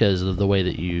accident because of the way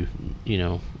that you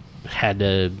had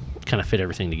to kind of fit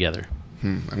everything together?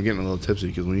 I'm getting a little tipsy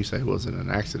because when you say it wasn't an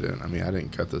accident, I mean, I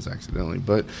didn't cut this accidentally,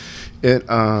 but it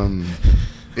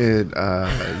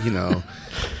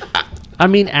I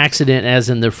mean accident as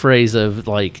in the phrase of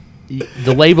like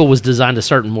the label was designed a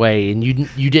certain way and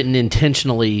you didn't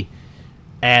intentionally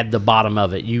add the bottom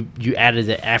of it. You added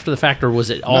it after the fact, or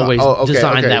was it always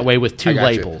designed that way with 2 I got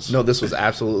labels? you. No, this was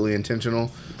absolutely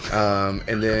intentional.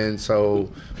 And then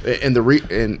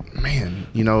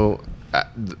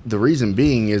the reason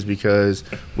being is because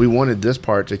we wanted this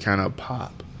part to kind of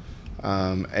pop.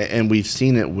 And we've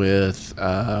seen it with,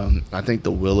 I think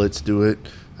the Willets do it,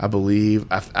 I believe.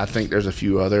 I think there's a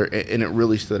few other, and it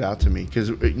really stood out to me because,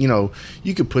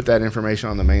 you could put that information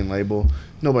on the main label.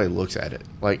 Nobody looks at it.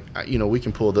 Like, we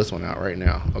can pull this one out right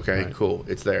now. Okay, Right. cool.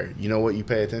 It's there. You know what you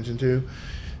pay attention to?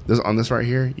 on this right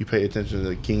here, you pay attention to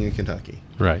the King of Kentucky.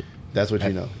 Right. That's what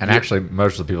you know. And actually,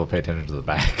 most of the people pay attention to the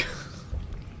back.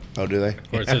 Oh, do they?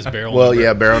 Where it says barrel Well, number.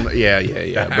 yeah, barrel.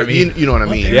 Yeah. I But mean, you know what I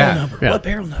mean. Yeah. Yeah.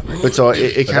 Barrel number? But so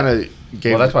it kind of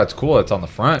gave. Well, that's why it's cool. It's on the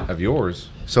front of yours.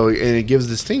 So and it gives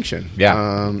distinction.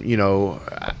 Yeah. You know,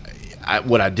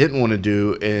 what I didn't want to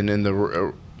do, and in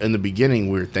the beginning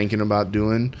we were thinking about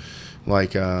doing,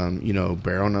 like you know,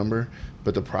 barrel number.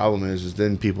 But the problem is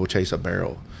then people chase a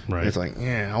barrel. Right. It's like,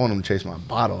 I want them to chase my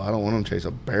bottle. I don't want them to chase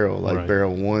a barrel, like Right.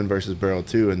 barrel 1 versus barrel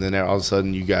 2. And then all of a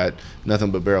sudden you got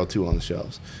nothing but barrel 2 on the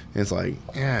shelves. And it's like,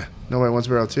 nobody wants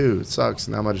barrel 2. It sucks.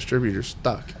 Now my distributor's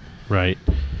stuck. Right.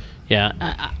 Yeah.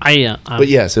 But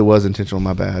yes, it was intentional.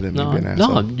 My bad. I didn't No, mean to be an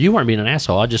asshole. no, you weren't being an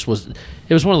asshole. I just was.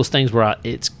 It was one of those things where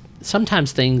it's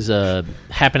sometimes things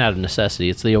happen out of necessity.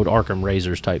 It's the old Arkham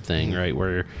Razors type thing, right?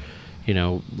 Where, you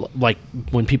know, like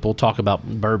when people talk about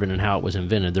bourbon and how it was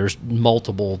invented, there's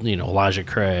multiple, you know, Elijah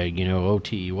Craig, you know,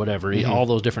 OT, whatever, all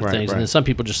those different Right, things. right. And then some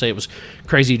people just say it was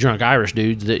crazy drunk Irish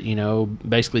dudes that, you know,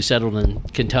 basically settled in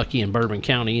Kentucky and Bourbon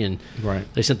County, and Right.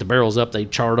 they sent the barrels up, they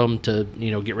charred them to,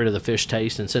 you know, get rid of the fish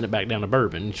taste and send it back down to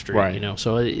Bourbon Street, Right. you know.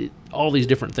 So all these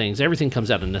different things, everything comes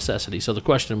out of necessity. So the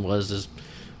question was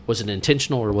it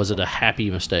intentional or was it a happy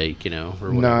mistake, you know? Or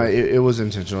No, whatever? it was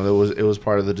intentional. It was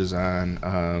part of the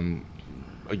design.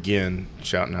 Again,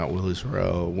 shouting out Willie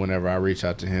Sorrell. Whenever I reached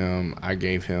out to him, I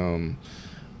gave him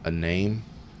a name.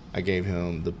 I gave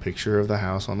him the picture of the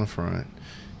house on the front,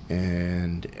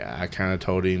 and I kind of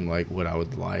told him like what I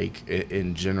would like.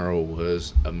 In general,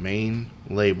 was a main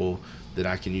label that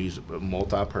I can use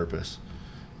multi-purpose.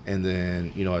 And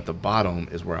then, you know, at the bottom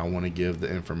is where I want to give the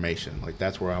information. Like,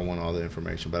 that's where I want all the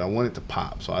information. But I want it to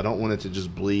pop. So I don't want it to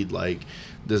just bleed like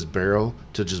this barrel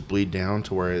to just bleed down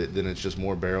to where then it's just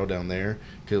more barrel down there.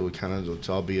 Because it would kind of it's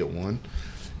all be at one.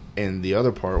 And the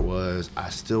other part was I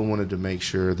still wanted to make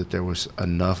sure that there was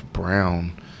enough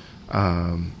brown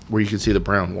where you could see the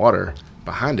brown water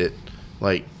behind it.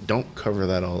 Like, don't cover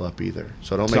that all up either.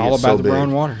 So don't It's make all it about so the big.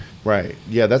 brown water. Right.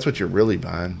 Yeah, that's what you're really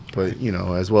buying. But, you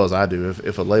know, as well as I do,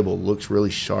 if a label looks really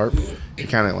sharp, it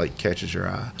kind of, like, catches your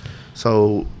eye.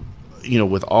 So, you know,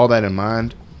 with all that in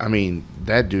mind, I mean,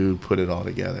 that dude put it all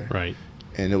together. Right.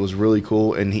 And it was really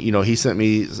cool. And, he sent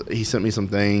me some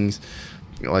things.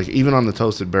 Like, even on the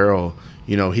Toasted Barrel,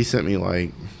 you know, he sent me,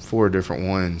 like, 4 different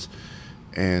ones.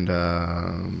 And,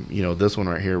 you know, this one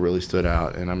right here really stood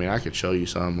out. And, I mean, I could show you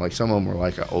some. Like, some of them were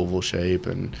like an oval shape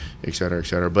and et cetera, et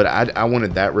cetera. But I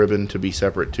wanted that ribbon to be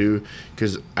separate, too,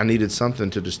 because I needed something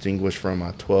to distinguish from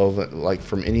my 12, like,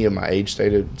 from any of my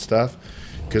age-stated stuff.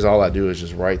 Because all I do is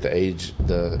just write the age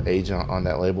on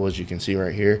that label, as you can see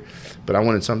right here. But I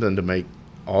wanted something to make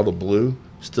all the blue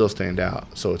still stand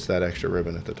out, so it's that extra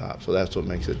ribbon at the top. So that's what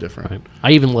makes it different. Right.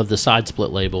 I even love the side split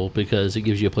label because it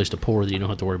gives you a place to pour that you don't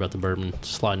have to worry about the bourbon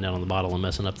sliding down on the bottle and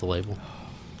messing up the label.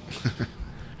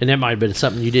 And that might have been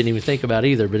something you didn't even think about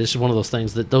either, but it's just one of those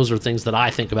things those are things that I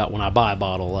think about when I buy a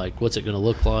bottle, like what's it going to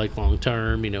look like long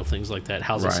term, you know, things like that.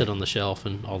 How's it Right. sit on the shelf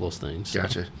and all those things. So-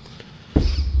 Gotcha.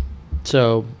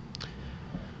 So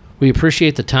we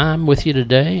appreciate the time with you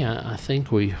today. I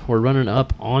think we're running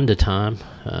up on to time.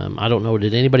 I don't know.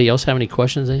 Did anybody else have any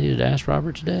questions they needed to ask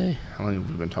Robert today? How long have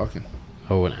we been talking?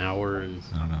 Oh, an hour and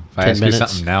I don't know. If I 10 ask minutes. you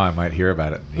something now, I might hear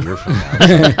about it a year from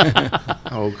now.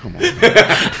 Oh, come on.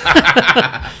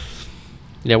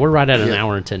 yeah, we're right at an Yeah.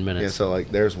 hour and 10 Yeah, minutes. so,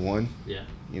 like, there's one. Yeah.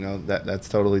 You know, that's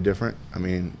totally different. I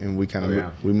mean, and we kind of yeah.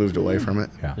 we moved away from it.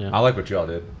 Yeah. Yeah. I like what y'all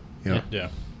did. You know? Yeah.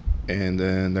 And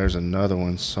then there's another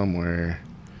one somewhere.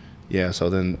 Yeah, so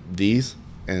then these,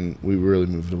 and we really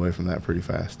moved away from that pretty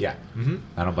fast. Yeah. Mm-hmm.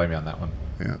 I don't blame you on that one.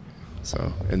 Yeah.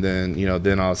 So, and then, you know,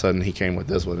 then all of a sudden he came with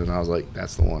this one, and I was like,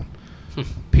 that's the one.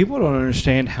 People don't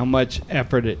understand how much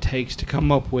effort it takes to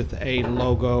come up with a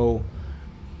logo,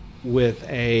 with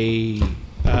a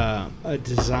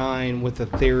design, with a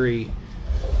theory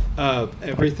of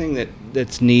everything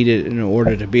that's needed in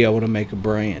order to be able to make a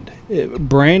brand.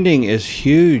 Branding is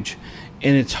huge,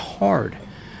 and it's hard.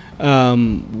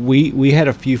 We had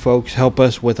a few folks help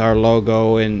us with our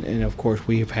logo, and of course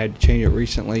we have had to change it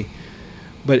recently.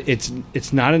 But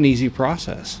it's not an easy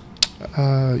process.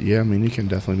 Yeah, I mean, it can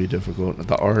definitely be difficult.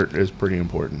 The art is pretty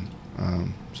important.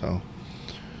 So,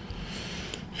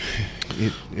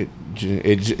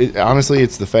 it honestly,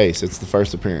 it's the face. It's the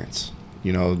first appearance.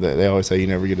 You know, they always say you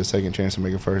never get a second chance to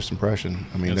make a first impression.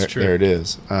 I mean, That's true. there it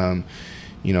is.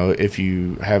 You know, if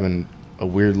you having a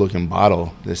weird looking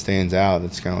bottle that stands out,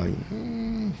 it's kind of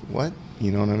like, what?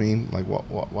 You know what I mean? Like,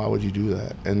 why would you do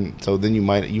that? And so then you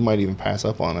might even pass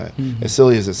up on it. Mm-hmm. As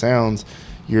silly as it sounds,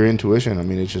 your intuition, I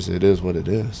mean, it is what it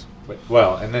is.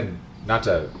 Well, and then not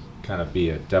to kind of be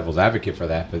a devil's advocate for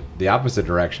that, but the opposite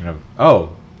direction of,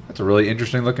 oh, that's a really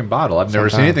interesting looking bottle. I've never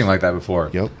seen Sometimes. anything like that before.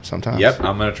 Yep, sometimes. Yep,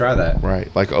 I'm gonna try that.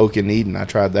 Right, like Oak and Eden, I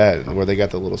tried that where they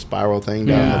got the little spiral thing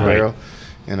down Yeah. the Right. barrel,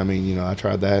 and I mean, I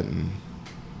tried that, and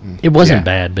It wasn't Yeah.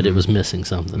 bad, but it was missing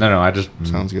something. No, I just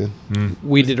sounds good.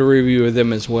 We did a review of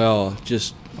them as well,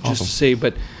 just Awesome. to see.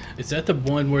 But Is that the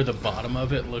one where the bottom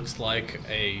of it looks like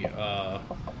a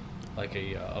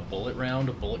bullet round,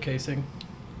 a bullet casing,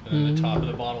 and then the top of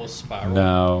the bottle is spiral?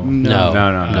 no. No.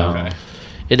 No. Okay.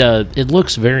 It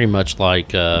looks very much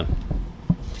like a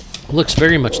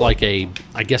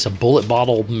I guess a bullet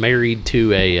bottle married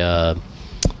to a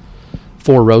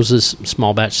Four Roses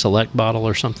small batch select bottle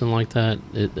or something like that.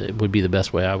 It would be the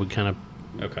best way I would kind of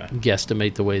Okay.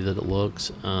 guesstimate the way that it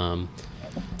looks.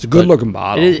 it's a good looking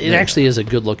bottle. It actually is a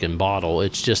good looking bottle.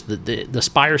 It's just that the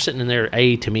spire sitting in there,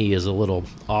 to me, is a little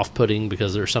off putting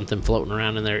because there's something floating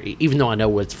around in there. Even though I know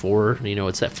what it's for,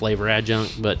 it's that flavor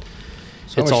adjunct, but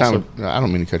So it's how much also. time? I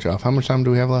don't mean to cut you off. How much time do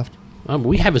we have left?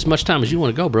 We have as much time as you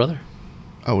want to go, brother.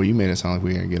 Oh, well, you made it sound like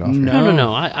we were gonna get off. No. Here.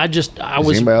 No. I Is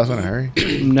was. anybody else in a hurry?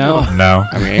 No. No.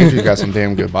 I mean, Andrew's got some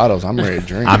damn good bottles. I'm ready to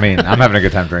drink. I mean, I'm having a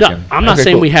good time No, drinking. I'm not Okay,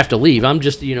 saying cool. we have to leave. I'm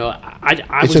just, I it's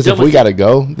was just done if we with- got to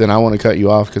go, then I want to cut you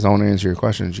off because I want to answer your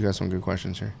questions. You got some good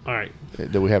questions here All right.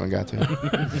 that we haven't got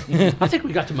to. I think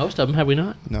we got to most of them, have we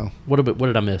not? No, What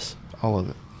did I miss? all of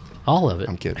it. All of it.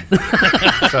 I'm kidding.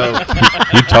 So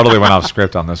You totally went off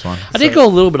script on this one. I did go a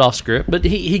little bit off script, but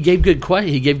he gave good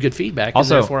he gave good feedback.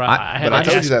 Also, and therefore I- I had but I to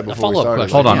told ask you that a before we follow-up started.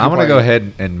 question. Hold on, Yeah. I want to go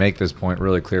ahead and make this point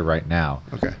really clear right now.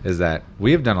 Okay. Is that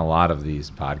we have done a lot of these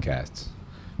podcasts.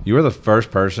 You are the first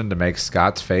person to make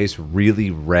Scott's face really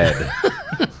red.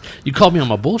 You called me on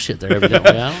my bullshit there,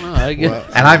 evidently. I don't know. Well,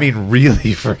 And I mean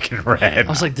really freaking red. I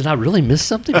was like, did I really miss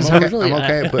something? I'm Is that okay, really, I'm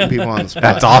okay at putting people on the spot.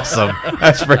 That's awesome.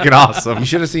 That's freaking awesome. You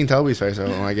should have seen Toby's face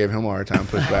when I gave him a hard time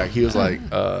push back. He was like,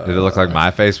 Did it look like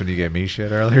my face when you gave me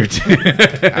shit earlier? Too?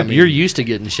 I mean, You're used to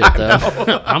getting shit,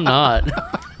 though. I'm not.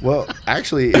 well,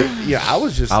 actually, I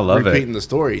was just I love it. repeating the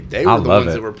story. They I were the love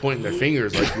ones it. that were pointing their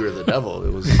fingers like you were the devil.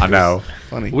 It was I know.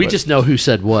 funny. We but just know who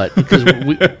said what. Because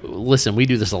listen, we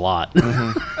do this a lot.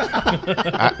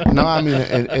 I mean,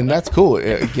 and that's cool.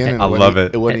 Again, I love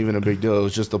it. It wasn't even a big deal. It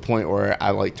was just the point where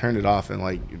I turned it off and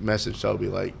messaged Toby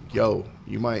like, "Yo,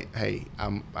 you might. Hey,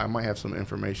 I might have some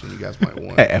information you guys might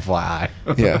want." FYI.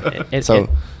 Yeah. And- So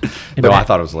and No, I Matt-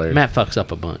 thought it was hilarious. Matt fucks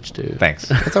up a bunch, too. Thanks.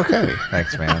 it's okay.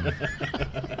 Thanks, man.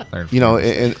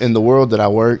 In the world that I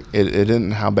work, it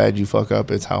isn't how bad you fuck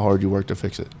up; it's how hard you work to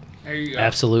fix it. There you go.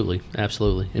 Absolutely.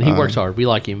 And he works hard. We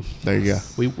like him. There you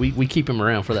go. We keep him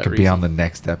around for that Could reason. be on the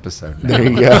next episode. There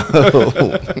you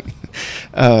go.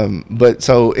 But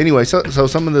so anyway, so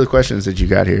some of the questions that you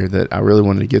got here that I really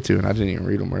wanted to get to, and I didn't even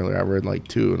read them earlier. I read like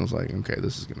two, and I was like, okay,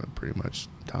 this is going to pretty much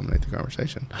dominate the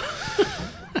conversation.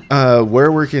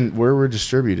 Where we're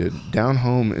distributed, Down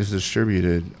Home is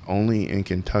distributed only in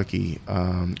Kentucky.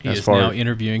 He As is far now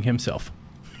interviewing himself.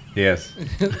 Yes.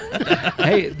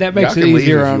 Hey, that y'all makes it can leave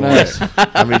easier if on you us. want.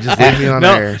 I mean, just leave me on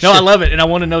No, air. no, I love it, and I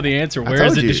want to know the answer. I Where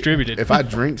is told it you, distributed? If I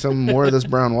drink some more of this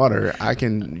brown water, I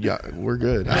can. Yeah, we're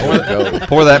good. I won't go.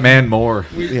 Pour that man more.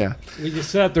 Yeah, We just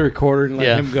set up the recorder and let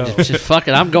Yeah. him go. Just fuck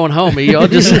it. I'm going home. Y'all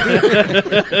just.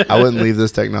 I wouldn't leave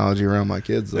this technology around my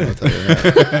kids. Though, I'll tell you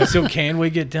that. So can we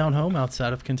get Down Home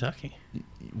outside of Kentucky?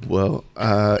 Well,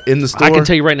 in the store, I can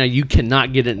tell you right now, you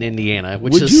cannot get it in Indiana,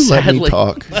 which Would is you let sadly. me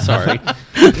talk? Sorry.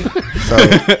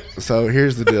 So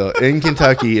here's the deal. In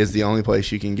Kentucky is the only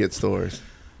place you can get stores.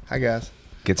 Hi guys.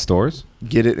 Get stores?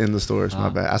 Get it in the stores. My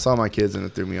bad. I saw my kids and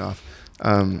it threw me off.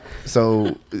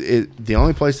 So the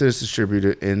only place that it's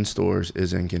distributed in stores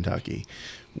is in Kentucky.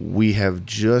 We have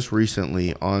just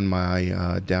recently on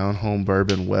my Down Home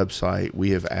Bourbon website, we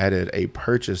have added a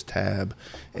purchase tab,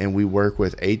 and we work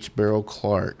with H. Barrel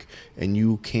Clark, and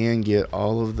you can get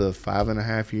all of the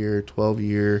 5.5 year, 12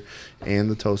 year, and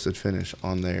the toasted finish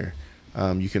on there.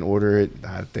 You can order it.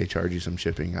 They charge you some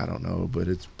shipping. I don't know, but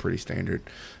it's pretty standard.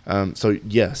 So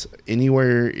yes,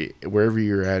 anywhere, wherever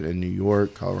you're at in New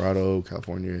York, Colorado,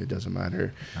 California, it doesn't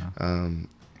matter. I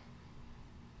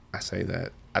say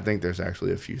that. I think there's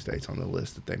actually a few states on the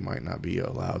list that they might not be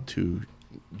allowed to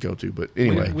go to. But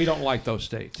anyway, We don't like those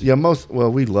states. yeah,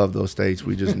 we love those states.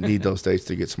 We just need those states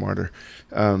to get smarter.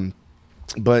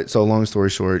 But so long story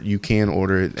short, you can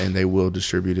order it and they will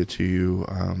distribute it to you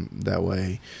that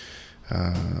way.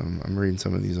 I'm reading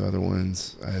some of these other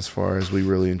ones. As far as we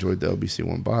really enjoyed the LBC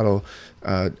one bottle,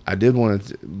 I did want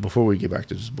to, before we get back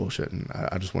to just bullshitting,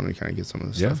 I just wanted to kind of get some of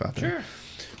the stuff out there. Sure.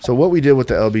 So what we did with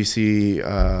the LBC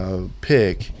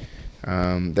pick,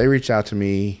 they reached out to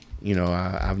me. You know,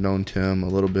 I've known Tim a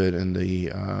little bit in the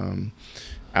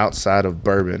outside of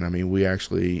bourbon, I mean, we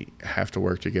actually have to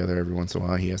work together every once in a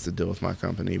while. He has to deal with my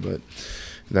company, but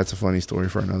that's a funny story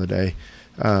for another day.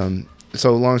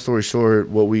 So long story short,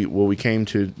 what we came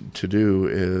to do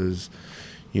is,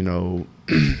 you know,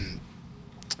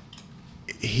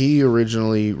 he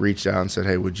originally reached out and said,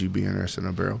 hey, would you be interested in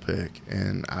a barrel pick?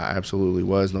 And I absolutely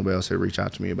was. Nobody else had reached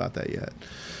out to me about that yet.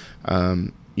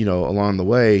 You know, along the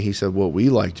way, he said, what we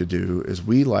like to do is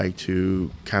we like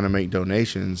to kind of make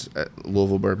donations at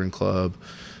Louisville Bourbon Club.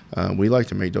 We like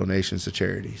to make donations to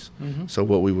charities. Mm-hmm. So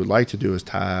what we would like to do is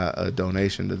tie a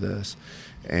donation to this.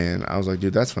 And I was like,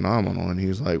 dude, that's phenomenal. And he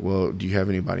was like, well, do you have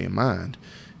anybody in mind?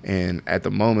 And at the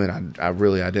moment, I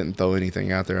didn't throw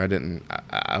anything out there.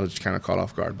 I was kind of caught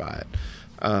off guard by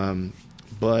it.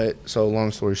 But so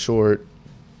long story short,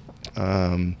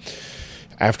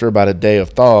 after about a day of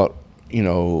thought, you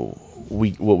know,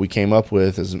 what we came up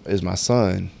with is my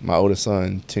son, my oldest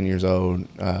son, 10 years old,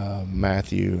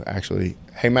 Matthew, actually.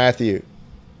 Hey, Matthew.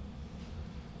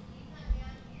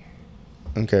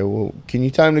 Okay, well, can you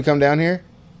tell him to come down here?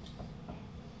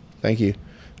 Thank you.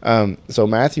 So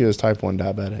Matthew is type 1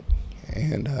 diabetic,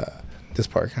 and this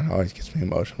part kind of always gets me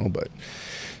emotional. But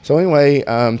so anyway,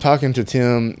 talking to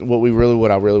Tim, what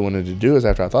I really wanted to do is,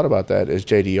 after I thought about that, is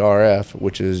JDRF,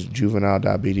 which is Juvenile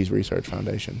Diabetes Research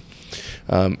Foundation.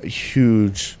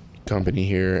 Huge company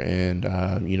here,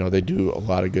 and you know, they do a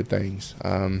lot of good things.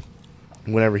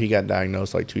 Whenever he got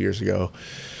diagnosed like 2 years ago,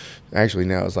 actually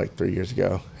now it's like 3 years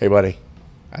ago. Hey, buddy,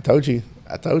 I told you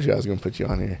I was going to put you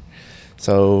on here.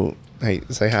 So, hey,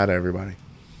 say hi to everybody.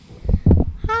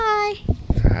 Hi.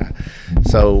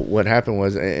 So what happened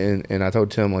was, and I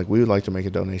told Tim, like, we would like to make a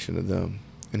donation to them.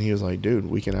 And he was like, dude,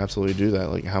 we can absolutely do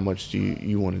that. Like, how much do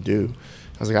you want to do?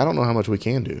 I was like, I don't know how much we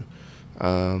can do.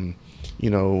 You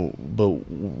know, but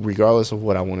regardless of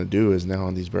what I want to do is now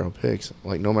on these barrel picks,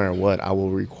 like, no matter what, I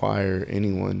will require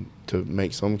anyone to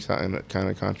make some kind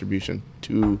of contribution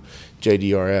to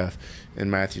JDRF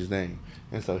in Matthew's name.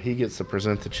 And so he gets to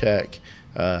present the check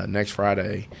next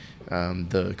Friday,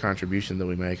 the contribution that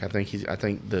we make. I think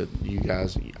that you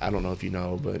guys, I don't know if you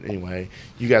know, but anyway,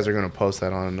 you guys are going to post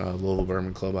that on Louisville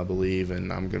Bourbon Club, I believe,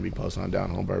 and I'm going to be posting on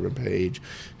Down Home Bourbon page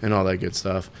and all that good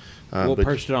stuff. We'll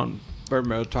post it on Bourbon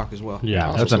Barrel Talk as well.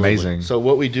 Yeah, that's amazing. So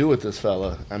what we do with this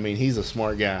fella, I mean, he's a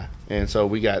smart guy. And so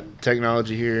we got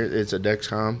technology here. It's a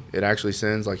Dexcom. It actually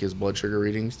sends like his blood sugar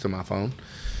readings to my phone.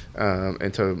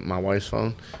 And to my wife's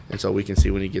phone, and so we can see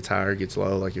when he gets high or gets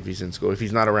low, like if he's in school. If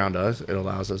he's not around us, it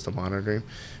allows us to monitor him.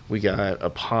 We got a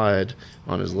pod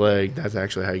on his leg. That's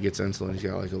actually how he gets insulin. He's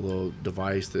got like a little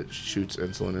device that shoots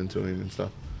insulin into him and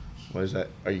stuff. What is that?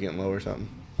 Are you getting low or something?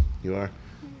 You are?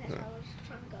 Yes, I was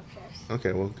trying to go upstairs.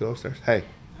 Okay, well, go upstairs. Hey,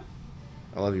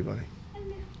 I love you, buddy.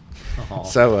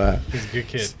 So He's a good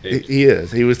kid. he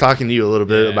is. He was talking to you a little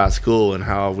bit Yeah. about school and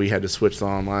how we had to switch to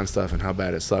online stuff and how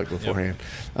bad it sucked beforehand.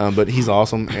 But he's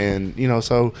awesome, and you know,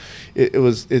 so it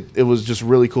was just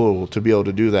really cool to be able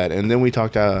to do that. And then we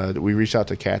we reached out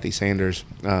to Kathy Sanders.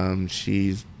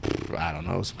 She's, I don't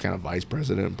know, some kind of vice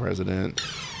president,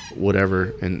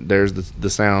 whatever. And there's the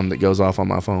sound that goes off on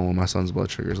my phone when my son's blood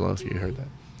sugar is low. If you heard that.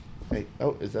 Hey,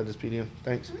 oh, is that his PDM?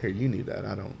 Thanks. Here, you need that.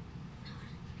 I don't.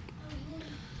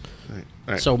 All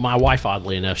right. So my wife,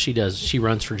 oddly enough, she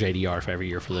runs for JDRF every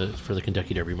year for the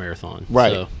Kentucky Derby Marathon.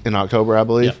 Right. So, in October, I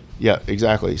believe. Yep. Yeah,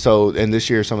 exactly. So, and this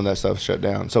year some of that stuff shut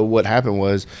down. So what happened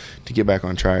was, to get back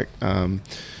on track,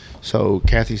 so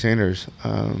Kathy Sanders,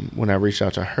 when I reached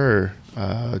out to her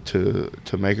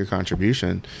to make a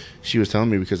contribution, she was telling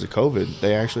me because of COVID,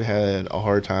 they actually had a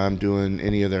hard time doing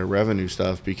any of their revenue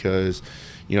stuff because,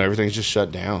 you know, everything's just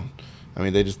shut down. I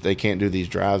mean, they can't do these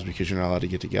drives because you're not allowed to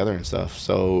get together and stuff.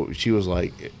 So she was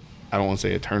like, I don't want to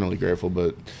say eternally grateful,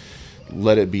 but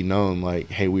let it be known, like,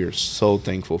 hey, we are so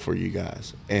thankful for you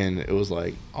guys. And it was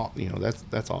like, oh, you know,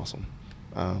 that's awesome.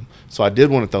 So I did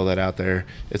want to throw that out there.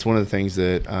 It's one of the things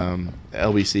that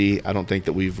LBC, I don't think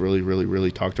that we've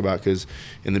really talked about, because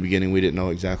in the beginning we didn't know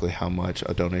exactly how much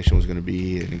a donation was going to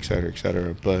be, and et cetera, et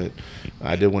cetera. But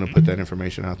I did want to put that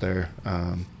information out there.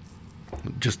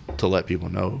 Just to let people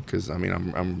know, because I mean,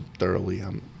 I'm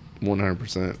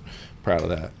 100% proud of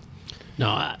that.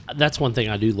 No, that's one thing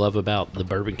I do love about the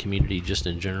bourbon community just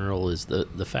in general, is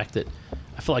the fact that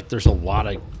I feel like there's a lot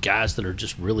of guys that are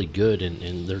just really good,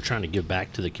 and they're trying to give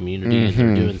back to the community, and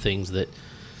they're doing things that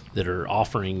are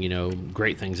offering, you know,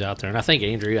 great things out there. And I think,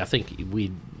 Andrew,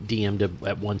 we DM'd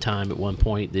at one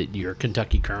point that you're a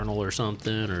Kentucky Colonel or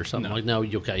something. No,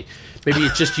 okay. Maybe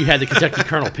it's just you had the Kentucky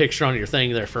Colonel picture on your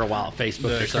thing there for a while at Facebook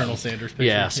The or something. Colonel Sanders picture.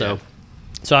 Yeah, so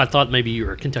So I thought maybe you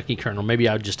were a Kentucky Colonel. Maybe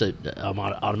I would just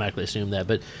automatically assume that.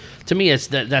 But to me,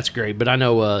 that's great. But I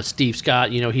know Steve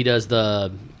Scott. He does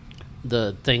the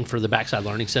thing for the Backside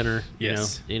Learning Center.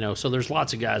 Yes. So there's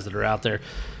lots of guys that are out there.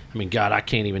 I mean, God, I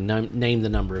can't even name the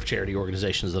number of charity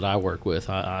organizations that I work with.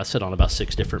 I sit on about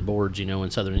 6 different boards,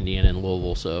 in Southern Indiana and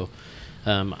Louisville. So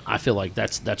I feel like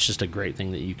that's just a great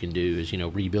thing that you can do is,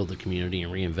 rebuild the community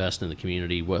and reinvest in the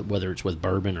community, whether it's with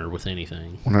bourbon or with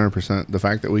anything. 100%. The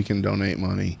fact that we can donate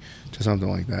money to something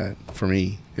like that, for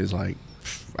me, is like,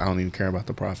 I don't even care about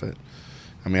the profit.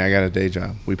 I mean, I got a day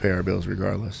job. We pay our bills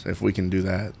regardless. If we can do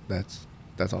that, that's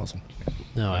awesome.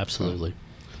 No, absolutely.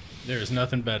 There is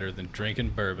nothing better than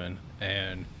drinking bourbon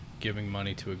and giving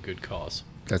money to a good cause.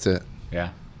 That's it. Yeah.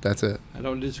 That's it. I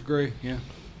don't disagree. Yeah.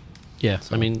 Yeah,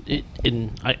 I mean,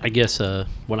 I guess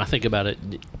when I think about it,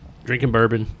 drinking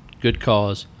bourbon, good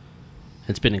cause,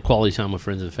 and spending quality time with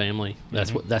friends and family,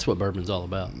 that's what bourbon's all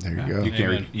about. There you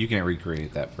go. You can't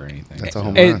recreate that for anything. That's a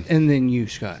home run. And then you,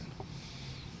 Scott.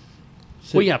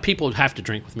 Well, yeah, people have to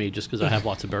drink with me just because I have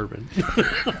lots of bourbon.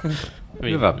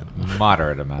 You have a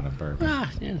moderate amount of bourbon.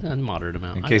 A moderate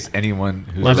amount. In case anyone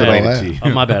who's My bad. related to you.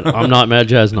 Oh, my bad. I'm not Matt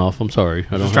Jasnoff. I'm sorry.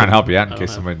 I'm just trying to help you out in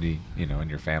case somebody, in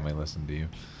your family listened to you.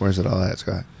 Where's it all at,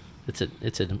 Scott? It's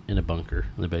in a bunker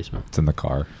in the basement. It's in the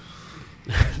car.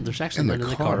 There's actually In the none in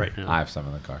the car? car right now. I have some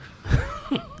in the car.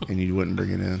 And you wouldn't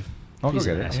bring it in? I'll go He's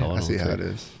get an it. asshole. I see how it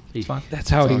is. It's fine. That's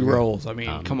how It's he all good. rolls. I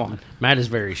mean, come on. Matt is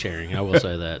very sharing. I will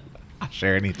say that. I'll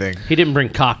share anything. He didn't bring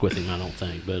cock with him, I don't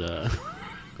think, but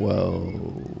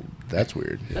Well, that's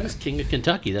weird. that is King of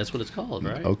Kentucky. That's what it's called,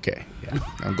 right? Okay. Yeah.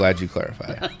 I'm glad you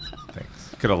clarified.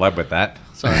 Thanks. Could have led with that.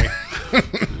 Sorry.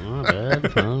 My bad.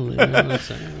 Probably not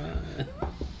saying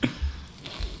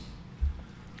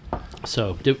that.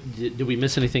 So, did we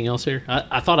miss anything else here?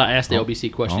 I thought I asked the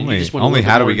LBC question. You Only just went a only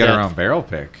little how bit do we more get in our depth. own barrel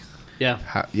pick?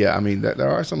 Yeah. Yeah, I mean, there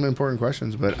are some important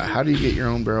questions, but how do you get your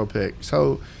own barrel pick?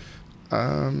 So,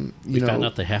 We found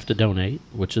out they have to donate,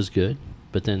 which is good.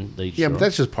 But then they yeah, but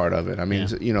that's just part of it. I mean,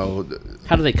 Yeah.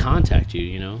 How do they contact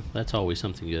you? That's always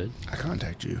something good. I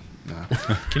contact you. No.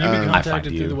 Can you be I find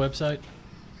contacted through you. the website?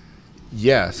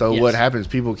 Yeah. So Yes. what happens?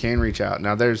 People can reach out.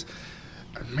 Now there's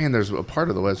a part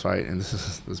of the website, and this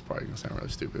is probably gonna sound really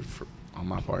stupid on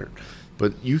my part,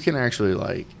 but you can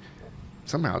actually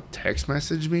somehow text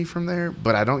message me from there,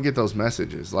 but I don't get those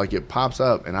messages. Like it pops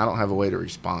up, and I don't have a way to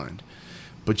respond.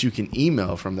 But you can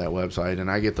email from that website,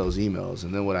 and I get those emails.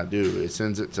 And then what I do, it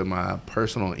sends it to my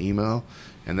personal email,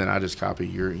 and then I just copy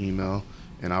your email,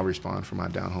 and I'll respond from my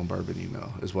Down Home Bourbon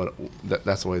email.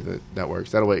 That's the way that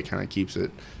works. That way it kind of keeps it.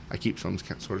 I keep some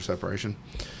sort of separation.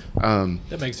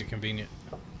 That makes it convenient.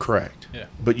 Correct. Yeah.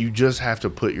 But you just have to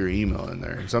put your email in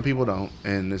there. Some people don't,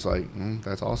 and it's like,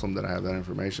 that's awesome that I have that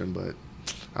information, but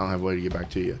I don't have a way to get back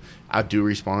to you. I do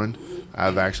respond.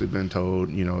 I've actually been told,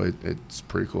 it's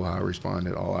pretty cool how I respond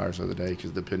at all hours of the day,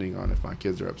 because depending on if my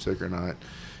kids are up sick or not,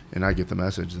 and I get the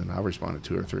message, then I'll respond at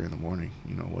 2 or 3 in the morning,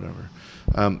 whatever.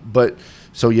 But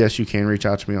so yes, you can reach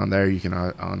out to me on there. You can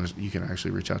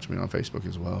actually reach out to me on Facebook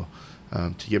as well.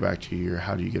 To get back to your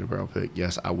how do you get a barrel pick?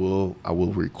 Yes, I will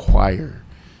require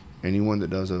anyone that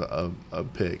does a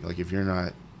pick. Like if you're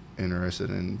not interested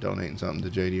in donating something to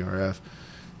JDRF,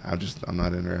 I'm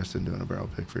not interested in doing a barrel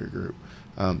pick for your group.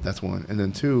 That's one. And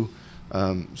then 2,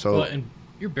 Well, and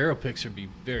your barrel picks would be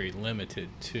very limited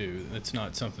too. It's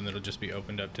not something that'll just be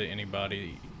opened up to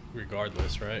anybody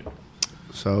regardless, right?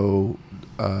 So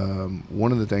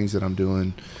one of the things that I'm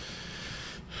doing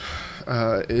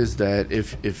is that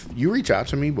if you reach out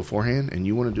to me beforehand and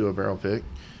you want to do a barrel pick,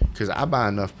 because I buy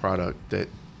enough product that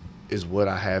is what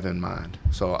I have in mind.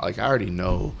 So I already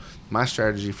know my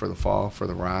strategy for the fall, for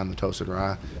the rye and the toasted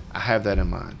rye. I have that in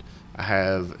mind.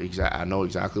 I know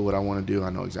exactly what I want to do. I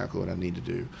know exactly what I need to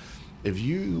do. If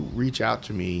you reach out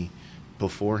to me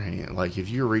beforehand, like if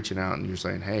you're reaching out and you're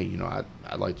saying, hey,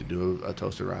 I'd like to do a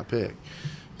toasted rye pick.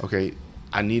 Okay,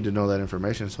 I need to know that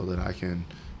information so that I can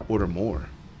order more.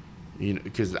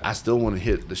 Because I still want to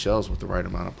hit the shelves with the right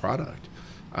amount of product.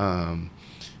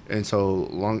 And so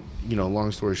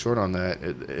long story short on that,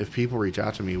 if people reach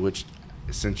out to me, which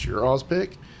since your all's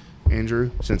pick, Andrew,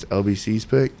 since LBC's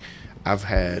pick, I've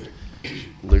had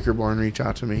Liquor Barn reach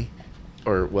out to me,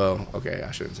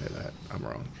 I shouldn't say that. I'm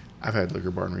wrong. I've had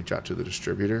Liquor Barn reach out to the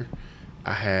distributor.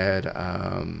 I had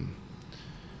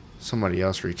somebody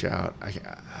else reach out. I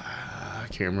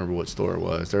can't remember what store it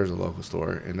was. There's a local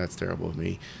store, and that's terrible of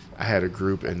me. I had a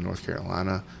group in North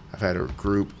Carolina. I've had a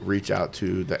group reach out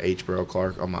to the H. Burrell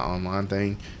Clark on my online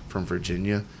thing from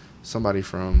Virginia, somebody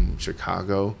from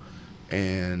Chicago,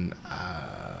 and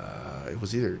it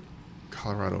was either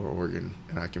Colorado or Oregon,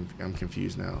 and I'm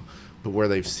confused now. But where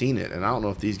they've seen it, and I don't know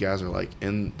if these guys are like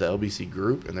in the LBC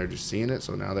group and they're just seeing it.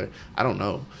 So now I don't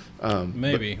know.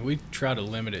 Maybe we try to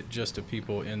limit it just to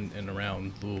people in and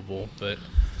around Louisville, but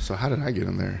So how did I get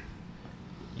in there?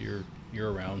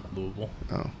 you're around Louisville.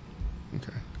 Oh,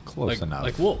 okay. Close enough.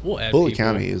 Like we'll add Bullitt people.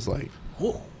 County is like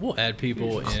We'll add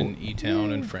people in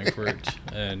E-Town and Frankfort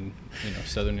and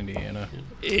Southern Indiana.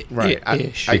 right. I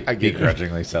get it.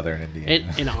 begrudgingly Southern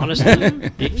Indiana. And honestly,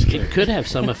 it could have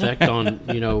some effect on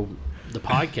the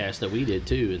podcast that we did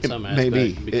too in some aspect.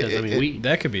 Maybe. Because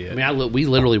That could be it.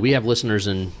 we have listeners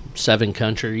in 7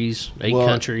 countries, 8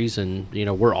 countries, and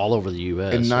we're all over the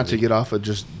U.S. And not to get off of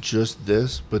just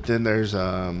this, but then there's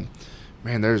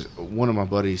there's one of my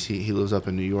buddies. He lives up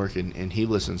in New York, and he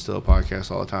listens to a podcast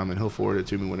all the time, and he'll forward it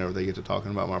to me whenever they get to talking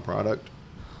about my product.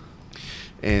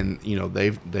 And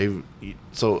they've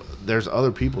so there's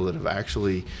other people that have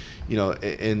actually,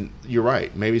 and you're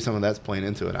right. Maybe some of that's playing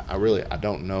into it. I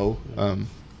don't know.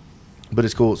 But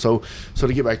it's cool. So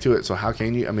to get back to it, so how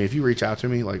can you? I mean, if you reach out to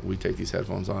me, like we take these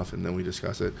headphones off and then we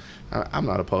discuss it. I'm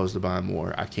not opposed to buying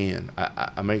more. I can.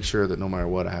 I make sure that no matter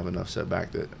what, I have enough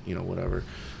setback that whatever,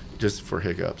 just for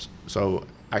hiccups. So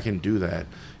I can do that.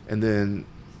 And then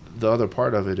the other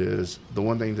part of it is the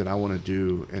one thing that I want to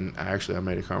do. And I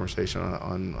made a conversation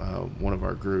on one of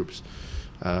our groups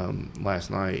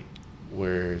last night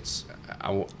where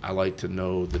I like to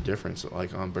know the difference,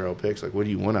 like on barrel picks. Like, what do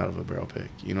you want out of a barrel pick?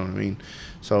 You know what I mean?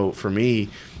 So for me,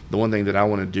 the one thing that I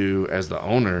want to do as the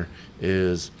owner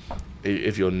is,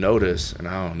 if you'll notice, and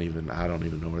I don't even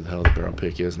know where the hell the barrel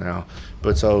pick is now.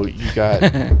 But so you got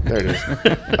there it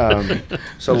is.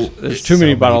 So There's too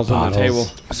many bottles on the table.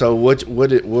 So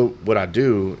what I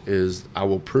do is I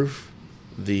will proof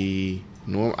the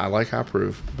normal. I like high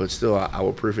proof, but still I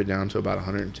will proof it down to about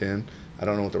 110. I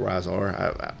don't know what the ryes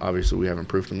are. Obviously, we haven't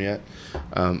proofed them yet.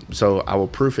 So I will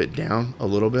proof it down a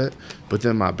little bit. But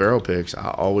then my barrel picks,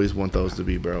 I always want those to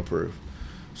be barrel proof.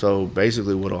 So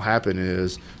basically what will happen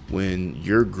is when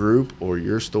your group or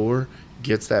your store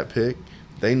gets that pick,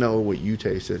 they know what you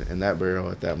tasted in that barrel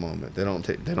at that moment.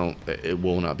 It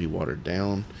will not be watered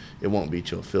down. It won't be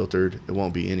chill filtered. It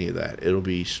won't be any of that. It'll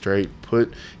be straight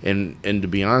put. And to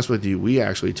be honest with you, we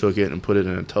actually took it and put it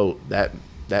in a tote that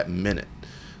minute.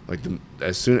 Like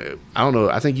as soon, I don't know.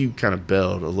 I think you kind of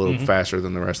belled a little faster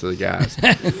than the rest of the guys.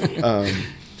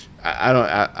 I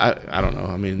don't know.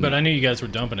 I mean, but I knew you guys were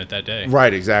dumping it that day.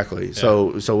 Right, exactly.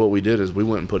 Yeah. So what we did is we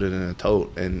went and put it in a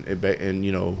tote, and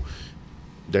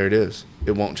there it is.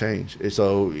 It won't change.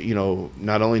 So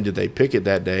not only did they pick it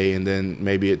that day, and then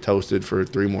maybe it toasted for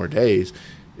 3 more days,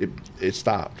 it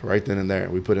stopped right then and there.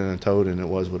 We put it in a tote, and it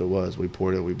was what it was. We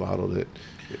poured it, we bottled it.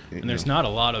 And there's not a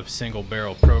lot of single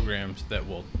barrel programs that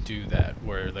will do that,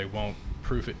 where they won't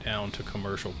proof it down to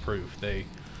commercial proof. They,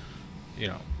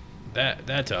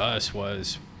 that to us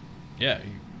was,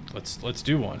 let's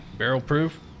do one barrel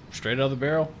proof, straight out of the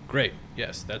barrel. Great,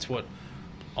 yes, that's what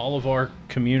all of our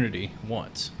community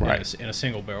wants, right, in a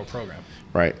single barrel program.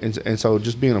 Right, and so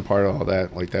just being a part of all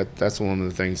that, like that's one of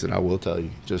the things that I will tell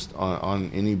you. Just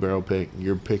on any barrel pick,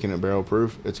 you're picking it barrel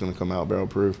proof. It's going to come out barrel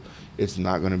proof. It's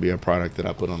not going to be a product that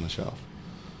I put on the shelf.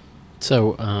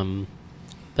 So,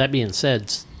 that being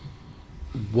said,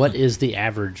 what is the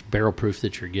average barrel proof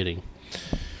that you're getting?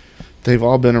 They've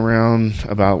all been around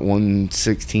about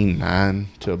 116.9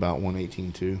 to about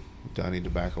 118.2. Do I need to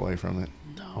back away from it?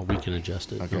 No, we can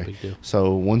adjust it. Okay. No big deal.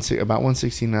 So about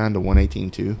 169 to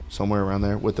 118.2, somewhere around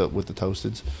there with the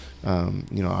toasteds.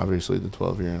 Obviously the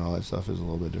 12 year and all that stuff is a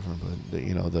little bit different,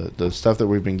 but the stuff that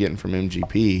we've been getting from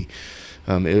MGP,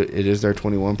 it is their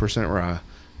 21% rye,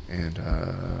 and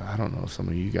I don't know if some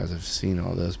of you guys have seen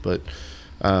all this, but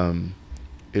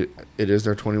it is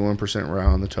their 21% rye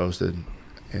on the toasted.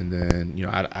 And then,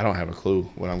 I don't have a clue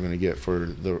what I'm going to get for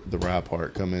the rye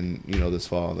part coming, this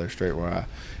fall. They're straight rye.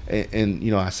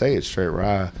 And I say it's straight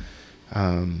rye.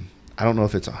 I don't know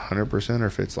if it's 100% or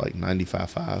if it's like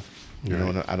 95.5.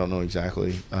 I don't know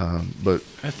exactly. But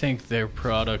I think their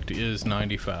product is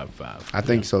 95.5. I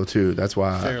think so, too. That's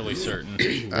why. Fairly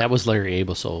certain. That was Larry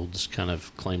Abesold's kind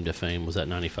of claim to fame, was that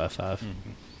 95.5. Mm-hmm.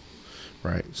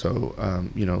 Right. So,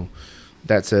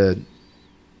 that said,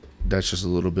 that's just a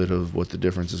little bit of what the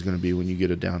difference is going to be when you get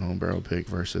a down home barrel pick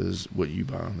versus what you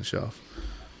buy on the shelf.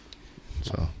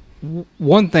 So,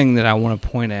 one thing that I want to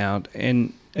point out,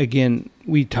 and again,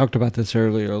 we talked about this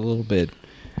earlier a little bit,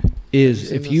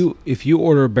 is if you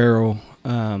order a barrel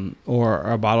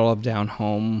or a bottle of down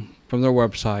home from their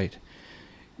website,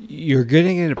 you're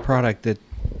getting a product that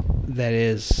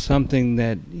is something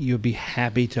that you'll be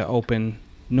happy to open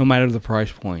no matter the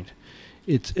price point.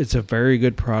 It's a very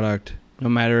good product. no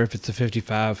matter if it's the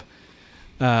 55,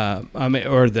 or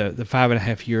the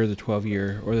 5.5 year, the 12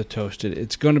 year, or the toasted.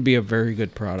 It's going to be a very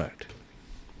good product.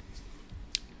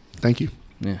 Thank you.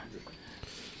 Yeah.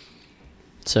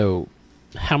 So,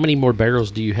 how many more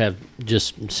barrels do you have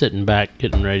just sitting back,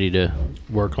 getting ready to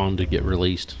work on to get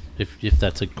released? If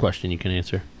that's a question you can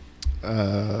answer.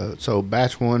 So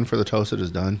batch 1 for the toasted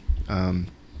is done.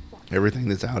 Everything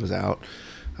that's out is out.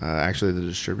 Actually, the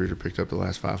distributor picked up the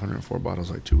last 504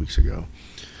 bottles like 2 weeks ago.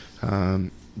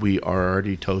 We are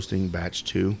already toasting batch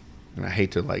 2, and I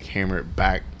hate to like hammer it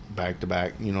back to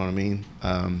back. You know what I mean?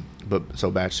 But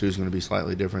so batch 2 is going to be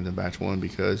slightly different than batch 1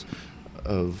 because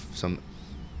of some.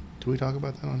 Do we talk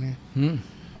about that on here?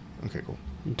 Okay, cool.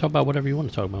 You talk about whatever you want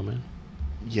to talk about, man.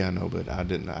 Yeah, no, but I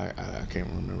didn't. I can't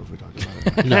remember if we talked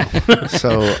about it. No.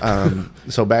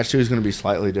 So batch 2 is going to be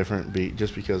slightly different,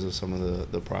 just because of some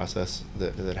of the process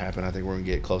that happened. I think we're going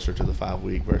to get closer to the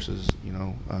 5-week versus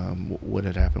what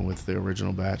had happened with the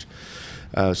original batch.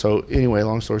 So anyway,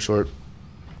 long story short,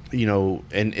 and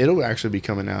it'll actually be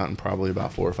coming out in probably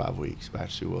about 4 or 5 weeks.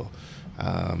 Batch 2 will.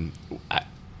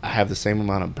 I have the same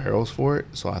amount of barrels for it,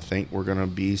 so I think we're going to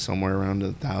be somewhere around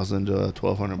 1,000 to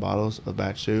 1,200 bottles of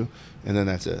batch 2, and then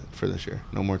that's it for this year.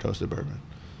 No more toasted bourbon.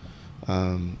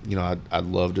 I'd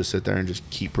love to sit there and just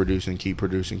keep producing.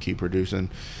 People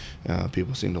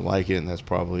seem to like it, and that's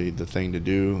probably the thing to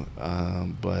do.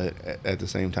 But at the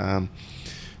same time,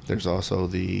 there's also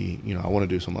I want to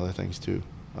do some other things too.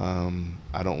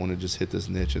 I don't want to just hit this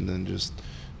niche and then just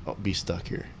be stuck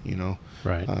here,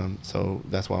 Right. So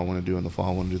that's what I want to do in the fall.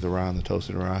 I want to do the rye and the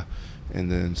toasted rye,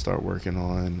 and then start working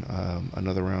on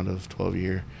another round of 12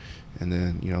 year, and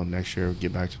then next year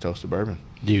get back to toasted bourbon.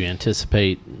 Do you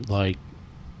anticipate like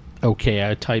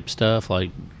OKI type stuff, like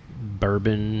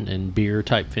bourbon and beer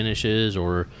type finishes,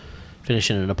 or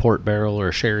finishing in a port barrel or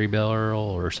a sherry barrel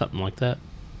or something like that?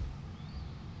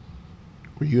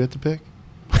 Were you at the pick?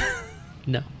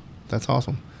 No. That's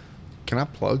awesome. Can I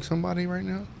plug somebody right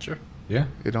now? Sure. Yeah.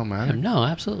 It don't matter. No,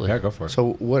 absolutely. Yeah, go for it.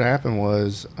 So what happened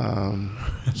was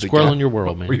Squirrel in your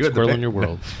world, man. Were you at the Squirrel pick? in your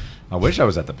world. I wish I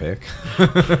was at the pick.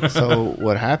 So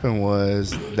what happened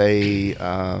was they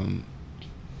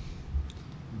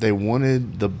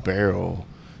wanted the barrel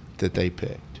that they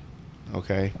picked,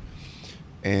 okay?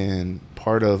 And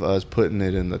part of us putting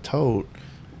it in the tote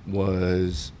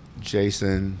was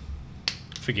Jason.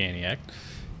 Faganiac.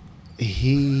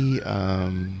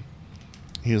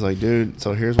 He was like, dude,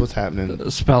 so here's what's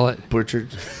happening. Spell it. Butchered.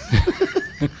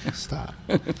 Stop.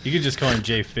 You could just call him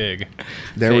J Fig.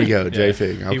 There we go, Yeah. J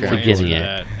Fig. He Okay. won't answer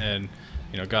Faganiac. that, and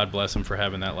God bless him for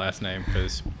having that last name,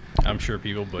 because I'm sure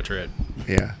people butcher it.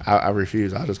 Yeah, I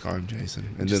refuse. I'll just call him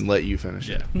Jason and then let you finish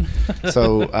Yeah. it.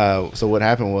 So what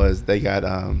happened was they got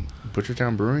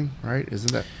Butchertown Brewing, right?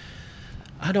 Isn't that?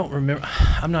 I don't remember.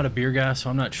 I'm not a beer guy, so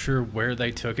I'm not sure where they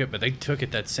took it, but they took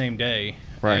it that same day.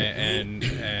 Right.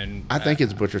 And I think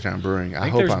it's Butchertown Brewing. I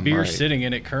think hope there's I'm beer right. sitting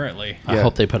in it currently. I Yeah.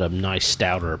 hope they put a nice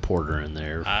stout or a porter in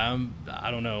there. I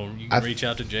don't know. You I can reach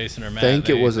out to Jason or Matt. I think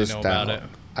it was they a know about stout. it.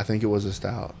 I think it was a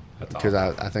stout That's because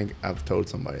awesome. I think I've told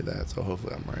somebody that, so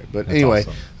hopefully I'm right. But That's anyway,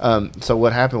 awesome. so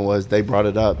what happened was they brought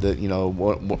it up that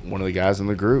one of the guys in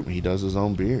the group, he does his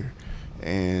own beer,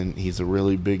 and he's a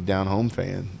really big Down Home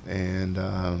fan, and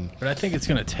But I think it's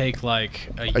going to take like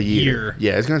a year.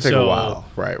 Yeah, it's going to take a while.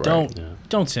 Right.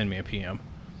 Don't send me a PM.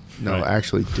 No, Right.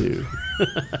 actually do.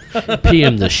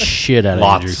 PM the shit out of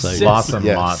Andrew Lots, Clayton. lots and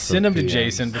Yes. lots. Send of them to PMs.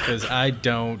 Jason, because I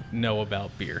don't know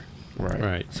about beer. Right.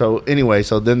 Right. So anyway,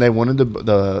 so then they wanted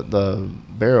the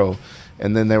barrel,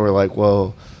 and then they were like,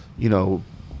 well,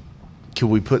 can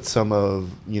we put some of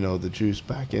the juice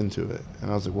back into it?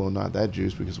 And I was like, well, not that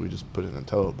juice, because we just put it in a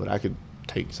tote, but I could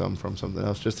take some from something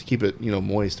else just to keep it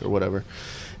moist or whatever.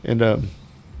 And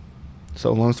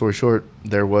so long story short,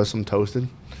 there was some toasted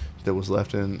that was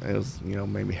left in. It was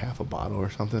maybe half a bottle or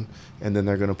something, and then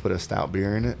they're going to put a stout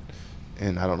beer in it.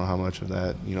 And I don't know how much of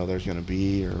that, there's going to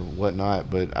be or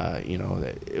whatnot, but,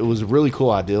 it was a really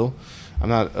cool idea. I'm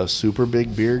not a super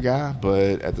big beer guy,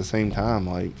 but at the same time,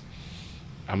 like,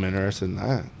 I'm interested in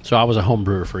that. So I was a home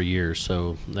brewer for years,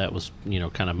 so that was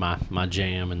kind of my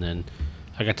jam. And then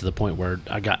I got to the point where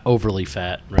I got overly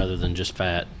fat rather than just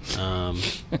fat,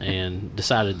 and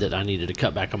decided that I needed to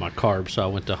cut back on my carbs. So I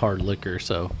went to hard liquor.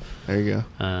 So There you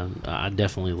go. I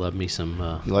definitely love me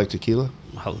some. You like tequila?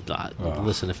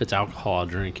 Listen, if it's alcohol, I'll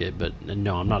drink it. But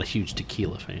no, I'm not a huge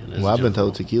tequila fan. Well, I've been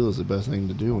told tequila is the best thing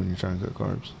to do when you're trying to cut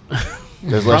carbs.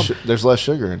 There's less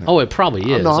sugar in it. Oh, it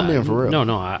probably is. no, I'm being for real.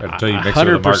 No, I Until you mix it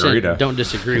with a 100% margarita. don't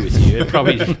disagree with you. It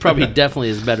probably definitely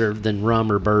is better than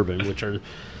rum or bourbon, which are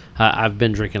I've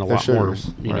been drinking a lot more,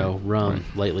 sugars. rum Right.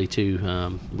 lately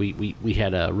too. We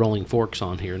had Rolling Forks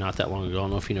on here not that long ago. I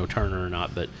don't know if you know Turner or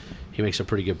not, but he makes a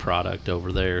pretty good product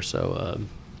over there. So,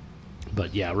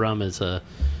 but yeah, rum is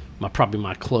probably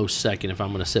my close second. If I'm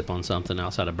going to sip on something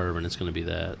outside of bourbon, it's going to be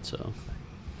that. So.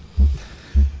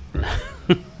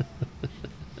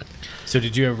 So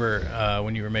did you ever,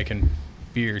 when you were making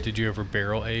beer, did you ever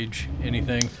barrel age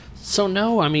anything? So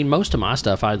no, I mean most of my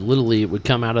stuff, I literally would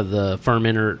come out of the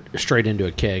fermenter straight into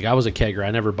a keg. I was a kegger.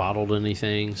 I never bottled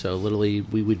anything. So literally,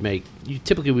 we would make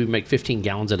 15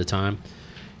 gallons at a time,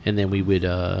 and then we would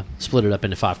split it up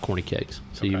into 5 corny kegs.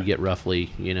 So you Okay. would get roughly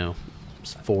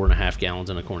 4.5 gallons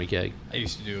in a corny keg. I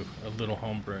used to do a little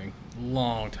home brewing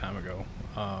long time ago.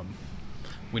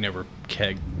 We never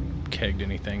kegged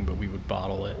anything, but we would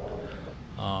bottle it.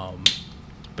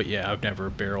 But yeah, I've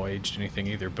never barrel aged anything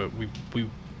either. But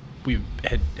we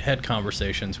had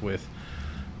conversations with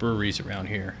breweries around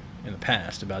here in the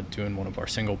past about doing one of our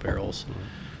single barrels,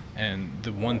 and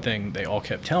the one thing they all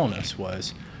kept telling us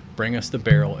was, bring us the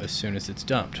barrel as soon as it's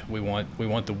dumped. We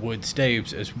want the wood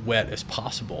staves as wet as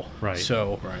possible. Right.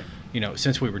 So,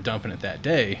 since we were dumping it that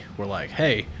day, we're like,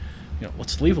 hey,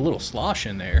 let's leave a little slosh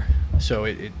in there so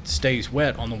it stays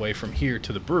wet on the way from here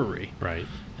to the brewery. Right.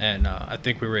 And I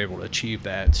think we were able to achieve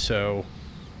that. So,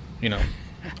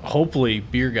 hopefully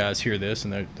beer guys hear this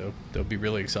and they'll be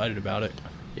really excited about it.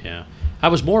 Yeah. I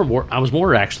was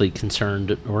more actually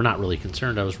concerned, or not really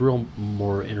concerned. I was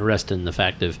more interested in the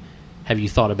fact of, have you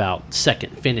thought about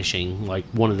second finishing, like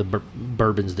one of the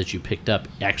bourbons that you picked up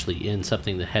actually in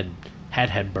something that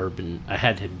had bourbon,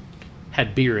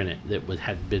 had beer in it that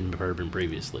had been bourbon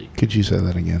previously? Could you say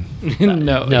that again?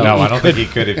 no. No, I don't think he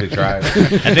could if he tried.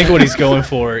 I think what he's going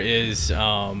for is,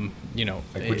 would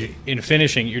you- in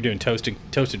finishing, you're doing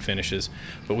toasted finishes,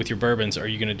 but with your bourbons, are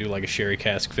you going to do like a sherry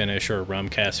cask finish or a rum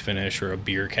cask finish or a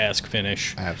beer cask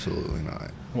finish? Absolutely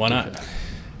not. Why not?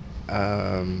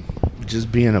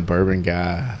 Just being a bourbon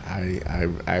guy,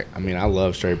 I mean, I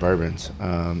love straight bourbons.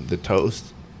 The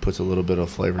toast puts a little bit of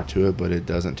flavor to it, but it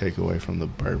doesn't take away from the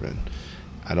bourbon.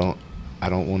 I don't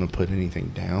want to put anything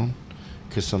down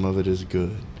because some of it is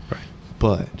good. Right.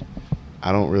 But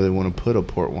I don't really want to put a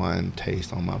port wine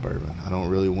taste on my bourbon. I don't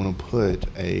really want to put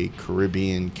a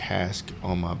Caribbean cask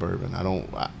on my bourbon.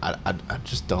 I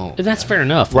just don't. And that's fair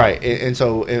enough. Right. And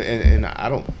so I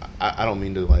don't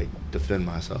mean to like defend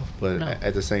myself, but No.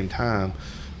 at the same time,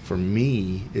 for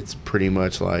me, it's pretty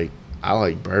much like I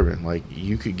like bourbon. Like,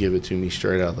 you could give it to me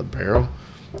straight out of the barrel,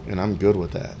 and I'm good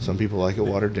with that. Some people like it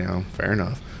watered down. Fair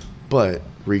enough. But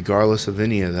regardless of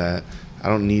any of that, I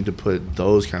don't need to put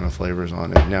those kind of flavors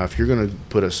on it. Now, if you're going to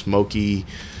put a smoky,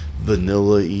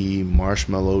 vanilla-y,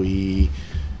 marshmallow-y,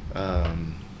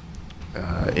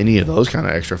 any of those kind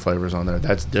of extra flavors on there,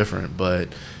 that's different. But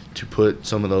to put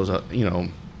some of those, I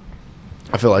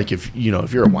feel like if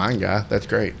you're a wine guy, that's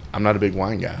great. I'm not a big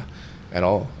wine guy at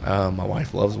all. My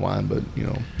wife loves wine, but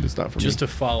it's not for me. Just to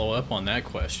follow up on that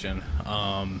question.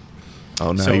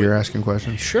 Oh, now so- you're asking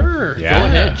questions? Sure. Yeah. Go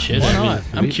ahead. Shit. Why I mean, not?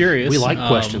 I'm curious. We like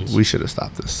questions. We should have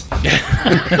stopped this. We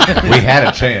had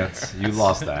a chance. You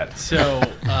lost that. So,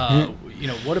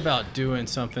 what about doing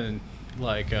something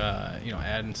like,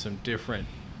 adding some different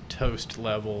toast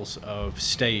levels of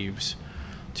staves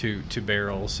to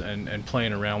barrels and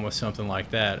playing around with something like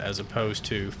that as opposed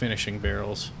to finishing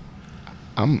barrels?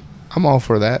 I'm all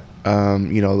for that.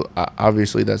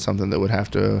 Obviously that's something that would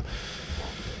have to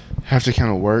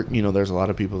kind of work. There's a lot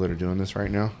of people that are doing this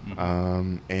right now,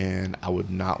 and I would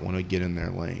not want to get in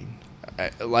their lane.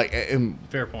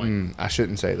 Fair point. I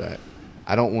shouldn't say that.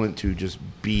 I don't want to just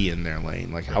be in their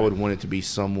lane. Like, I would want it to be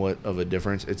somewhat of a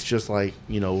difference. It's just like,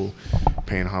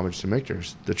 paying homage to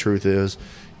Michter's. The truth is,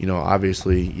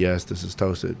 obviously, yes, this is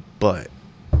toasted, but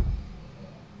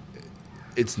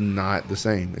it's not the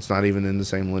same. It's not even in the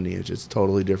same lineage. It's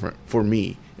totally different for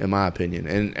me, in my opinion.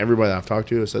 And everybody that I've talked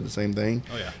to has said the same thing.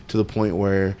 Oh, yeah. To the point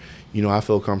where, I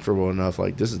feel comfortable enough,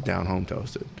 like, this is down home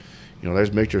toasted.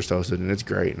 There's Michter's toasted, and it's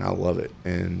great, and I love it.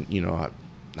 And,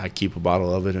 I keep a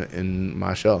bottle of it in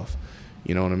my shelf.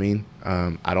 You know what I mean?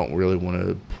 I don't really want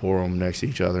to pour them next to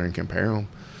each other and compare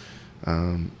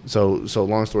them. So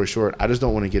long story short, I just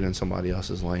don't want to get in somebody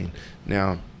else's lane.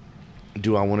 Now,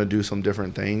 do I want to do some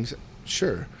different things?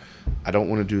 Sure. I don't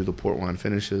want to do the port wine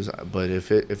finishes, but if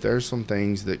there's some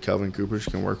things that Kelvin Coopers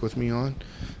can work with me on,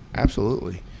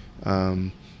 absolutely.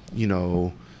 I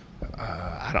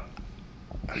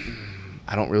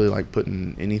don't really like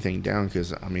putting anything down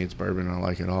because, it's bourbon and I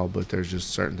like it all, but there's just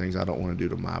certain things I don't want to do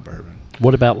to my bourbon.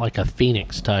 What about like a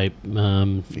Phoenix type?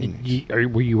 Phoenix.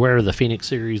 Were you aware of the Phoenix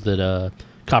series that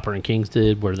Copper and Kings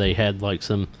did, where they had like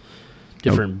some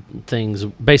different things.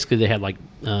 Basically, they had like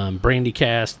brandy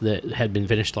cask that had been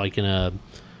finished like in a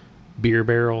beer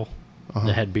barrel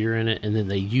that had beer in it, and then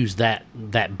they used that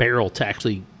barrel to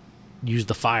actually use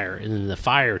the fire, and then the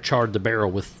fire charred the barrel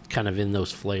with kind of in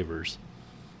those flavors.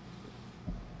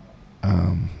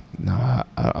 No,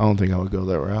 I don't think I would go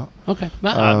that route. Okay,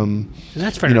 well,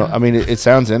 that's fair. You know, enough. I mean, it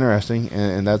sounds interesting,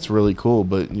 and that's really cool.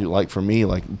 But like for me,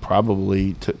 like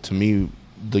probably to me,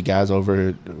 the guys over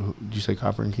at, did you say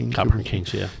Copper and Kings? Copper and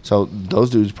Kings, yeah. So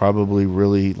those dudes probably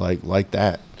really like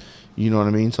that. You know what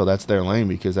I mean? So that's their lane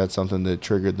because that's something that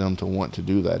triggered them to want to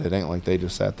do that. It ain't like they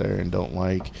just sat there and don't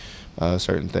like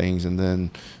certain things, and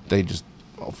then they just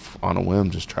on a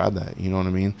whim just tried that. You know what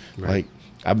I mean? Right. Like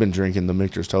I've been drinking the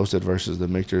Michter's Toasted versus the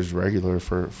Michter's Regular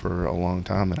for a long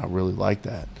time, and I really like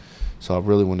that. So I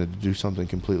really wanted to do something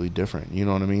completely different. You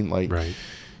know what I mean? Like, Right.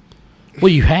 Well,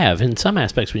 you have in some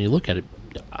aspects when you look at it.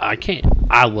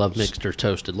 I love Michter's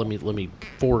Toasted. Let me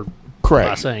forward correct.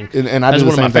 by saying And I that's do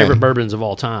one the of my same thing. favorite bourbons of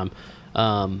all time.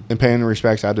 In paying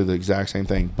respects, I do the exact same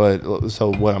thing. But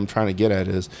so what I'm trying to get at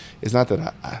is, it's not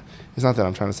that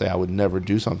I'm trying to say I would never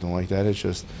do something like that. It's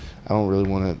just I don't really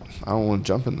want to. I don't want to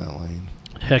jump in that lane.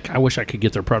 Heck, I wish I could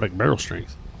get their product barrel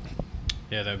strength.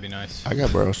 Yeah, that would be nice. I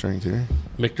got barrel strength here.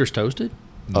 Michter's Toasted.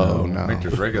 Oh no!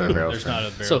 Michter's regular barrel There's strength.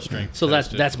 not a barrel So strength. that's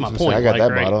toasted. my I was point. gonna say, I got like,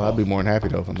 that right? bottle. I'd be more than happy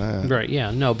to open that. Right,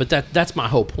 yeah, no, but that's my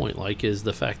whole point. Like, is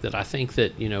the fact that I think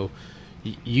that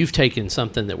you've taken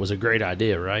something that was a great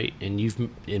idea, right, and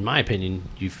in my opinion,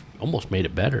 you've almost made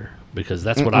it better because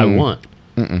that's what I want.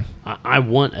 I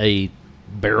want a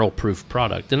barrel-proof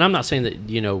product, and I'm not saying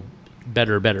that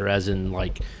better as in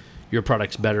like your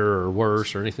product's better or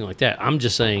worse or anything like that. I'm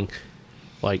just saying,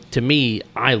 like, to me,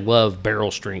 I love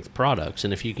barrel strength products,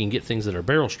 and if you can get things that are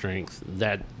barrel strength,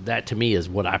 that to me is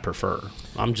what I prefer.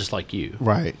 I'm just like you.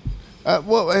 Right.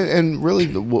 Well, and really,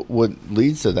 what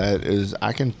leads to that is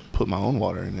I can put my own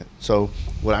water in it. So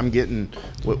what I'm getting,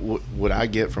 what I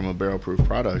get from a barrel proof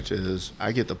product is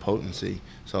I get the potency,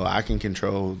 so I can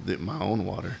control my own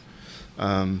water,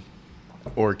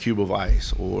 or a cube of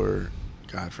ice, or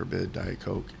God forbid, Diet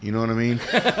Coke. You know what I mean?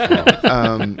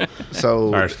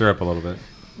 So Sorry, stir up a little bit.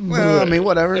 well, I mean,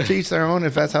 whatever. To each their own.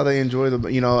 If that's how they enjoy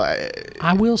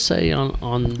I will say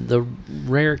on the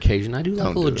rare occasion, I do like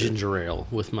Don't a little do it. ginger ale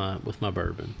with my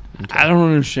bourbon. I don't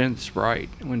understand Sprite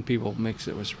when people mix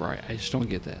it with Sprite. I just don't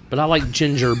get that. But I like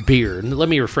ginger beer. And let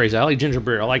me rephrase that. I like ginger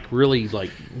beer. I like really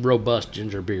like robust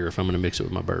ginger beer if I'm going to mix it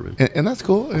with my bourbon. and that's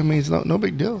cool. I mean, it's no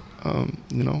big deal.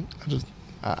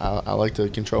 I like to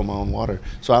control my own water,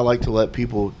 so I like to let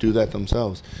people do that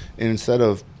themselves. And instead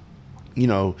of,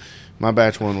 my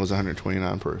batch one was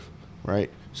 129 proof,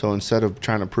 right? So instead of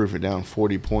trying to proof it down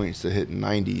 40 points to hit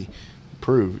 90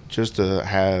 proof, just to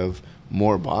have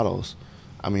more bottles,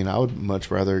 I mean, I would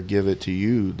much rather give it to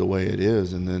you the way it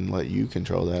is, and then let you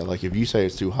control that. Like if you say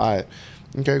it's too hot,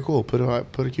 okay, cool. Put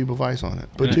a cube of ice on it.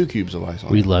 Put 2 cubes of ice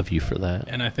on We it. love you for that.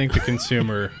 And I think the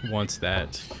consumer wants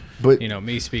that. But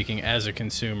Me speaking as a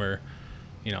consumer,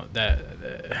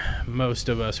 that most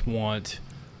of us want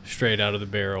straight out of the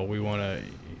barrel. We want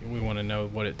to know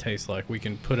what it tastes like. We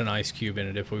can put an ice cube in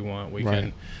it if we want. We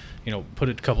Right. can, put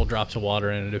a couple drops of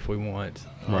water in it if we want.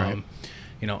 Right.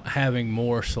 Having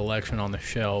more selection on the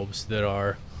shelves that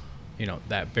are,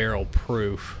 that barrel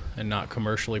proof and not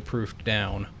commercially proofed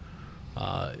down,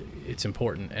 it's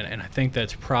important. And I think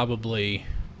that's probably,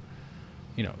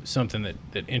 something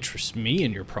that interests me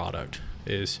in your product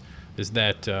is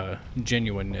that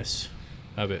genuineness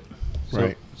of it.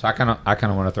 right. So I kind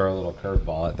of want to throw a little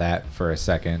curveball at that for a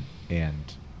second, and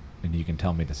you can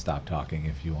tell me to stop talking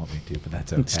if you want me to, but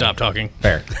that's okay. Stop talking.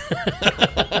 Fair.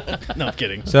 No, I'm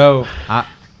kidding. So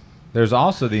there's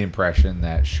also the impression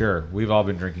that, sure, we've all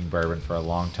been drinking bourbon for a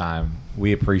long time.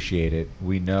 We appreciate it.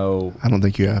 We know I don't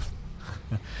think you have.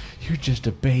 you're just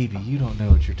a baby. You don't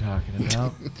know what you're talking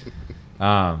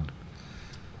about.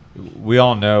 We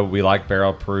all know we like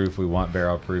barrel proof. We want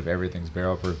barrel proof. Everything's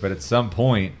barrel proof. But at some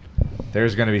point,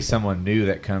 there's going to be someone new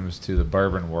that comes to the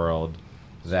bourbon world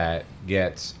that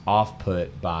gets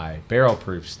off-put by barrel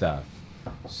proof stuff.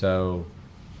 So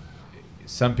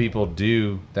some people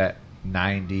do that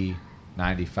 90,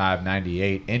 95,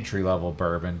 98 entry-level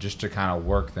bourbon just to kind of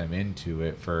work them into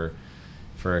it for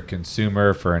a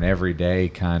consumer, for an everyday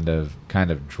kind of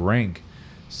drink.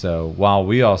 So while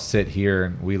we all sit here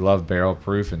and we love barrel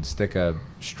proof and stick a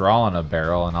straw in a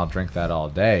barrel and I'll drink that all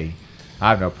day, I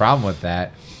have no problem with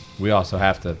that. We also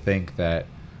have to think that,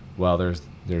 well, there's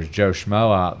Joe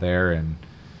Schmo out there in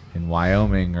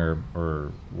Wyoming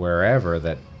or wherever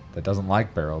that that doesn't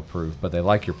like barrel proof, but they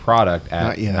like your product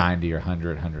Not at yet. 90 or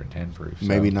 100, 110 proof. So.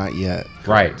 Maybe not yet.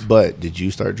 Right. But did you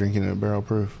start drinking it barrel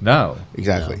proof? No.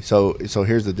 Exactly. No. So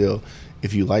here's the deal.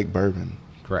 If you like bourbon,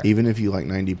 Correct. even if you like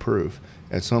 90 proof,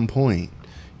 at some point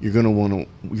you're gonna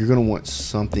want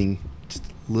something just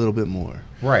a little bit more.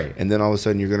 Right. And then all of a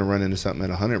sudden you're gonna run into something at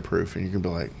 100 proof, and you're gonna be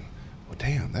like, well,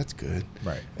 damn, that's good.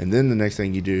 Right. And then the next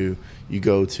thing you do, you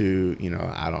go to,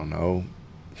 I don't know,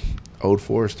 Old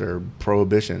Forester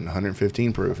Prohibition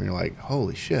 115 proof, and you're like,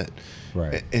 holy shit.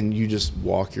 Right. And you just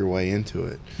walk your way into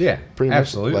it. Yeah. Pretty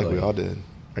absolutely. much like we all did.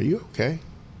 Are you okay?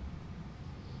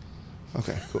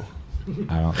 Okay, cool.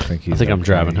 I don't think he's. I think I'm okay.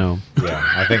 driving home. Yeah,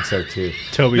 I think so too.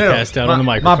 Toby passed out on the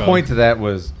microphone. My point to that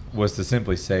was to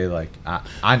simply say, like,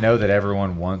 I know that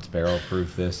everyone wants barrel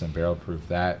proof this and barrel proof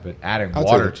that, but adding I'll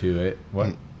water tell you. to it,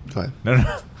 what? Go ahead.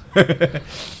 No.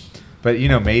 But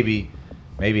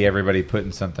maybe everybody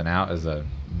putting something out as a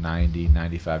 90,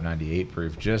 95, 98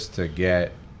 proof just to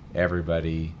get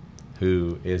everybody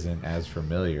who isn't as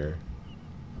familiar.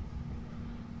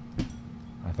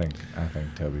 I think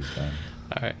Toby's done.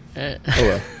 All right. Oh,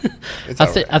 well. It's I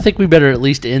all think right. I think we better at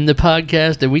least end the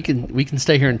podcast, and we can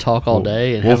stay here and talk all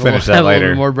day and We'll have, finish a, that have a later.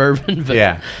 little more bourbon. But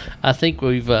Yeah. I think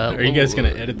we've. Are you guys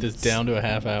going to edit this down to a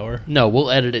half hour? No,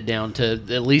 we'll edit it down to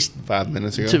at least 5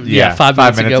 minutes ago. to, Yeah, 5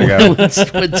 5 minutes minutes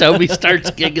ago when Toby starts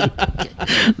giggling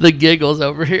the giggles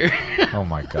over here. Oh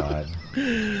my God.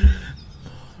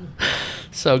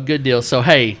 So good deal. So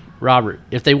hey, Robert,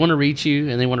 if they want to reach you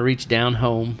and they want to reach Down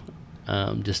Home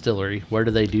Distillery, where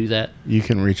do they do that? You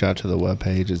can reach out to the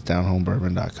webpage. It's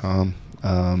downhomebourbon.com.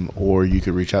 Or you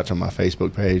could reach out to my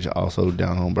Facebook page, also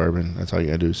Down Home Bourbon. That's all you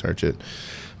got to do, search it.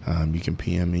 You can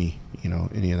PM me,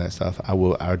 any of that stuff.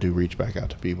 I do reach back out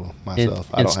to people myself.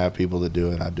 I don't have people that do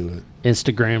it. I do it.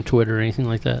 Instagram, Twitter, anything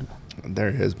like that? There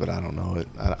is, but I don't know it.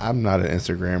 I'm not an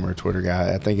Instagram or Twitter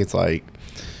guy. I think it's like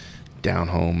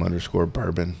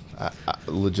downhome_bourbon.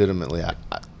 Legitimately, I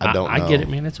don't know. I get it,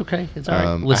 man. It's okay. It's all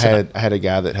right. Listen, I had a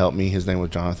guy that helped me. His name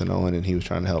was Jonathan Owen, and he was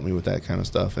trying to help me with that kind of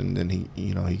stuff. And then he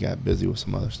got busy with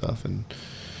some other stuff, and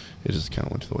it just kind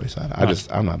of went to the wayside.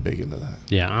 I'm not big into that.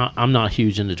 yeah, I'm not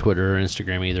huge into Twitter or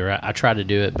Instagram either. I try to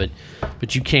do it, but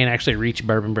you can't actually reach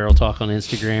Bourbon Barrel Talk on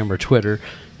Instagram or Twitter.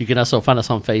 You can also find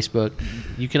us on Facebook.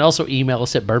 You can also email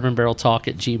us at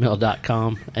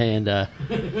bourbonbarreltalk@gmail.com. And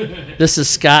this is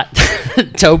Scott,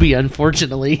 Toby,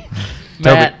 unfortunately,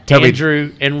 Matt, Toby-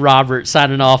 Andrew, and Robert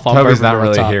signing off on Toby's Bourbon not Barrel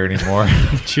really Talk. here anymore.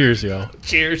 Cheers, y'all.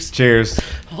 Cheers. Cheers.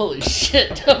 Holy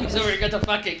shit, Toby's over here got the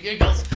fucking giggles.